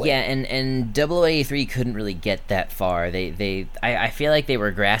 respectively. Yeah, and 0083 couldn't really get that far. I feel like they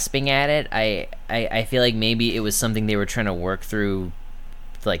were grasping at it. I feel like maybe it was something they were trying to work through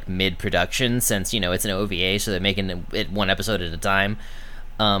mid-production, since it's an OVA, so they're making it one episode at a time.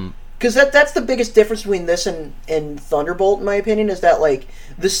 Because that's the biggest difference between this and Thunderbolt, in my opinion, is that,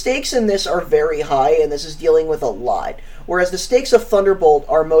 the stakes in this are very high, and this is dealing with a lot. Whereas the stakes of Thunderbolt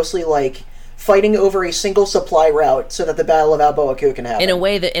are mostly, fighting over a single supply route so that the Battle of Alboaku can happen. In a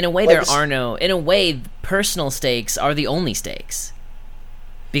way, personal stakes are the only stakes.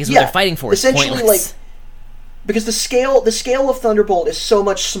 Because what they're fighting for is pointless. Because the scale of Thunderbolt is so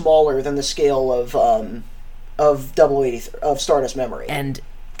much smaller than the scale of 0083, of Stardust Memory. And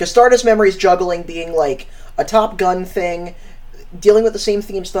because Stardust Memory's juggling being a Top Gun thing, dealing with the same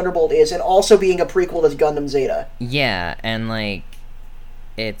themes Thunderbolt is, and also being a prequel to Gundam Zeta. Yeah, and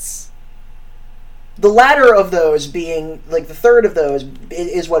it's the latter of those being the third of those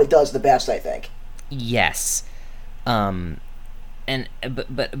is what it does the best, I think. Yes, and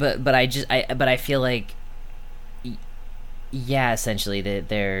but I feel like, yeah, essentially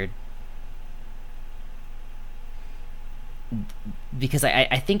they're because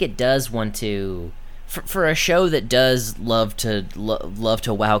I think it does want to, for a show that does love to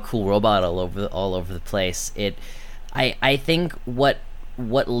wow cool robot all over the place. I think what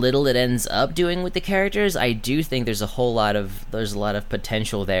little it ends up doing with the characters, I do think there's a lot of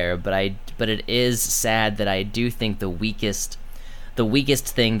potential there, but it is sad that I do think the weakest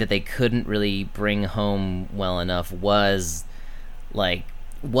thing that they couldn't really bring home well enough was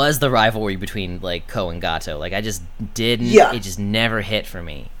the rivalry between Ko and Gato. I just didn't. Yeah. It just never hit for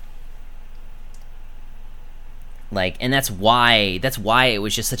me. And that's why it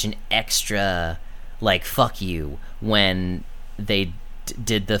was just such an extra fuck you when they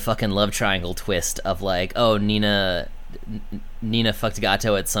did the fucking love triangle twist of oh, Nina fucked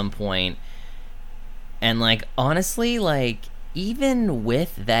Gato at some point, and honestly, even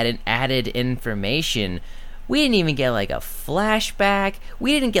with that added information, We didn't even get like a flashback.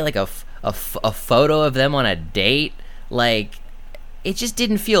 We didn't get like a photo of them on a date. Like, it just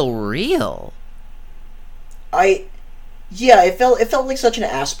didn't feel real. It felt like such an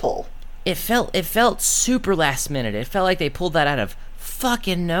ass pull. It felt super last minute. It felt like they pulled that out of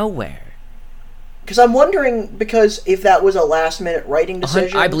fucking nowhere. Because I'm wondering, because if that was a last minute writing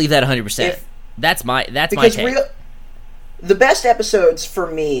decision, I believe that 100%. That's my take. The best episodes for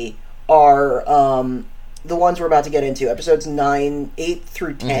me are the ones we're about to get into. Episodes 8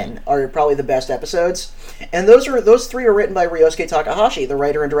 through 10 are probably the best episodes, and those three are written by Ryosuke Takahashi, the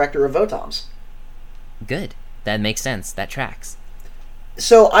writer and director of Votoms. Good. That makes sense. That tracks.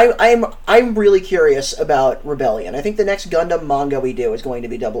 So I'm really curious about Rebellion. I think the next Gundam manga we do is going to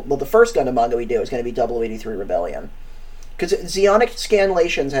be the first Gundam manga we do is going to be 083 Rebellion. Because Zeonic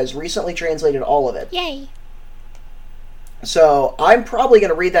Scanlations has recently translated all of it. Yay! So I'm probably going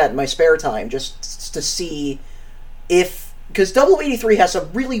to read that in my spare time just to see if... Because 083 has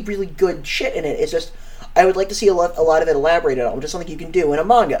some really, really good shit in it. It's just, I would like to see a lot of it elaborated on, which is something you can do in a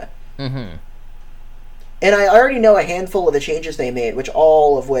manga. Mm-hmm. And I already know a handful of the changes they made,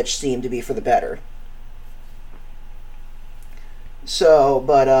 all of which seem to be for the better. So,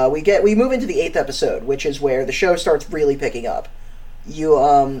 but we move into the 8th episode, which is where the show starts really picking up.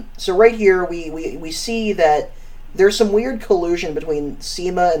 So right here we see that there's some weird collusion between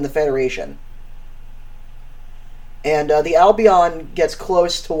CIMA and the Federation. And the Albion gets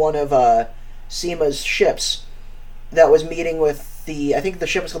close to one of CIMA's ships that was meeting with I think the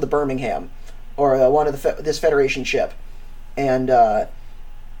ship was called the Birmingham, or one of this Federation ship. And the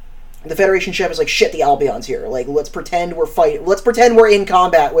Federation ship is like, shit, the Albion's here. Like, let's pretend we're in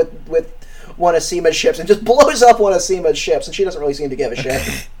combat with one of CIMA's ships, and just blows up one of CIMA's ships, and she doesn't really seem to give a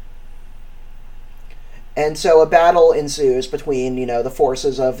shit. And so a battle ensues between, the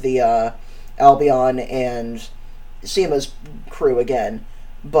forces of the Albion and CIMA's crew again.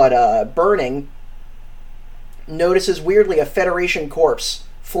 But Burning notices weirdly a Federation corpse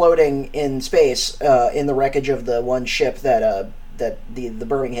floating in space in the wreckage of the one ship that the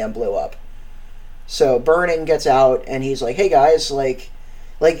Birmingham blew up. So Burning gets out and he's like, "Hey guys, like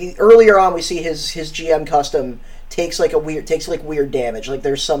earlier on we see his GM custom takes weird damage. Like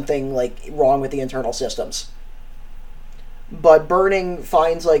there's something like wrong with the internal systems." But Burning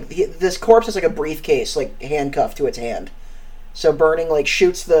finds this corpse has like a briefcase like handcuffed to its hand. So Burning like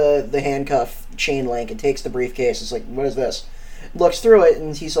shoots the handcuff chain link and takes the briefcase. It's like, "What is this?" Looks through it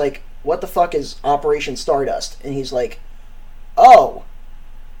and he's like, "What the fuck is Operation Stardust?" And he's like, Oh,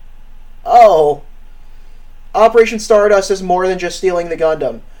 Operation Stardust is more than just stealing the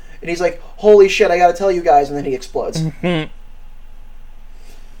Gundam. And he's like, "Holy shit, I gotta tell you guys," and then he explodes.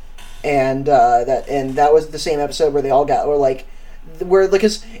 And that was the same episode where they all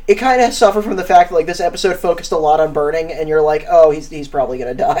because it kind of suffered from the fact that this episode focused a lot on Burning, and you're like, oh, he's probably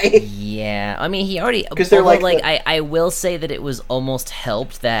gonna die. Yeah, I mean, he already, because they're I will say that it was almost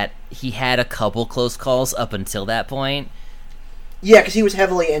helped that he had a couple close calls up until that point. Yeah, because he was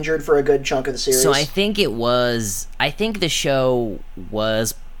heavily injured for a good chunk of the series. So I think the show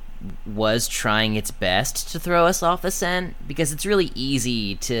was trying its best to throw us off the scent, because it's really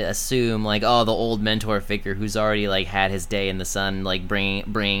easy to assume the old mentor figure who's already had his day in the sun,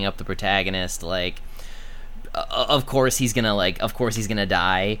 bringing up the protagonist, of course he's gonna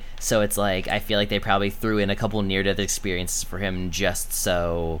die. So it's I feel like they probably threw in a couple near-death experiences for him just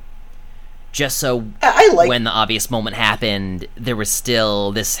so when the obvious moment happened, there was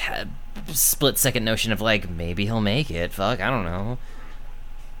still this split-second notion of maybe he'll make it. Fuck, I don't know.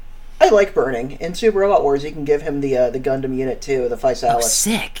 I like Burning. In Super Robot Wars, you can give him the Gundam unit too, the Physalis. Oh,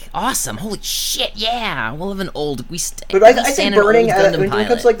 sick! Awesome! Holy shit! Yeah, we'll have an old. But I think Burning when it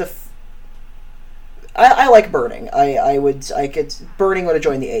comes to I like Burning. Burning would have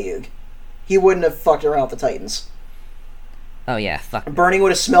joined the AUG. He wouldn't have fucked around with the Titans. Oh yeah, fuck. Burning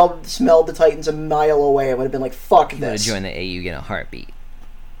would have smelled the Titans a mile away and would have been like, "Fuck this." He would have joined the AUG in a heartbeat.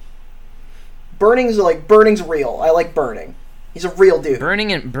 Burning's real. I like Burning. He's a real dude.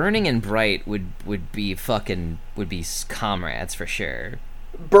 Burning and Bright would be comrades for sure.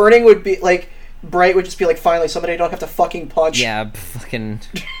 Burning would be Bright would just be finally somebody I don't have to fucking punch. Yeah, fucking.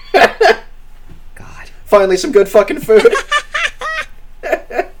 God. Finally, some good fucking food.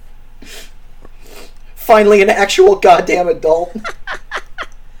 Finally, an actual goddamn adult.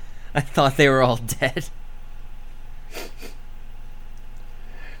 I thought they were all dead.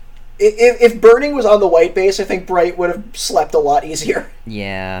 If Burning was on the white base, I think Bright would have slept a lot easier.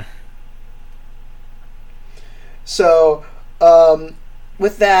 Yeah. So,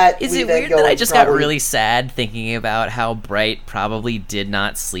 with that, Is we it then weird go that I into just probably- got really sad thinking about how Bright probably did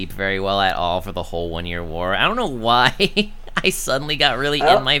not sleep very well at all for the whole 1 year war? I don't know why I suddenly got really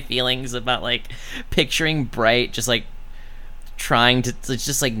in my feelings about like picturing Bright just like trying to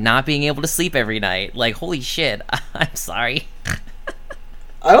just like not being able to sleep every night. Like, holy shit, I'm sorry.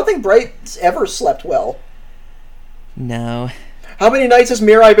 I don't think Bright's ever slept well. No. How many nights has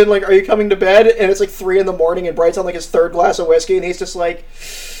Mirai been like, are you coming to bed? And it's like 3 in the morning and Bright's on like his 3rd glass of whiskey and he's just like,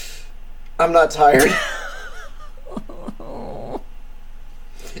 I'm not tired.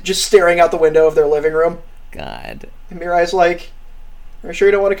 Just staring out the window of their living room. God. And Mirai's like, are you sure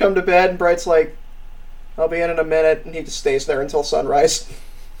you don't want to come to bed? And Bright's like, I'll be in a minute. And he just stays there until sunrise.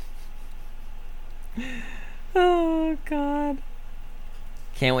 Oh, God.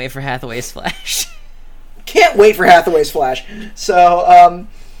 Can't wait for Hathaway's Flash. Can't wait for Hathaway's Flash. So,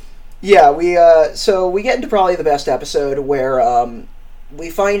 yeah, we get into probably the best episode where we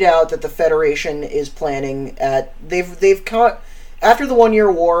find out that the Federation is planning after the 1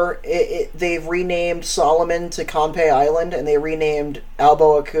 year war, they've renamed Solomon to Kanpei Island, and they renamed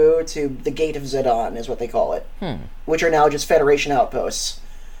Albo Aku to the Gate of Zidane, is what they call it, which are now just Federation outposts.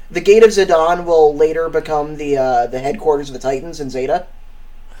 The Gate of Zidane will later become the headquarters of the Titans in Zeta.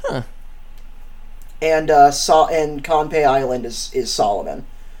 Huh. And Kanpei Island is Solomon.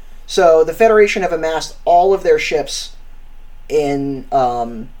 So the Federation have amassed all of their ships in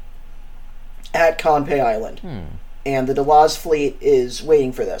at Kanpei Island. And the Delaz fleet is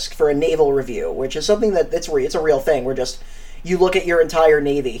waiting for this, for a naval review, which is something that it's a real thing. Where just you look at your entire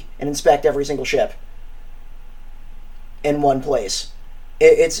navy and inspect every single ship in one place.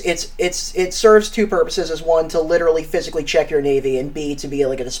 It serves two purposes: as one, to literally physically check your navy, and B, to be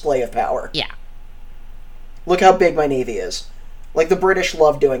like a display of power. Yeah. Look how big my navy is. Like, the British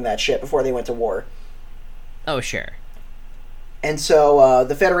loved doing that shit before they went to war. Oh, sure. And so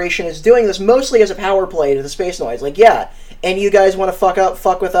the Federation is doing this mostly as a power play to the Space Noise. Like, yeah, and you guys want to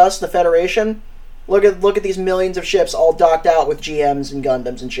fuck with us, the Federation? Look at these millions of ships all docked out with GMs and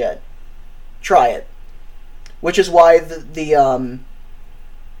Gundams and shit. Try it. Which is why the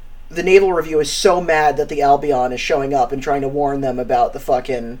Naval Review is so mad that the Albion is showing up and trying to warn them about the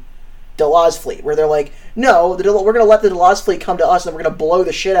fucking Delaz fleet, where they're like, no, we're going to let the Delaz fleet come to us and then we're going to blow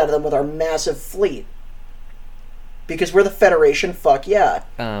the shit out of them with our massive fleet. Because we're the Federation, fuck yeah.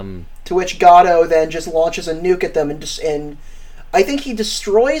 To which Gato then just launches a nuke at them, and I think he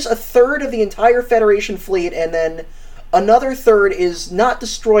destroys a third of the entire Federation fleet, and then another third is not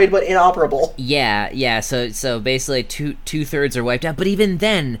destroyed but inoperable. Yeah. So basically, two thirds are wiped out. But even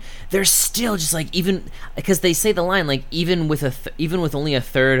then, they're still just like, even because they say the line like, even with only a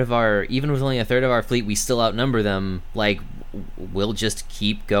third of our fleet, we still outnumber them. Like, we'll just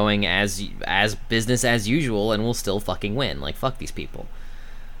keep going as business as usual, and we'll still fucking win. Like, fuck these people.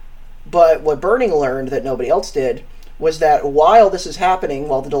 But what Burning learned that nobody else did was that while this is happening,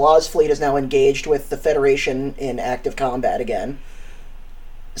 while the Delaz fleet is now engaged with the Federation in active combat again,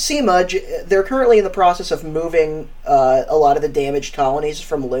 SEMA, they're currently in the process of moving a lot of the damaged colonies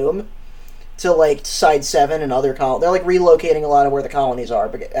from Loom to, like, Side 7 and other colonies. They're, like, relocating a lot of where the colonies are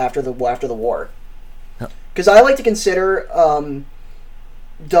after the war. Because I like to consider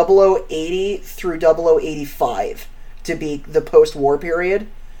 0080 through 0085 to be the post-war period.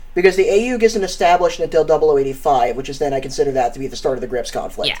 Because the AUG isn't established until 0085, which is then I consider that to be the start of the Grips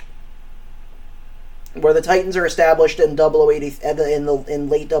conflict. Yeah. Where the Titans are established in 0080 in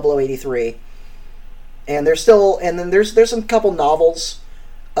late 0083. And there's some couple novels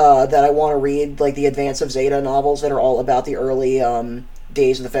that I want to read, like the Advance of Zeta novels that are all about the early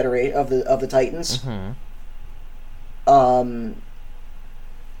days of the Federation of the Titans. Mm-hmm.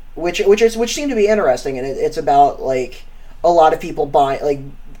 Which seem to be interesting, and it's about like a lot of people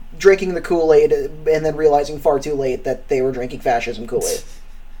drinking the Kool-Aid and then realizing far too late that they were drinking fascism Kool-Aid.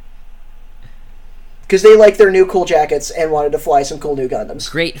 Because they liked their new cool jackets and wanted to fly some cool new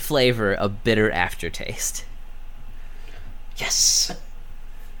Gundams. Great flavor, a bitter aftertaste. Yes!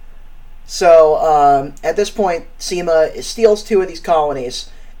 So, at this point, SEMA steals two of these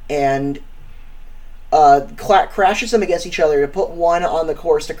colonies and crashes them against each other to put one on the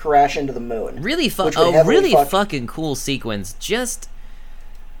course to crash into the moon. Really fucking cool sequence. Just...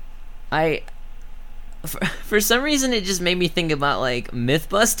 For some reason, it just made me think about, like,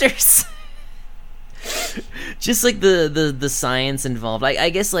 Mythbusters. Just, like, the science involved. I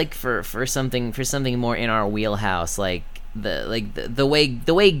guess, like, for something more in our wheelhouse, like, the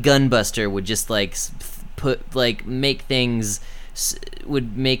way Gunbuster would just, like, make things...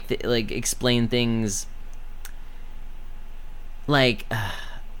 explain things... Like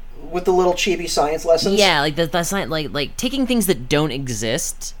with the little cheapy science lessons. Yeah, like the science, like taking things that don't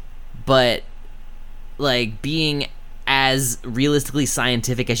exist, but like being as realistically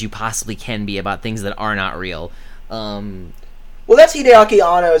scientific as you possibly can be about things that are not real. Well, that's Hideaki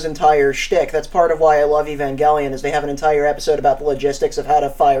Anno's entire shtick. That's part of why I love Evangelion, is they have an entire episode about the logistics of how to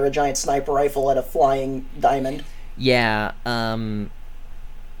fire a giant sniper rifle at a flying diamond. Yeah,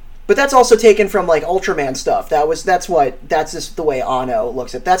 But that's also taken from, like, Ultraman stuff. That's just the way Anno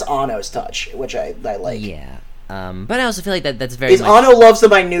looks at. That's Anno's touch, which I like. yeah. But I also feel like that's very much... Anno loves the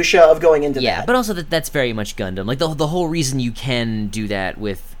minutia of going into that. Yeah, but also that's very much Gundam. Like, the whole reason you can do that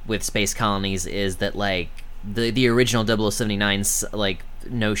with space colonies is that, like, the original 0079 like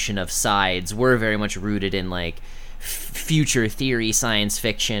notion of sides were very much rooted in like future theory science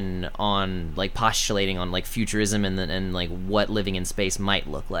fiction, on like postulating on like futurism and like what living in space might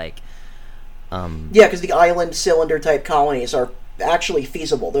look like. Yeah, because the island cylinder type colonies are actually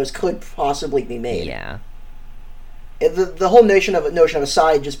feasible. Those could possibly be made. Yeah. The whole notion of a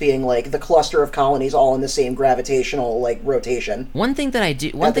side just being like the cluster of colonies all in the same gravitational like rotation. One thing that I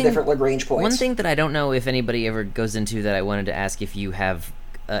do, the different Lagrange points. One thing that I don't know if anybody ever goes into, that I wanted to ask if you have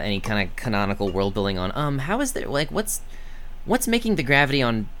any kind of canonical world building on. How is there, like, what's making the gravity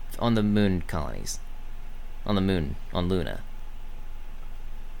on the moon colonies, on the moon, on Luna?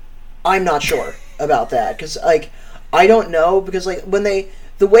 I'm not sure about that, because like I don't know, because like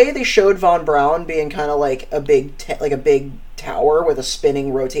the way they showed Von Braun being kind of like a big tower with a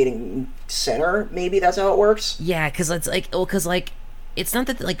spinning, rotating center, maybe that's how it works. Yeah, because it's like, it's not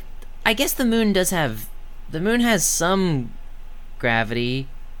that, like, I guess the moon has some gravity.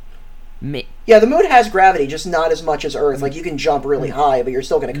 Yeah, the moon has gravity, just not as much as Earth. Like, you can jump really high, but you're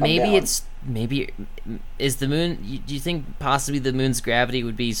still going to come down. Maybe is the moon? Do you think possibly the moon's gravity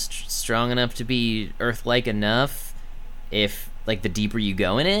would be strong enough to be Earth-like enough if, like, the deeper you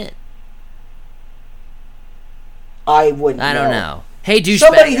go in it? I wouldn't. I don't know. Hey, douchebag.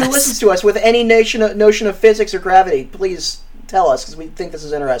 Somebody who listens to us with any notion of physics or gravity, please tell us, because we think this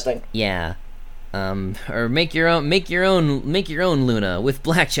is interesting. Yeah. Or make your own Luna with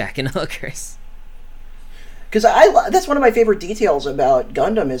blackjack and hookers. Because that's one of my favorite details about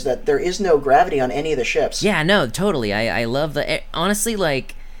Gundam, is that there is no gravity on any of the ships. Yeah, no, totally. I love honestly,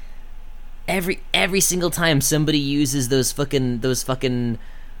 like, every single time somebody uses those fucking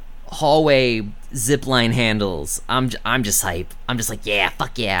hallway zipline handles, I'm just hype. I'm just like, yeah,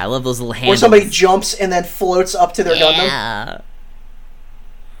 fuck yeah, I love those little handles. Or somebody jumps and then floats up to their Gundam.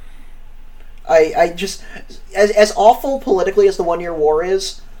 I just, as awful politically as the 1 Year War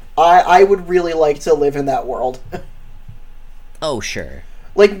is, I would really like to live in that world. Oh, sure.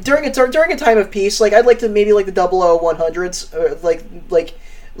 Like, during a time of peace, like, I'd like to maybe, like, the 00-100s, or, like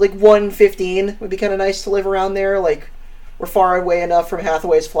 115 would be kind of nice to live around there. Like, we're far away enough from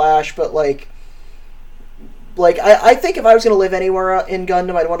Hathaway's Flash, but, like I think if I was going to live anywhere in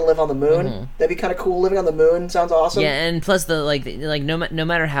Gundam, I'd want to live on the moon. Mm-hmm. That'd be kind of cool. Living on the moon sounds awesome. Yeah, and plus no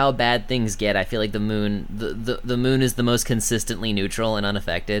matter how bad things get, I feel like the moon is the most consistently neutral and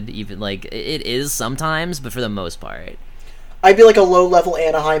unaffected. Even, like, it is sometimes, but for the most part, I'd be like a low-level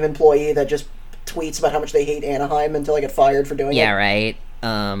Anaheim employee that just tweets about how much they hate Anaheim until I get fired for doing it. Yeah, right.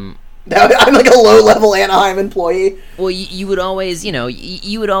 I'm like a low-level Anaheim employee. Well, you would always,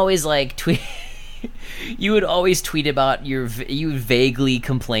 you would always, like, tweet. You would always tweet about you would vaguely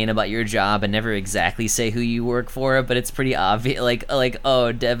complain about your job and never exactly say who you work for, but it's pretty obvious. Like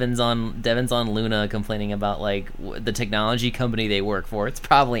oh, Devin's on Luna complaining about, like, the technology company they work for. It's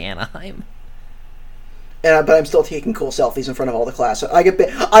probably Anaheim. But I'm still taking cool selfies in front of all the class. I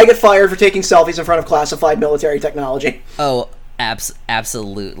get fired for taking selfies in front of classified military technology. Oh,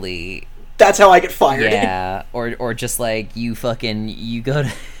 absolutely. That's how I get fired. Yeah, or just like you go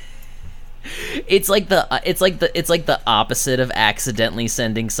to. It's like the opposite of accidentally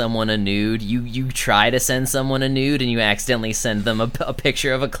sending someone a nude. You try to send someone a nude and you accidentally send them a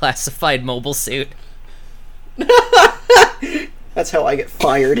picture of a classified mobile suit. That's how I get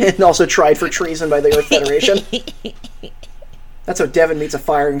fired, and also tried for treason by the Earth Federation. That's how Devin meets a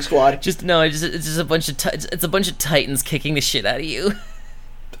firing squad. It's just a bunch of Titans kicking the shit out of you.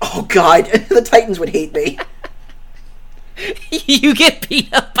 Oh God, the Titans would hate me. You get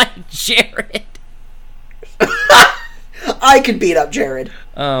beat up by Jared. I could beat up Jared.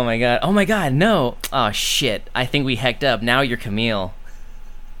 Oh my god, no. Oh shit, I think we hecked up. Now you're Camille.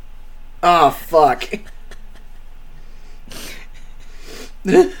 Oh fuck.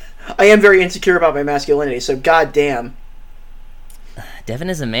 I am very insecure about my masculinity, so goddamn. Devin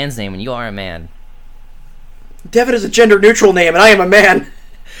is a man's name and you are a man. Devin is a gender-neutral name and I am a man.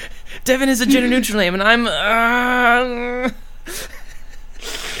 Devin is a gender-neutral name, and I'm...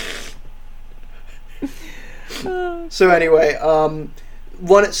 So anyway,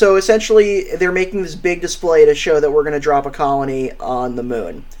 so essentially they're making this big display to show that we're going to drop a colony on the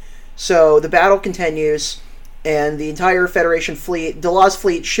moon. So the battle continues, and the entire Federation fleet, Delaw's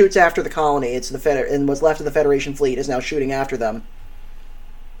fleet, shoots after the colony. And what's left of the Federation fleet is now shooting after them,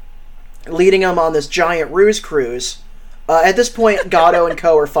 leading them on this giant ruse cruise. At this point, Gato and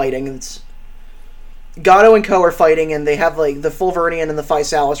Co. are fighting. And they have, like, the Fulvernian and the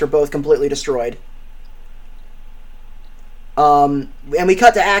Physalis are both completely destroyed. And we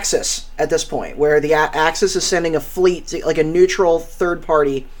cut to Axis at this point, where the Axis is sending a fleet, like a neutral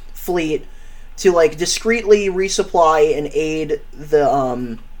third-party fleet, to, like, discreetly resupply and aid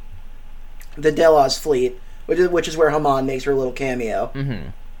the Delos fleet, which is where Haman makes her little cameo. Mm-hmm.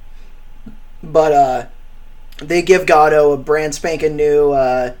 But they give Gato a brand spanking new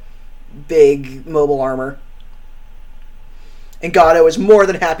big mobile armor. And Gato is more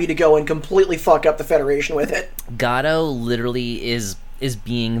than happy to go and completely fuck up the Federation with it. Gato literally is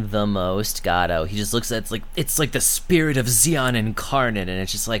being the most Gato. He just looks at it's like the spirit of Xeon incarnate, and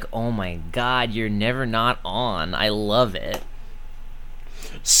it's just like, oh my god, you're never not on. I love it.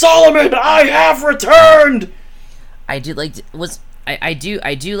 Solomon, I have returned. I do like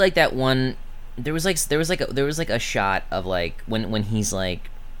that one. There was like a shot of, like, when he's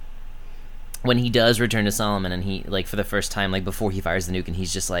like, when he does return to Solomon, and he, like, for the first time, like, before he fires the nuke, and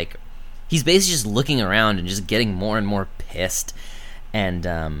he's just like, he's basically just looking around and just getting more and more pissed. And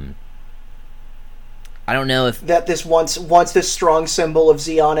I don't know if that this once this strong symbol of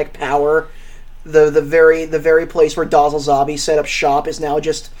Xeonic power, the very place where Dazzle Zabi set up shop is now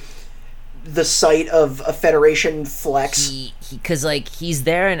just the site of a Federation flex. Because, like, he's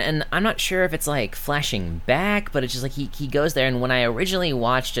there, and I'm not sure if it's, like, flashing back, but it's just like he goes there. And when I originally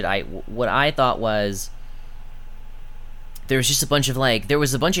watched it, what I thought was there was just a bunch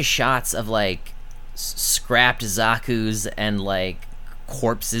of shots of, like, scrapped Zaku's and, like,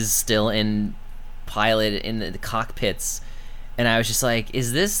 corpses still in the cockpits, and I was just like,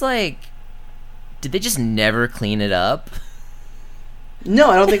 is this, like, did they just never clean it up? No,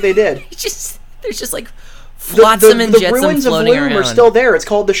 I don't think they did. There's just like flotsam and jetsam ruins of floating Loom around. are still there. It's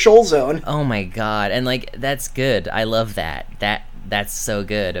called the Shoal Zone. Oh my god! And, like, that's good. I love that. That's so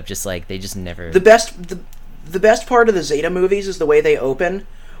good. Of just, like, they just never. The best part of the Zeta movies is the way they open,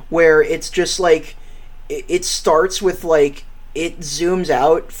 where it's just like it starts with, like, it zooms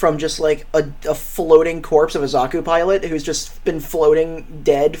out from just, like, a floating corpse of a Zaku pilot who's just been floating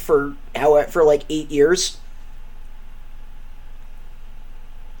dead for like 8 years.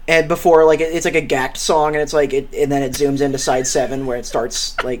 And before, like, it's like a gacked song, and it's like and then it zooms into side 7 where it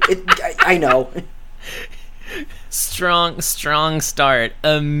starts, like, I know. Strong start.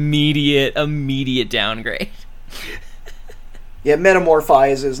 Immediate downgrade. Yeah,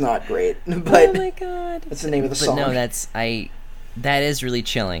 Metamorphize is not great, but oh my god, that's the name of the song. No, that is really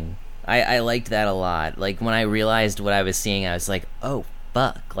chilling. I liked that a lot. Like, when I realized what I was seeing, I was like, oh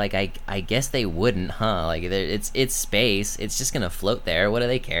fuck, like, I guess they wouldn't, huh? Like, it's space, it's just gonna float there. What do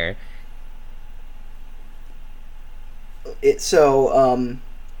they care? The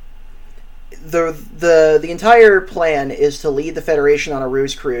entire plan is to lead the Federation on a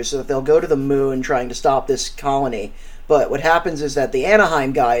ruse cruise so that they'll go to the moon trying to stop this colony. But what happens is that the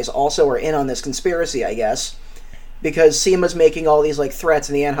Anaheim guys also are in on this conspiracy, I guess, because Seema's making all these, like, threats,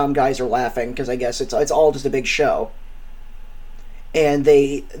 and the Anaheim guys are laughing because I guess it's all just a big show. And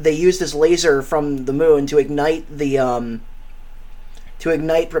they use this laser from the moon to ignite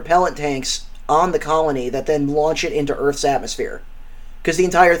propellant tanks on the colony that then launch it into Earth's atmosphere. Because the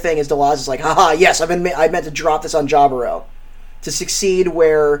entire thing is Delaz is like, haha, yes, I meant to drop this on Jaburo to succeed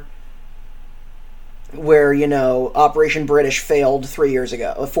where you know, Operation British failed 4 years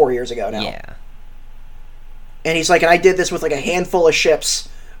ago now. Yeah. And he's like, and I did this with, like, a handful of ships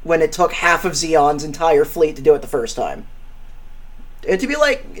when it took half of Xeon's entire fleet to do it the first time. And to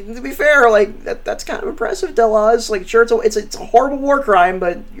be fair, like, that's kind of impressive, Delaz. Like, sure, it's a horrible war crime,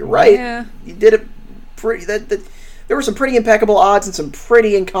 but you're right. Yeah. You did it pretty. There were some pretty impeccable odds and some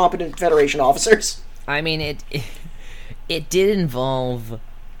pretty incompetent Federation officers. I mean, it did involve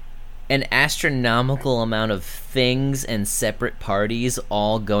an astronomical amount of things and separate parties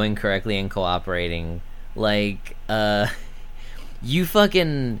all going correctly and cooperating. Like, you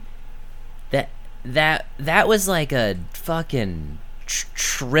fucking that was like a fucking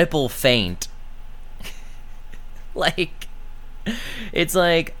triple feint. Like, it's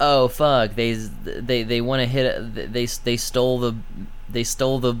like, oh fuck, they want to hit, they stole the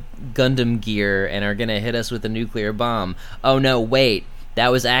Gundam gear and are gonna hit us with a nuclear bomb. Oh no, wait, that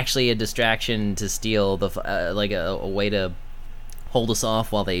was actually a distraction to steal the like a way to hold us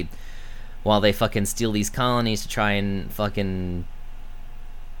off while they while they fucking steal these colonies to try and fucking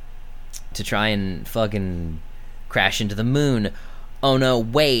crash into the moon. Oh no,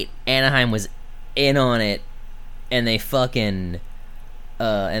 wait, Anaheim was in on it, and they fucking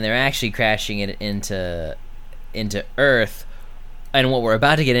and they're actually crashing it into Earth. And what we're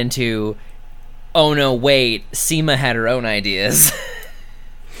about to get into, oh no, wait, Seema had her own ideas.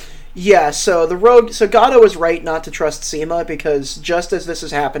 Yeah, so Gato was right not to trust Seema, because just as this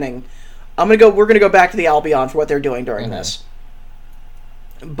is happening, we're gonna go back to the Albion for what they're doing during this.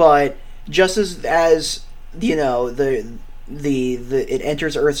 But just as you know, it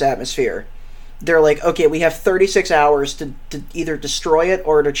enters Earth's atmosphere, they're like, okay, we have 36 hours to either destroy it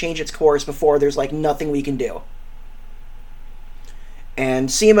or to change its course before there's like nothing we can do. And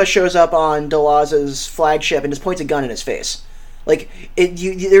Seema shows up on Delaz's flagship and just points a gun in his face. Like,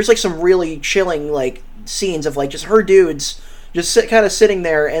 there's like some really chilling like scenes of like just her dudes just kind of sitting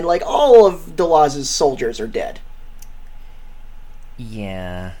there, and like all of Delaz's soldiers are dead.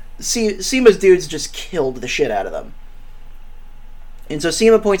 Yeah. Seema's dudes just killed the shit out of them. And so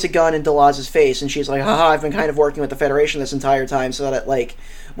Seema points a gun in Delaz's face, and she's like, haha, I've been kind of working with the Federation this entire time so that, like,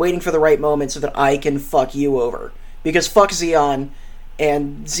 waiting for the right moment so that I can fuck you over. Because fuck Zeon,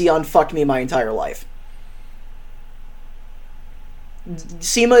 and Zeon fucked me my entire life.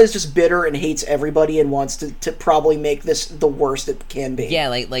 Seema is just bitter and hates everybody and wants to probably make this the worst it can be. Yeah,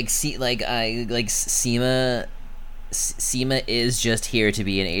 Seema is just here to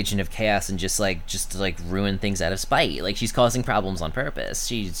be an agent of chaos and just ruin things out of spite. Like, she's causing problems on purpose.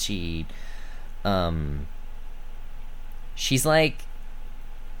 She's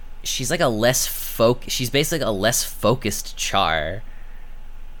basically a less focused Char.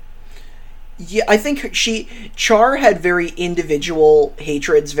 Yeah, I think Char had very individual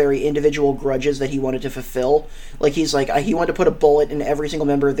hatreds, very individual grudges that he wanted to fulfill. Like, he's like, he wanted to put a bullet in every single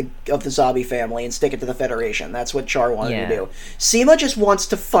member of the Zabi family and stick it to the Federation. That's what Char wanted to do. Seema just wants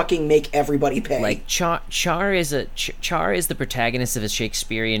to fucking make everybody pay. Like, Char is the protagonist of a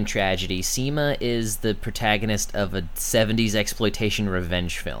Shakespearean tragedy. Seema is the protagonist of a 70s exploitation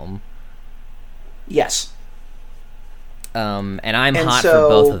revenge film. Yes. And I'm hot for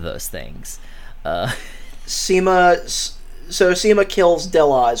both of those things. Seema kills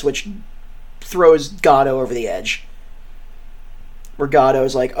Delaz, which throws Gato over the edge. Where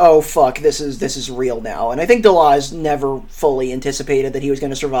Gato's like, oh fuck, this is real now. And I think Delaz never fully anticipated that he was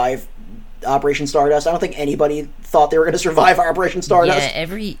going to survive Operation Stardust. I don't think anybody thought they were going to survive Operation Stardust.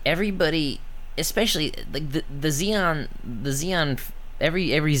 Yeah, everybody, especially like the Zeon,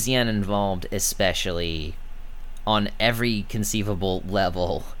 every Zeon involved, especially on every conceivable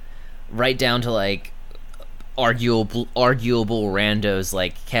level, right down to like arguable randos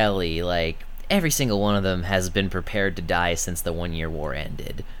like Kelly. Like, every single one of them has been prepared to die since the 1 year war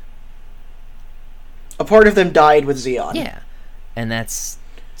ended. A part of them died with Zeon. Yeah, and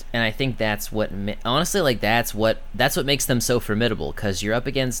I think that's what honestly, like, that's what makes them so formidable, because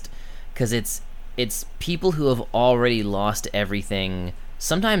it's people who have already lost everything,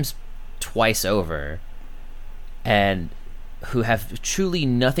 sometimes twice over, and who have truly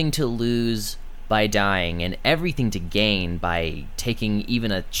nothing to lose by dying and everything to gain by taking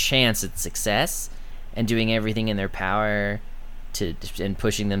even a chance at success and doing everything in their power and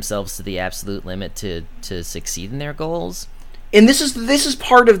pushing themselves to the absolute limit to succeed in their goals. And this is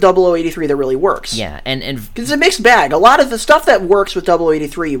part of 0083 that really works. Yeah, and because it's a mixed bag. A lot of the stuff that works with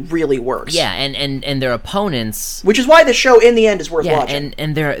 0083 really works. Yeah, and their opponents, which is why the show in the end is worth watching.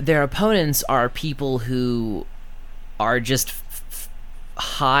 And their opponents are people who are just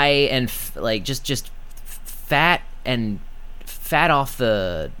high and just fat off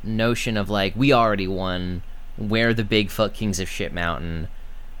the notion of like, we already won, we're the big fuck kings of Shit Mountain.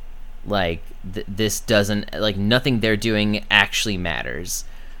 Like, this doesn't, like, nothing they're doing actually matters.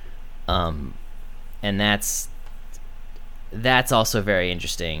 And that's also very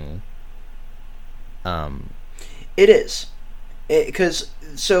interesting. It is. Because,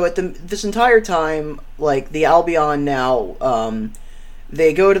 so at this entire time, like, the Albion now,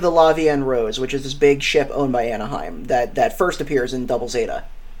 they go to the La Vienne Rose, which is this big ship owned by Anaheim that first appears in Double Zeta.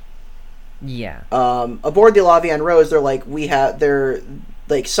 Yeah. Aboard the La Vienne Rose, they're like,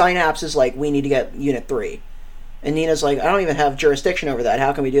 Synapse is like, we need to get Unit 3. And Nina's like, I don't even have jurisdiction over that.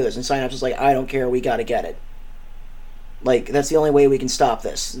 How can we do this? And Synapse is like, I don't care. We got to get it. Like, that's the only way we can stop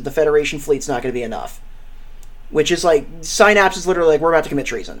this. The Federation fleet's not going to be enough. Which is like, Synapse is literally like, we're about to commit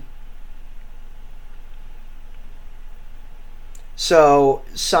treason. So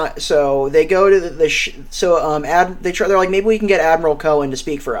they go to they're like, maybe we can get Admiral Cohen to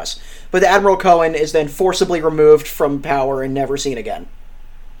speak for us. But the Admiral Cohen is then forcibly removed from power and never seen again.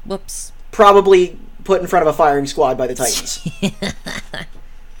 Whoops. probably put in front of a firing squad by the Titans.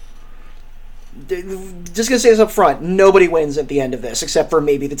 Just gonna say this up front, nobody wins at the end of this, except for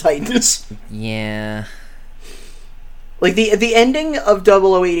maybe the Titans. Yeah. Like, the ending of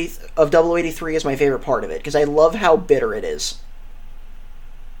 0083 is my favorite part of it, because I love how bitter it is.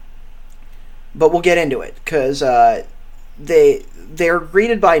 But we'll get into it, because they're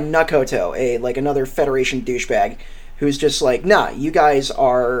greeted by Nakoto, another Federation douchebag, who's just like, nah, you're guys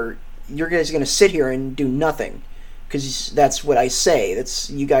gonna sit here and do nothing. Because that's what I say.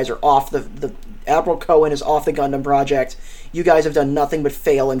 You guys are off the Admiral Cohen is off the Gundam project. You guys have done nothing but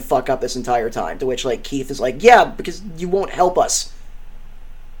fail and fuck up this entire time. To which, like, Keith is like, yeah, because you won't help us.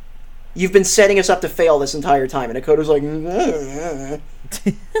 You've been setting us up to fail this entire time. And Dakota's like,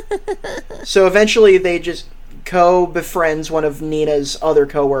 So eventually Ko befriends one of Nina's other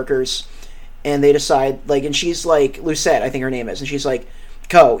co-workers, and they decide, like, and she's like, Lucette, I think her name is, and she's like,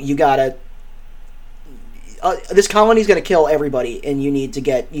 Ko, you gotta, this colony's gonna kill everybody, and you need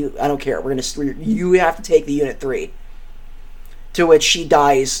to I don't care, you have to take the Unit 3. To which she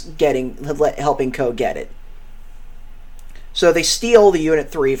dies helping Ko get it. So they steal the Unit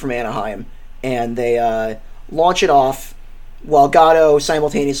 3 from Anaheim, and they launch it off, while Gato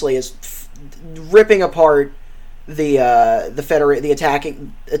simultaneously is ripping apart the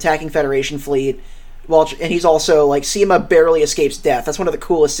attacking Federation fleet. And he's also, like, Seema barely escapes death. That's one of the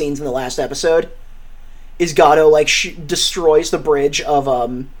coolest scenes in the last episode. Is Gato, like, destroys the bridge of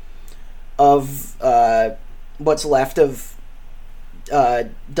what's left of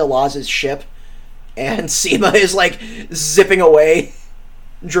Delaz's ship, and Seema is, like, zipping away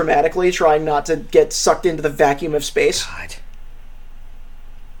dramatically, trying not to get sucked into the vacuum of space.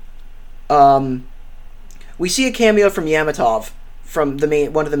 God. We see a cameo from Yamatov, from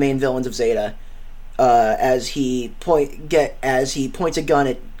one of the main villains of Zeta, as he points a gun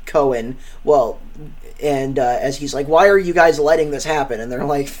at Cohen. Well, and as he's like, "Why are you guys letting this happen?" And they're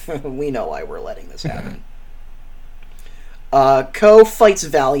like, "We know why we're letting this happen." Ko fights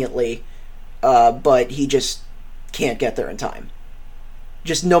valiantly, but he just can't get there in time.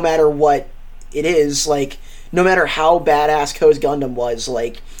 Just no matter what it is, like, no matter how badass Ko's Gundam was,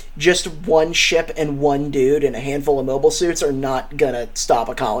 like, just one ship and one dude and a handful of mobile suits are not gonna stop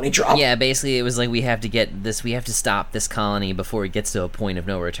a colony drop. Yeah, basically it was like, we have to stop this colony before it gets to a point of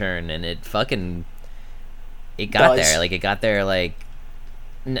no return, and it got there. Like, it got there, like,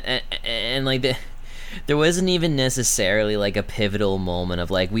 and like, there wasn't even necessarily, like, a pivotal moment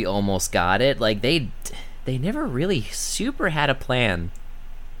of, like, we almost got it. Like, they never really super had a plan.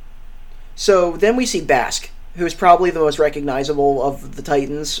 So then we see Bask, who's probably the most recognizable of the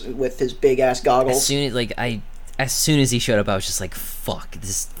Titans with his big ass goggles. As soon as he showed up, I was just like, fuck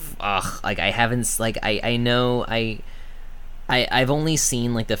this. Like, I haven't, like, I know I've only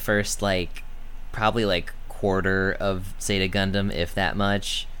seen, like, the first, like, probably, like, quarter of Zeta Gundam, if that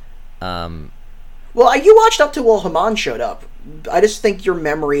much. Well, you watched up to while Haman showed up. I just think your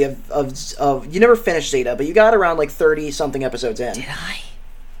memory of you never finished Zeta, but you got around, like, 30 something episodes in. Did I?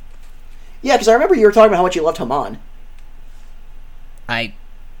 Yeah, because I remember you were talking about how much you loved Haman. I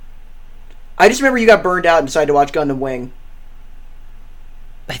just remember you got burned out and decided to watch Gundam Wing.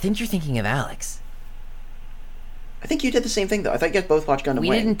 I think you're thinking of Alex. I think you did the same thing, though. I thought you guys both watched Gundam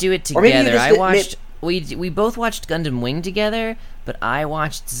Wing. We didn't do it together. We both watched Gundam Wing together, but I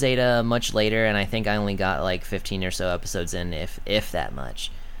watched Zeta much later, and I think I only got, like, 15 or so episodes in, if that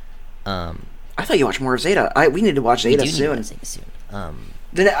much. I thought you watched more of Zeta. We need to watch Zeta soon. We do need to watch Zeta soon.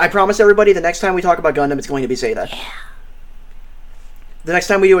 I promise everybody, the next time we talk about Gundam, it's going to be Zeta. Yeah. The next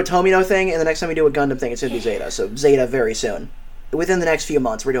time we do a Tomino thing, and the next time we do a Gundam thing, it's going to be Zeta. So Zeta very soon. Within the next few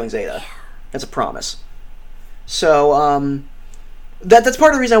months, we're doing Zeta. That's a promise. So, that's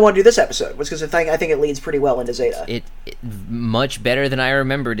part of the reason I want to do this episode, was because I think it leads pretty well into Zeta. It much better than I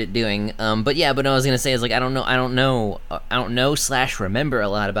remembered it doing. But what I was gonna say is, like, I don't know / remember a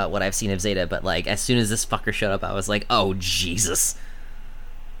lot about what I've seen of Zeta, but, like, as soon as this fucker showed up, I was like, oh Jesus.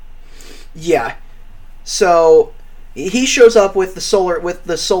 Yeah. So he shows up with the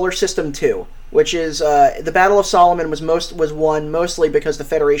Solar System 2, which is the Battle of Solomon was won mostly because the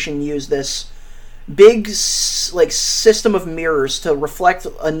Federation used this big, like, system of mirrors to reflect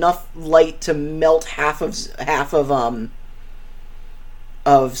enough light to melt half of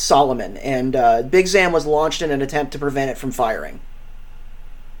Solomon, and Big Zam was launched in an attempt to prevent it from firing.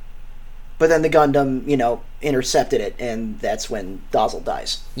 But then the Gundam, intercepted it, and that's when Dazzle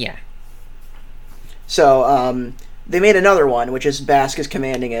dies. Yeah. So, they made another one, which is Bask is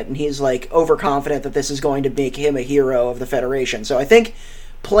commanding it, and he's, like, overconfident that this is going to make him a hero of the Federation. So I think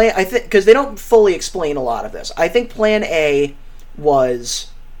because they don't fully explain a lot of this. I think Plan A was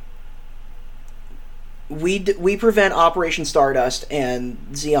we prevent Operation Stardust and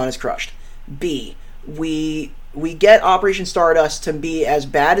Zeon is crushed. B, we get Operation Stardust to be as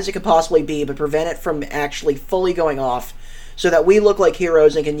bad as it could possibly be, but prevent it from actually fully going off, so that we look like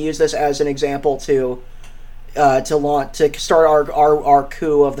heroes and can use this as an example to start our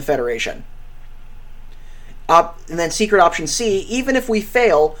coup of the Federation. And then secret option C, even if we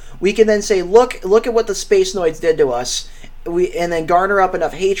fail, we can then say, look at what the Space Noids did to us, and then garner up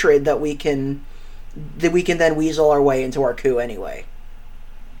enough hatred that we can then weasel our way into our coup anyway.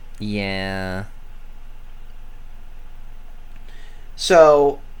 Yeah.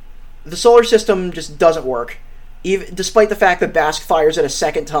 So, the solar system just doesn't work, even despite the fact that Bask fires it a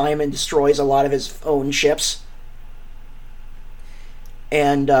second time and destroys a lot of his own ships.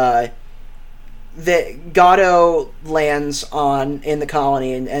 And Gato lands in the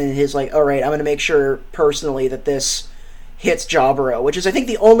colony, and he's like, all right, I'm going to make sure personally that this hits Jaburo, which is, I think,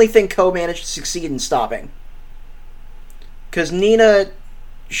 the only thing Ko managed to succeed in stopping. Because Nina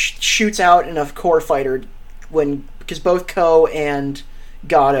shoots out in a core fighter because both Ko and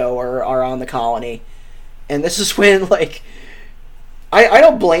Gato are on the colony. And this is when, like, I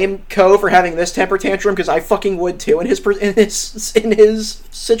don't blame Ko for having this temper tantrum, because I fucking would too in his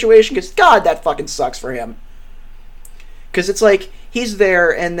situation, because God, that fucking sucks for him. Because it's like, he's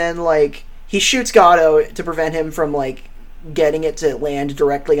there, and then, like, he shoots Gato to prevent him from, like, getting it to land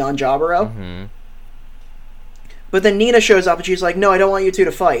directly on Jaburo. Mm-hmm. But then Nina shows up, and she's like, no, I don't want you two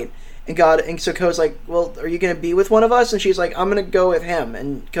to fight. And so Ko's like, well, are you going to be with one of us? And she's like, I'm going to go with him.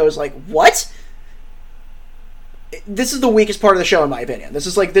 And Ko's like, what? This is the weakest part of the show, in my opinion. This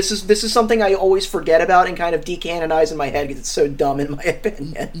is something I always forget about and kind of decanonize in my head because it's so dumb, in my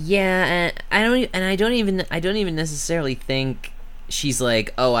opinion. Yeah, and I don't even necessarily think she's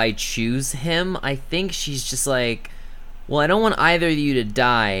like, oh, I choose him. I think she's just like, well, I don't want either of you to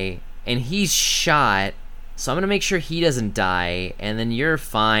die, and he's shot, so I'm gonna make sure he doesn't die, and then you're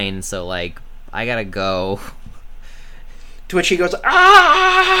fine. So, like, I gotta go. To which he goes,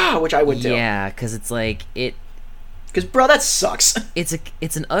 ah, which I would do. Yeah, because it's like Because, bro, that sucks.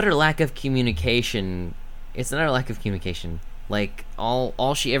 It's an utter lack of communication. It's an utter lack of communication. Like,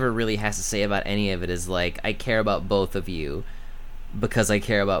 all she ever really has to say about any of it is, like, I care about both of you because I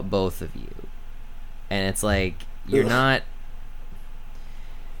care about both of you. And it's like, you're not...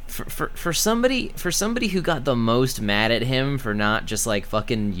 For somebody who got the most mad at him for not just, like,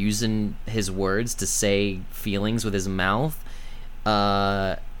 fucking using his words to say feelings with his mouth,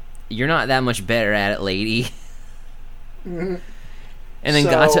 you're not that much better at it, lady. Mm-hmm.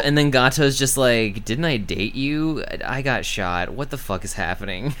 And then Gato's just like, didn't I date you? I got shot. What the fuck is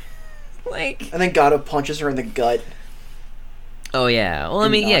happening? Like, and then Gato punches her in the gut. Oh yeah. Well, I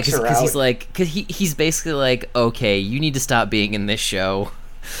mean, yeah, because he's like, he's basically like, okay, you need to stop being in this show.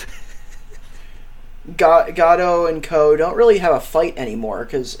 Gato and Ko don't really have a fight anymore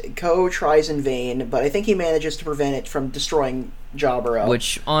because Ko tries in vain, but I think he manages to prevent it from destroying Jaburo.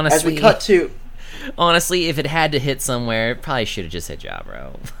 Which, honestly, as we cut to. Honestly, if it had to hit somewhere, it probably should have just hit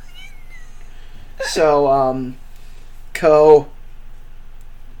Jaburo. So, Ko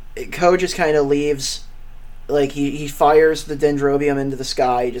just kind of leaves. Like, he fires the Dendrobium into the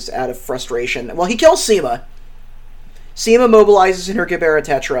sky just out of frustration. Well, he kills Seema. Seema mobilizes in her Gibera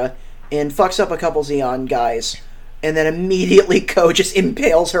Tetra and fucks up a couple Zeon guys. And then immediately Ko just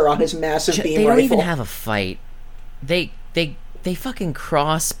impales her on his massive beam rifle. They don't even have a fight. They fucking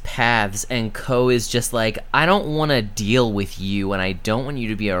cross paths, and Ko is just like, I don't want to deal with you, and I don't want you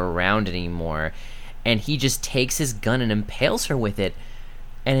to be around anymore. And he just takes his gun and impales her with it.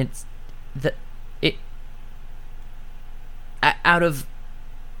 And out of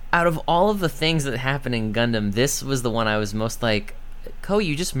all of the things that happen in Gundam, this was the one I was most like, Ko,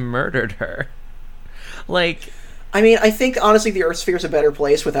 you just murdered her. Like... I mean, I think, honestly, the Earth Sphere is a better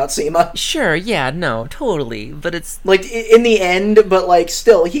place without Seema. Sure, yeah, no, totally, but it's... Like, in the end, but, like,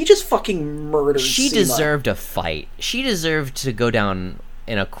 still, he just fucking murdered She Seema. deserved a fight. She deserved to go down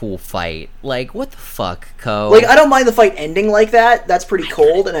in a cool fight. Like, what the fuck, Ko? Like, I don't mind the fight ending like that. That's pretty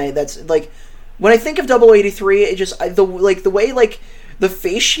cold, and that's, like... When I think of 083, it just... the way, like... The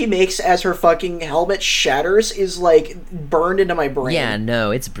face she makes as her fucking helmet shatters is, like, burned into my brain. Yeah, no,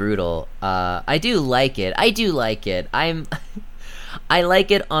 it's brutal. I do like it. I like it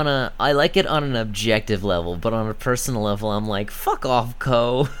on an objective level, but on a personal level, I'm like, fuck off,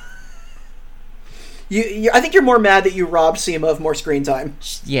 Ko. I think you're more mad that you robbed Seema of more screen time.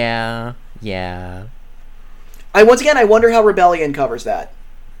 Yeah. Once again, I wonder how Rebellion covers that.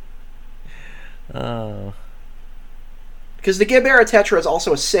 Oh... Because the Gibera Tetra is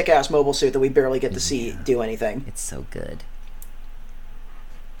also a sick-ass mobile suit that we barely get to see do anything. It's so good.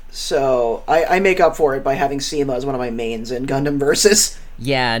 So I make up for it by having Seema as one of my mains in Gundam Versus.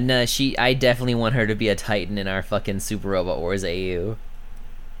 Yeah, no, I definitely want her to be a Titan in our fucking Super Robot Wars AU.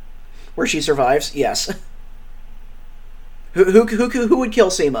 Where she survives, yes. Who would kill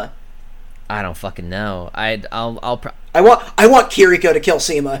Seema? I don't fucking know. I want Kiriko to kill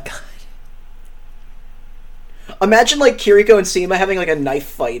Seema. God. Imagine like Kiriko and Seema having like a knife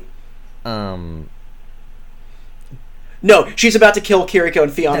fight. No, she's about to kill Kiriko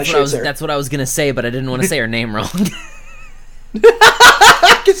and Fiona shoots her. That's what I was gonna say, but I didn't want to say her name wrong.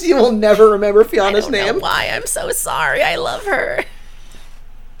 Because you will never remember Fiona's name. I don't know why. I'm so sorry. I love her.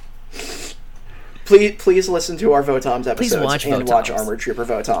 Please listen to our Votoms episodes watch and Votoms. watch Armored Trooper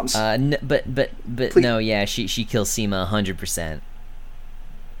Votoms. But no, yeah, she kills Seema 100%.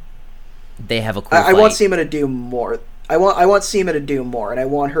 They have a cool fight. I want Seema to do more. I want Seema to do more, and I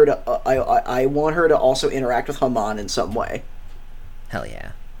want her to. I want her to also interact with Haman in some way. Hell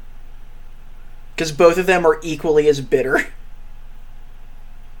yeah. Because both of them are equally as bitter.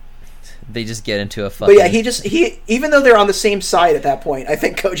 They just get into a fucking... But yeah, he even though they're on the same side at that point, I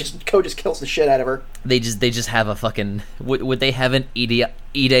think Ko just kills the shit out of her. They just have a fucking... Would they have an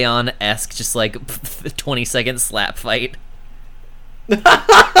Ideon-esque just like 20-second slap fight?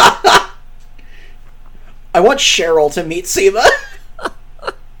 I want Cheryl to meet Seema.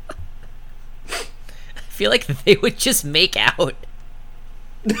 I feel like they would just make out.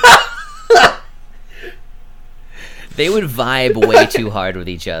 They would vibe way too hard with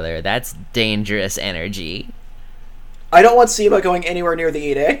each other. That's dangerous energy. I don't want Seema going anywhere near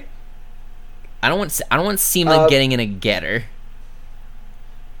the Ide. I don't want Seema getting in a getter.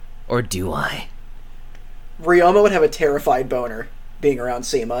 Or do I? Ryoma would have a terrified boner being around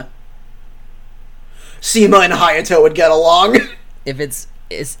Seema. Seema and Hayato would get along. If it's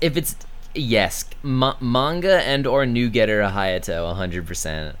yes, manga and or new getter Hayato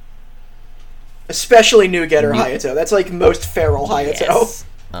 100%. Especially new getter Hayato. That's like most feral Hayato. Yes.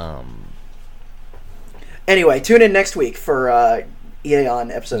 Anyway, tune in next week for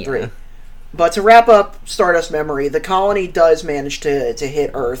Ideon episode 3. But to wrap up Stardust Memory, the colony does manage to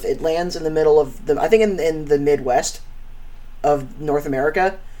hit Earth. It lands in the middle of I think in the Midwest of North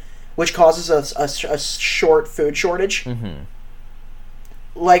America, which causes a short food shortage. Mm-hmm.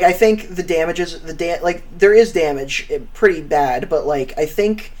 Like, I think the damages, there is damage, pretty bad, but like I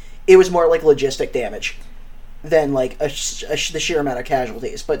think it was more like logistic damage than like the sheer amount of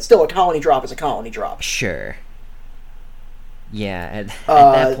casualties. But still, a colony drop is a colony drop. Sure. Yeah, at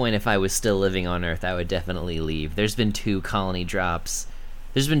that point, if I was still living on Earth, I would definitely leave. There's been 2 colony drops.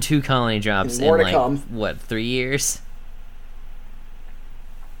 There's been 2 colony drops in like, what, 3 years?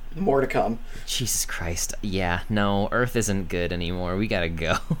 More to come. Jesus Christ. Yeah, no, Earth isn't good anymore. We gotta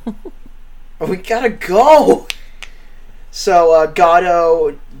go. We gotta go! So,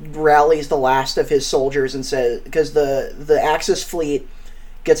 Gato rallies the last of his soldiers and says, because the Axis fleet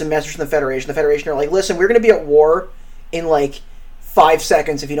gets a message from the Federation. The Federation are like, listen, we're gonna be at war in like 5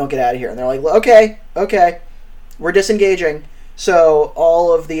 seconds if you don't get out of here. And they're like, okay, we're disengaging. So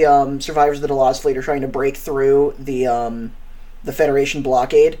all of the survivors of the Delaz fleet are trying to break through the Federation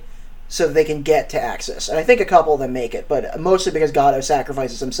blockade so that they can get to Axis. And I think a couple of them make it, but mostly because Gato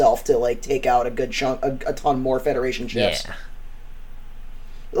sacrifices himself to like take out a good chunk, a ton more Federation ships. Yeah.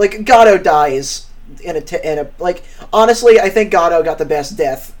 Like, Gato dies in a like, honestly, I think Gato got the best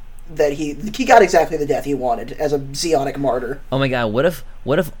death that he got exactly the death he wanted as a Zeonic martyr. Oh my god, what if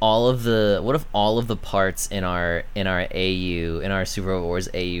all of the parts in our AU, in our Super Robot Wars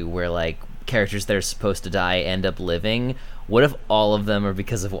AU, where like characters that are supposed to die end up living? What if all of them are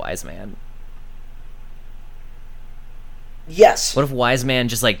because of Wise Man? Yes. What if Wise Man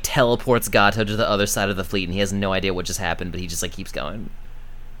just like teleports Gato to the other side of the fleet and he has no idea what just happened, but he just like keeps going?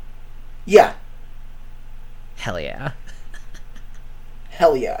 Yeah. Hell yeah.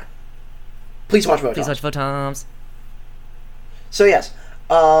 Hell yeah. Please watch Votoms. Please watch Votoms. So yes,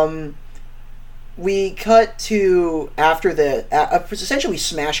 we cut to after essentially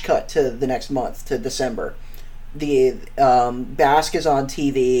smash cut to the next month, to December. The Basque is on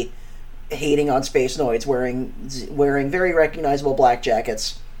TV, hating on Space Noids, wearing very recognizable black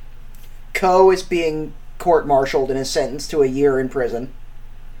jackets. Ko is being court-martialed and is sentenced to a year in prison.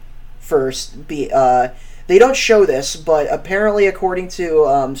 They don't show this, but apparently, according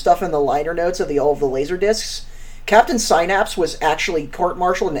to stuff in the liner notes of all of the laser discs, Captain Synapse was actually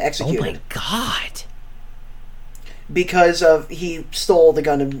court-martialed and executed. Oh my god! Because he stole the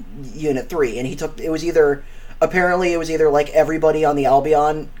Gundam Unit 3, and it was either like everybody on the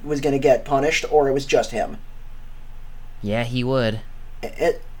Albion was going to get punished, or it was just him. Yeah, he would.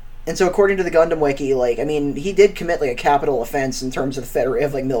 And so, according to the Gundam Wiki, like, I mean, he did commit like a capital offense in terms of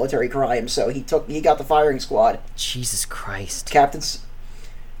of like military crimes. So he got the firing squad. Jesus Christ. Captain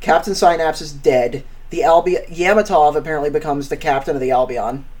Synapse is dead. The Yamatov apparently becomes the captain of the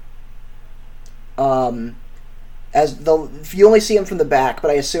Albion. If you only see him from the back,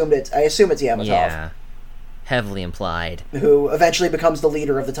 but I assume it's Yamatov. Yeah. Heavily implied. Who eventually becomes the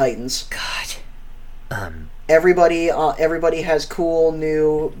leader of the Titans. God. Everybody has cool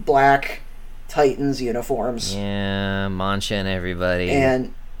new black Titans uniforms. Yeah, Mancha and everybody.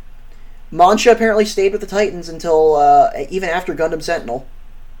 And Mancha apparently stayed with the Titans until even after Gundam Sentinel,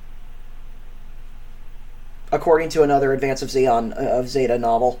 according to another Advance of Zeta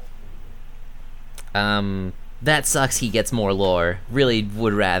novel. That sucks. He gets more lore. Really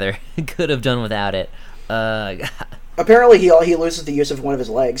would rather. Could have done without it. Apparently, he loses the use of one of his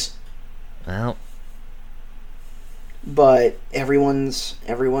legs. Well. But everyone's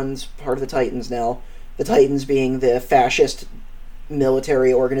part of the Titans now. The Titans being the fascist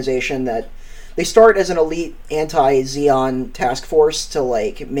military organization that they start as an elite anti-Zeon task force to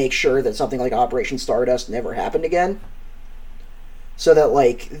like make sure that something like Operation Stardust never happened again. So that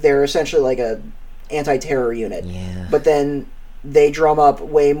like they're essentially like a anti-terror unit. Yeah. But then they drum up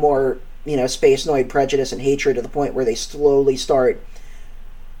way more, Space Noid prejudice and hatred to the point where they slowly start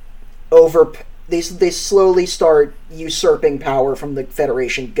They slowly start usurping power from the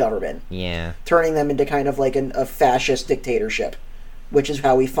Federation government. Yeah. Turning them into kind of like a fascist dictatorship, which is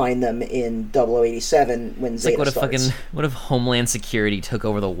how we find them in 0087 when It's Zeta like starts. what if Homeland Security took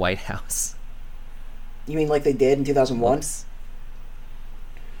over the White House? You mean like they did in 2001? Whoops.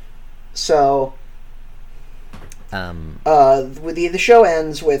 So the show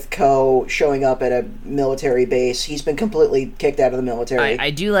ends with Ko showing up at a military base. He's been completely kicked out of the military.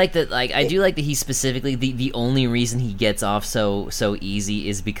 I do like that. Like I do like that he specifically the only reason he gets off so easy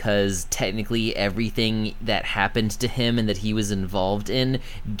is because technically everything that happened to him and that he was involved in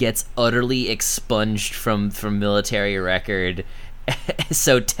gets utterly expunged from military record.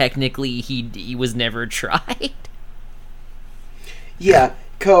 So technically he was never tried. Yeah.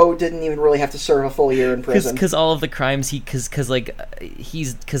 Ko didn't even really have to serve a full year in prison. Because all of the crimes because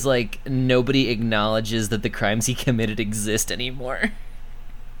nobody acknowledges that the crimes he committed exist anymore.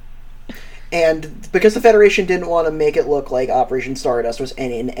 And because the Federation didn't want to make it look like Operation Stardust was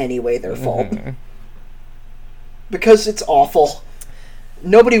in any way their fault. Because it's awful.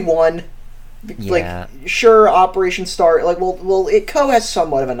 Nobody won. Yeah. Like, sure, Operation Star... Like, Ko has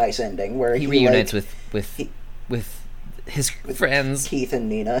somewhat of a nice ending, where he reunites with his friends Keith and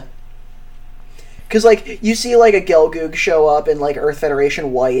Nina, because like you see like a Gelgoog show up in like Earth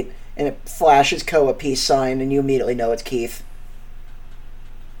Federation white and it flashes Ko a peace sign and you immediately know it's Keith,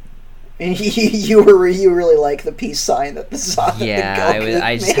 and you really like the peace sign that the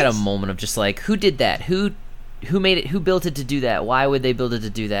I just had a moment of just like, who did that, who made it, who built it to do that, why would they build it to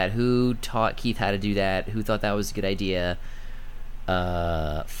do that, who taught Keith how to do that, who thought that was a good idea.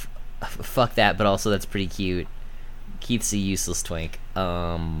 Fuck that, but also that's pretty cute. Keith's a useless twink.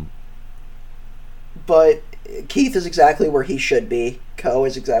 But Keith is exactly where he should be. Ko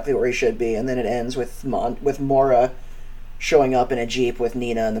is exactly where he should be, and then it ends with Mora showing up in a Jeep with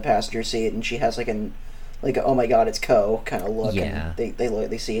Nina in the passenger seat, and she has like oh my god, it's Ko kind of look. Yeah. And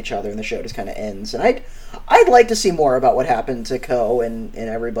they see each other, and the show just kind of ends. And I'd like to see more about what happened to Ko and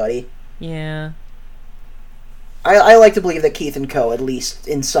everybody. Yeah. I like to believe that Keith and Ko, at least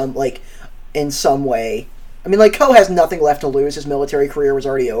in some way. I mean, like, Ko has nothing left to lose. His military career was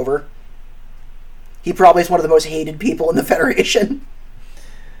already over. He probably is one of the most hated people in the Federation.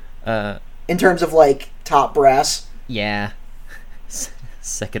 In terms of, like, top brass. Yeah.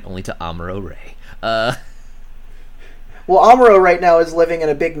 Second only to Amuro Ray. Well, Amuro right now is living in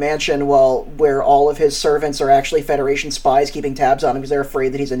a big mansion where all of his servants are actually Federation spies keeping tabs on him because they're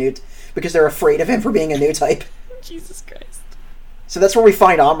afraid that because they're afraid of him for being a new type. Jesus Christ. So that's where we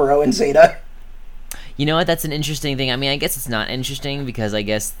find Amuro in Zeta. You know what? That's an interesting thing. I mean, I guess it's not interesting because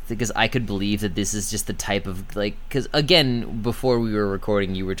I could believe that this is just the type of, like, because again, before we were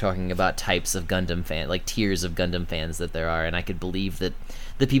recording, you were talking about types of Gundam fan, like tiers of Gundam fans that there are, and I could believe that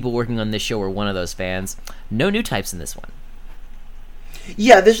the people working on this show were one of those fans. No new types in this one.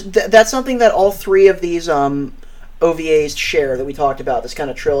 Yeah, that's something that all three of these OVAs share that we talked about. This kind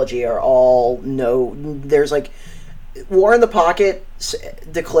of trilogy are all there's like. War in the Pocket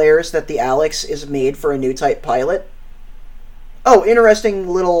declares that the Alex is made for a new type pilot. Oh, interesting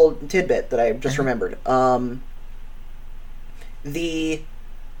little tidbit that I just remembered. The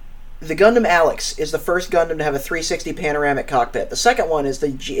Gundam Alex is the first Gundam to have a 360 panoramic cockpit. The second one is the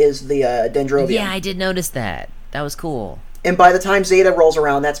Dendrobium. Yeah, I did notice that. That was cool. And by the time Zeta rolls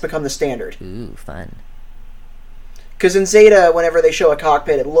around, that's become the standard. Ooh, fun. Because in Zeta, whenever they show a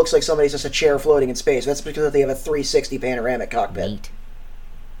cockpit, it looks like somebody's just a chair floating in space. That's because they have a 360 panoramic cockpit. Neat.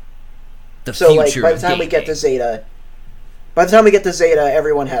 So, like, by the time we get to Zeta,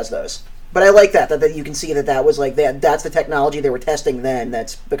 everyone has those. But I like that you can see that was like that's the technology they were testing then.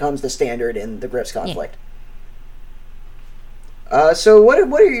 That becomes the standard in the Grips conflict. Yeah. So what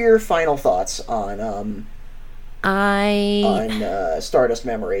are your final thoughts on Stardust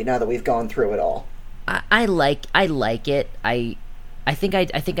Memory now that we've gone through it all? I like it. I think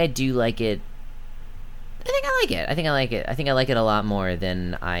I do like it. I think I like it. I think I like it a lot more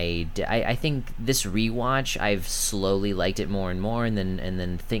than I did. I think this rewatch, I've slowly liked it more and more, and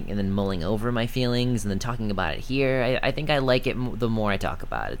then mulling over my feelings, and then talking about it here. I think I like it the more I talk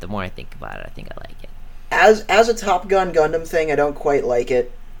about it. The more I think about it, I think I like it. As a Top Gun Gundam thing, I don't quite like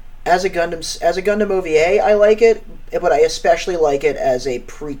it. As a Gundam OVA, I like it, but I especially like it as a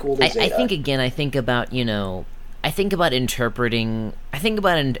prequel to Zeta. I think again, I think about interpreting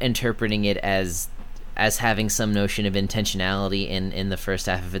it as having some notion of intentionality in the first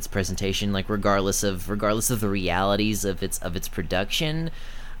half of its presentation, like regardless of the realities of its production.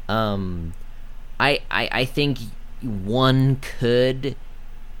 I think one could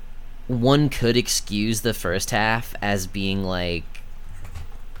excuse the first half as being like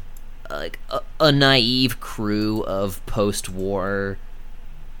a naive crew of post-war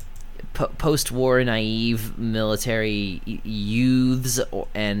naive military youths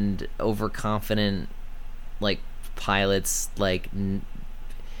and overconfident like pilots, like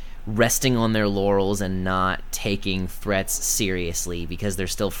resting on their laurels and not taking threats seriously because they're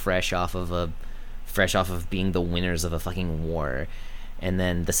still fresh off of being the winners of a fucking war. And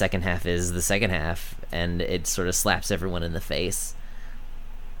then the second half is the second half, and it sort of slaps everyone in the face.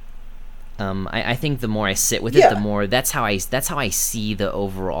 I think the more I sit with it, the more that's how I see the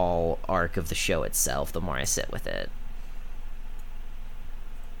overall arc of the show itself. The more I sit with it.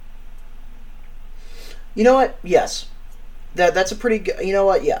 You know what? Yes, that's a pretty good. You know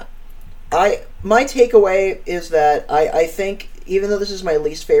what? Yeah, my takeaway is that I think even though this is my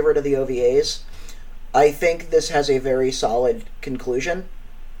least favorite of the OVAs, I think this has a very solid conclusion.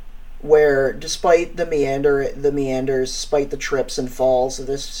 Where, despite the meanders, despite the trips and falls that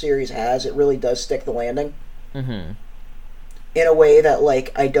this series has, it really does stick the landing. Mm-hmm. In a way that,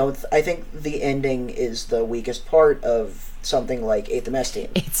 like, I think the ending is the weakest part of something like 8th MS Team.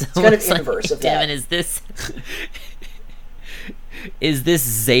 It's kind of inverse of that. Devin, is this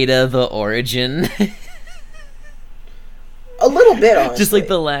Zeta the origin? A little bit, honestly. Just like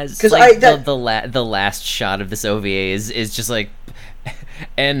the last, like the last shot of this OVA is just like.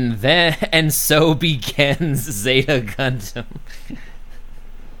 And so begins Zeta Gundam.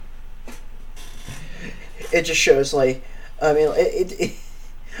 It just shows, like, I mean,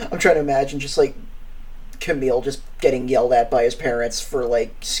 I'm trying to imagine just, like, Camille just getting yelled at by his parents for,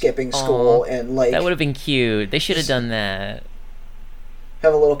 like, skipping school. And, like, that would have been cute. They should have done that.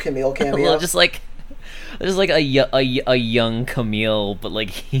 Have a little Camille cameo. just like a young Camille, but,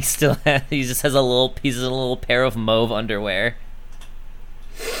 like, he just has a little pair of mauve underwear.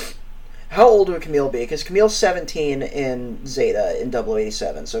 How old would Camille be? Because Camille's 17 in Zeta in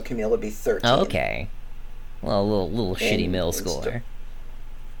 087, so Camille would be 13. Oh, okay. Well, a little shitty middle schooler.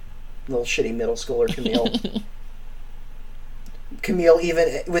 Little shitty middle schooler Camille. Camille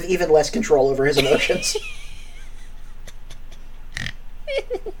with even less control over his emotions.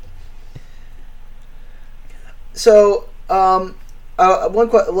 So, one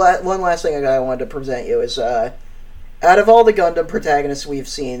last thing I wanted to present you is, out of all the Gundam protagonists we've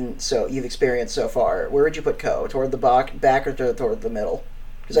seen, you've experienced so far, where would you put Ko? Toward the back or toward the middle?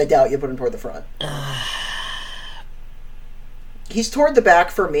 Because I doubt you put him toward the front. He's toward the back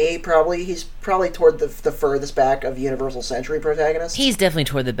for me, probably. He's probably toward the furthest back of Universal Century protagonists. He's definitely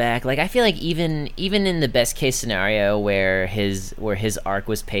toward the back. Like, I feel like even in the best case scenario where his arc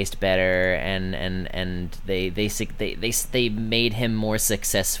was paced better and they made him more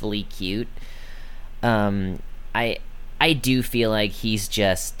successfully cute. I do feel like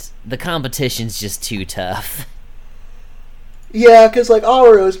the competition's just too tough. Yeah, because, like,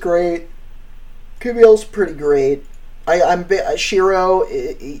 Aru's great. Camille's pretty great. Shiro,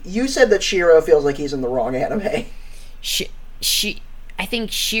 you said that Shiro feels like he's in the wrong anime. I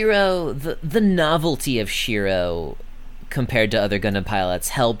think Shiro, the novelty of Shiro compared to other Gundam pilots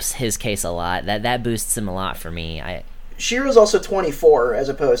helps his case a lot. That boosts him a lot for me. Shiro's also 24 as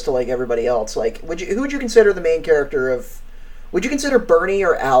opposed to, like, everybody else. Like, who would you consider the main character of? Would you consider Bernie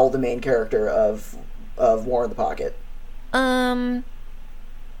or Al the main character of War in the Pocket? I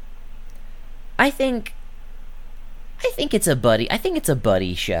think I think it's a buddy. I think it's a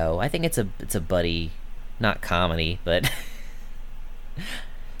buddy show. I think it's a buddy, not comedy, but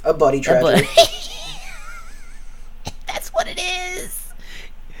A buddy tragedy. That's what it is.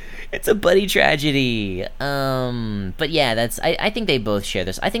 It's a buddy tragedy. But yeah, I think they both share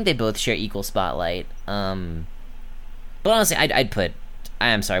this. I think they both share equal spotlight. But honestly, I'd put.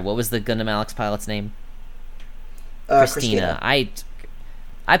 I'm sorry. What was the Gundam Alex pilot's name? Christina. I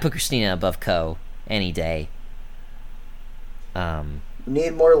put Christina above Ko any day.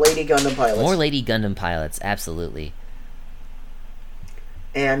 Need more Lady Gundam pilots. More Lady Gundam pilots, absolutely.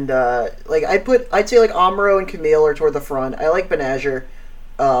 And I'd say like Amuro and Camille are toward the front. I like Banagher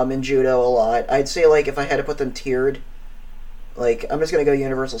in Judo a lot. I'd say like if I had to put them tiered, like I'm just gonna go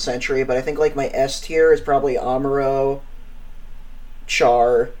Universal Century, but I think like my S tier is probably Amuro,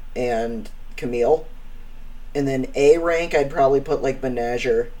 Char, and Camille. And then A rank I'd probably put like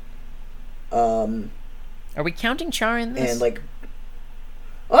Banagher. Are we counting Char in this? And like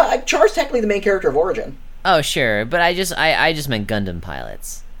Char's technically the main character of Origin. Oh sure, but I just meant Gundam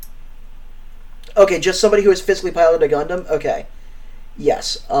pilots. Okay, just somebody who has physically piloted a Gundam? Okay.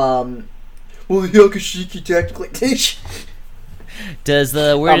 Yes. Well, Yakushiki technically... Does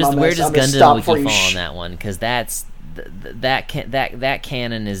where does Gundam Wiki fall on that one? Because that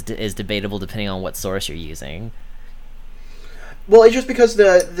canon is debatable depending on what source you're using. Well, it's just because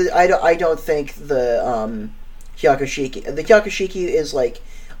I don't think the Hyakushiki is like...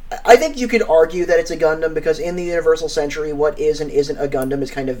 I think you could argue that it's a Gundam because in the Universal Century, what is and isn't a Gundam is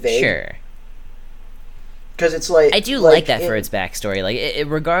kind of vague. Sure. Because it's like... I do like that for its backstory. Like,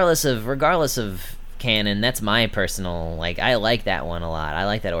 regardless of canon, that's my personal... Like, I like that one a lot. I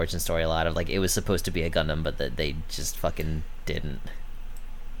like that origin story a lot of, like, it was supposed to be a Gundam, but that they just fucking didn't.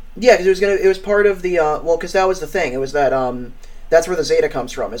 Yeah, because it was part of the... well, because that was the thing. It was that... that's where the Zeta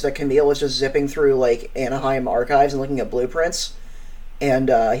comes from, is that Camille was just zipping through, like, Anaheim archives and looking at blueprints. And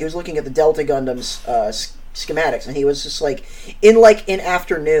he was looking at the Delta Gundam's schematics, and he was just like in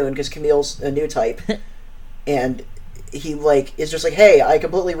afternoon because Camille's a new type, and he like is just like, hey, I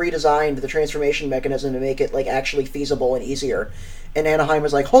completely redesigned the transformation mechanism to make it like actually feasible and easier. And Anaheim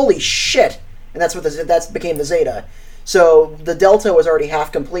was like, holy shit, and that's what that became the Zeta. So the Delta was already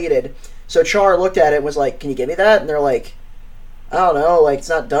half completed. So Char looked at it and was like, can you give me that? And they're like, I don't know, like, it's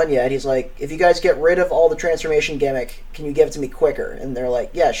not done yet. He's like, if you guys get rid of all the transformation gimmick, can you give it to me quicker? And they're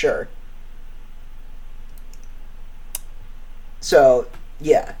like, yeah, sure. So,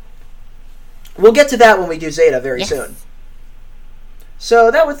 yeah. We'll get to that when we do Zeta very soon. So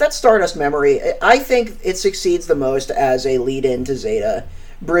that's Stardust Memory. I think it succeeds the most as a lead-in to Zeta,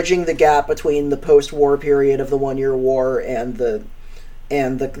 bridging the gap between the post-war period of the One-Year War and the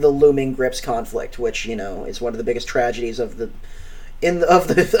looming Grips conflict, which, you know, is one of the biggest tragedies of the one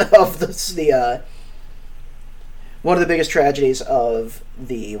of the biggest tragedies of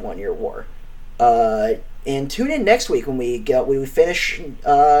the One-Year War. And tune in next week when we finish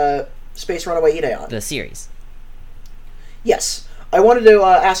Space Runaway Ideon. The series. Yes. I wanted to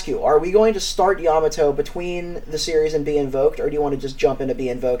ask you, are we going to start Yamato between the series and Be Invoked, or do you want to just jump into Be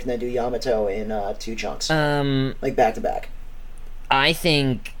Invoked and then do Yamato in 2 chunks? Like back to back. I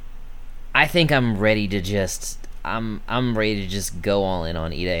think I'm ready to just I'm ready to just go all in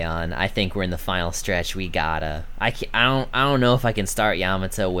on Ideon. I think we're in the final stretch. We gotta. I don't know if I can start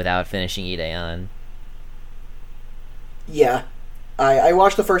Yamato without finishing Ideon. Yeah, I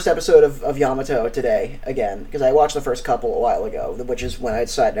watched the first episode of Yamato today again because I watched the first couple a while ago, which is when I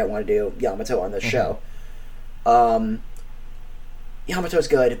decided I want to do Yamato on this show. Yamato's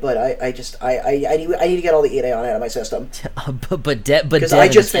good, but I need to get all the Ideon out of my system. Because I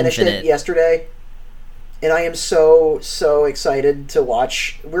just finished it yesterday, and I am so excited to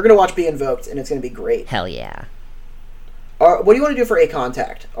watch. We're gonna watch Be Invoked, and it's gonna be great. Hell yeah! What do you want to do for A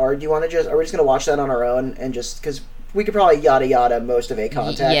Contact? Or do you want to are we just gonna watch that on our own and just because we could probably yada most of A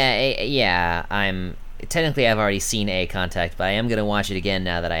Contact? Yeah. Technically I've already seen A Contact, but I am gonna watch it again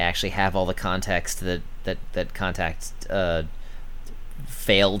now that I actually have all the context that Contact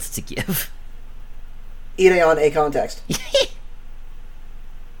failed to give. Ideon A Context.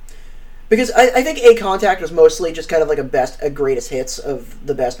 Because I think A Contact was mostly just kind of like a greatest hits of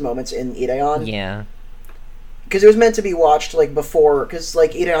the best moments in Ideon. Yeah. Because it was meant to be watched like before, because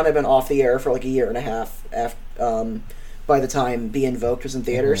like Ideon had been off the air for like a year and a half after, by the time Be Invoked was in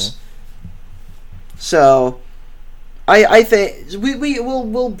theaters. So I think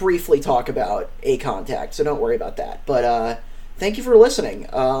we'll briefly talk about A Contact, so don't worry about that. But thank you for listening.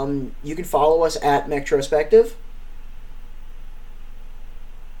 You can follow us at Mechtrospective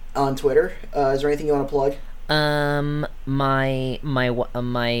on Twitter. Is there anything you want to plug? My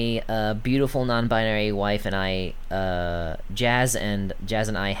beautiful non-binary wife and I, Jazz and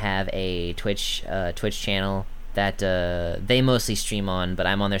I have a Twitch channel that they mostly stream on, but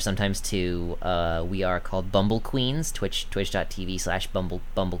I'm on there sometimes too. We are called Bumble Queens,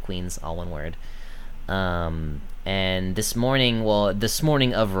 twitch.tv/Bumble Queens, all one word. And this morning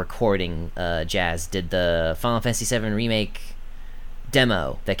of recording, Jazz did the Final Fantasy VII Remake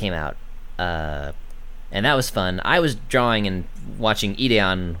demo that came out. And that was fun. I was drawing and watching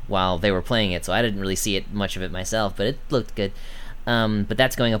Ideon while they were playing it, so I didn't really see much of it myself, but it looked good. But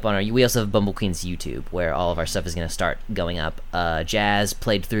that's going up on we also have Bumble Queen's YouTube, where all of our stuff is going to start going up. Jazz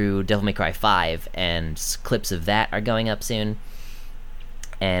played through Devil May Cry 5, and clips of that are going up soon.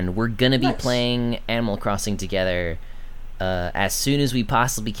 And we're going to be playing Animal Crossing together as soon as we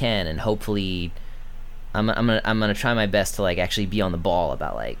possibly can, and hopefully I'm gonna try my best to actually be on the ball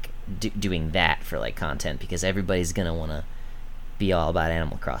about doing that for content, because everybody's gonna want to be all about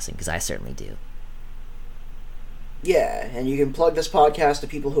Animal Crossing, because I certainly do. Yeah, and you can plug this podcast to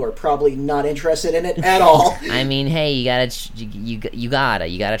people who are probably not interested in it at all. I mean, hey, you gotta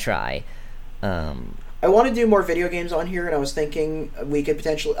try. I want to do more video games on here, and I was thinking we could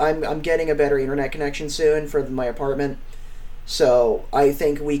potentially. I'm getting a better internet connection soon for my apartment, so I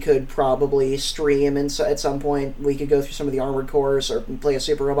think we could probably stream at some point. We could go through some of the Armored Cores or play a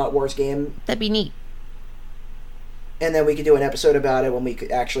Super Robot Wars game. That'd be neat. And then we could do an episode about it when we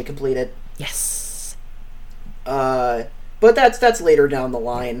could actually complete it. Yes. But that's later down the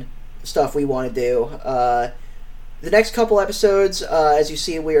line stuff we want to do. The next couple episodes, as you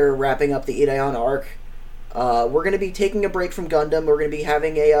see, we're wrapping up the Ideon arc. We're going to be taking a break from Gundam. We're going to be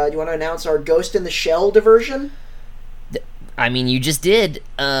having do you want to announce our Ghost in the Shell diversion? I mean, you just did.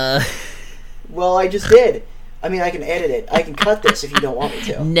 Well, I just did. I mean, I can edit it. I can cut this if you don't want me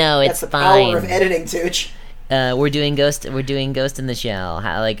to. No, it's fine. That's the fine. power of editing, Tooch. We're doing Ghost in the Shell.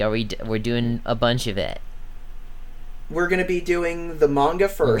 We're doing a bunch of it. We're going to be doing the manga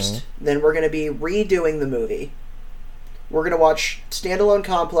first. Then we're going to be redoing the movie. We're going to watch Standalone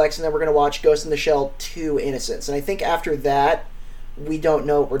Complex, and then we're going to watch Ghost in the Shell 2 Innocence. And I think after that, we don't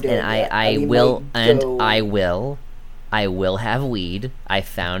know what we're doing. And I will have weed.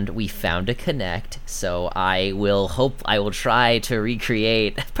 We found a Connect, so I will try to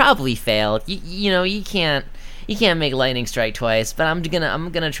recreate. Probably fail. You can't make lightning strike twice. But I'm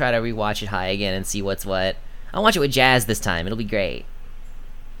gonna try to rewatch it high again and see what's what. I'll watch it with Jazz this time. It'll be great.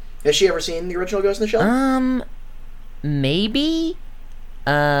 Has she ever seen the original Ghost in the Shell? Maybe.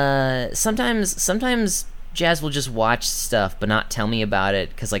 Sometimes Jazz will just watch stuff but not tell me about it,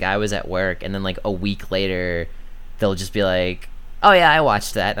 because I was at work, and then a week later they'll just be like, oh yeah, I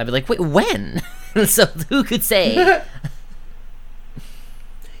watched that. And I'll be like, wait, when? So who could say?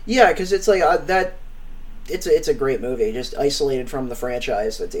 Yeah, because it's that. It's a great movie, just isolated from the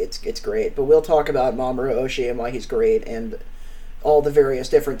franchise. It's great. But we'll talk about Mamoru Oshii and why he's great, and all the various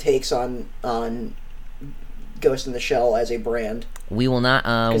different takes on Ghost in the Shell as a brand. We will not.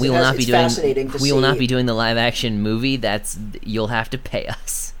 We will not be doing the live action movie. You'll have to pay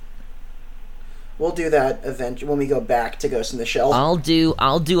us. We'll do that event when we go back to Ghost in the Shell. I'll do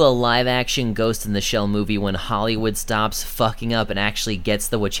a live action Ghost in the Shell movie when Hollywood stops fucking up and actually gets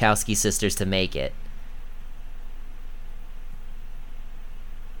the Wachowski sisters to make it.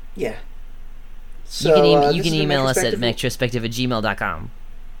 Yeah. So you can email us at metrospective@gmail.com.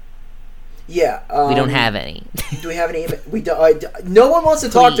 Yeah. We don't have any. Do we have any email? We don't. No one wants to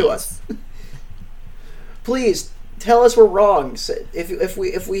talk to us. Please tell us we're wrong. If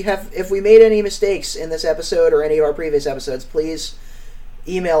we made any mistakes in this episode or any of our previous episodes, please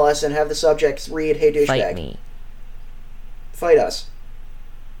email us and have the subject read, "Hey douchebag." Fight me. Fight us.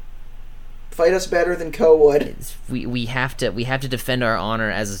 Fight us better than Ko would. We have to defend our honor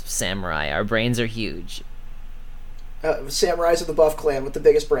as a samurai. Our brains are huge. Samurais of the Buff Clan with the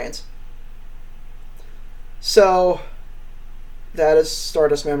biggest brains. So, that is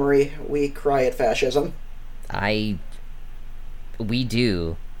Stardust Memory. We cry at fascism. We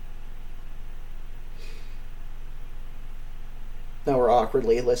do. Now we're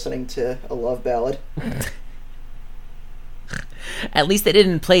awkwardly listening to a love ballad. At least they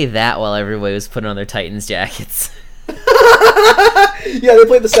didn't play that while everybody was putting on their Titans jackets. Yeah, they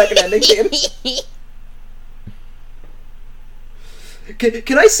played the second ending theme.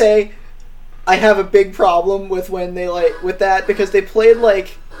 Can I say, I have a big problem with when they with that, because they played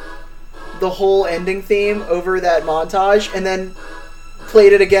the whole ending theme over that montage and then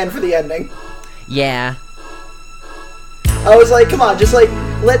played it again for the ending. Yeah. I was like, come on, just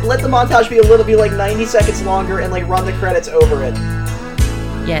let the montage be 90 seconds longer and run the credits over it.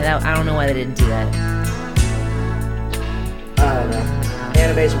 Yeah, I don't know why they didn't do that.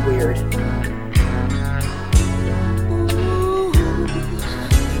 anime's weird.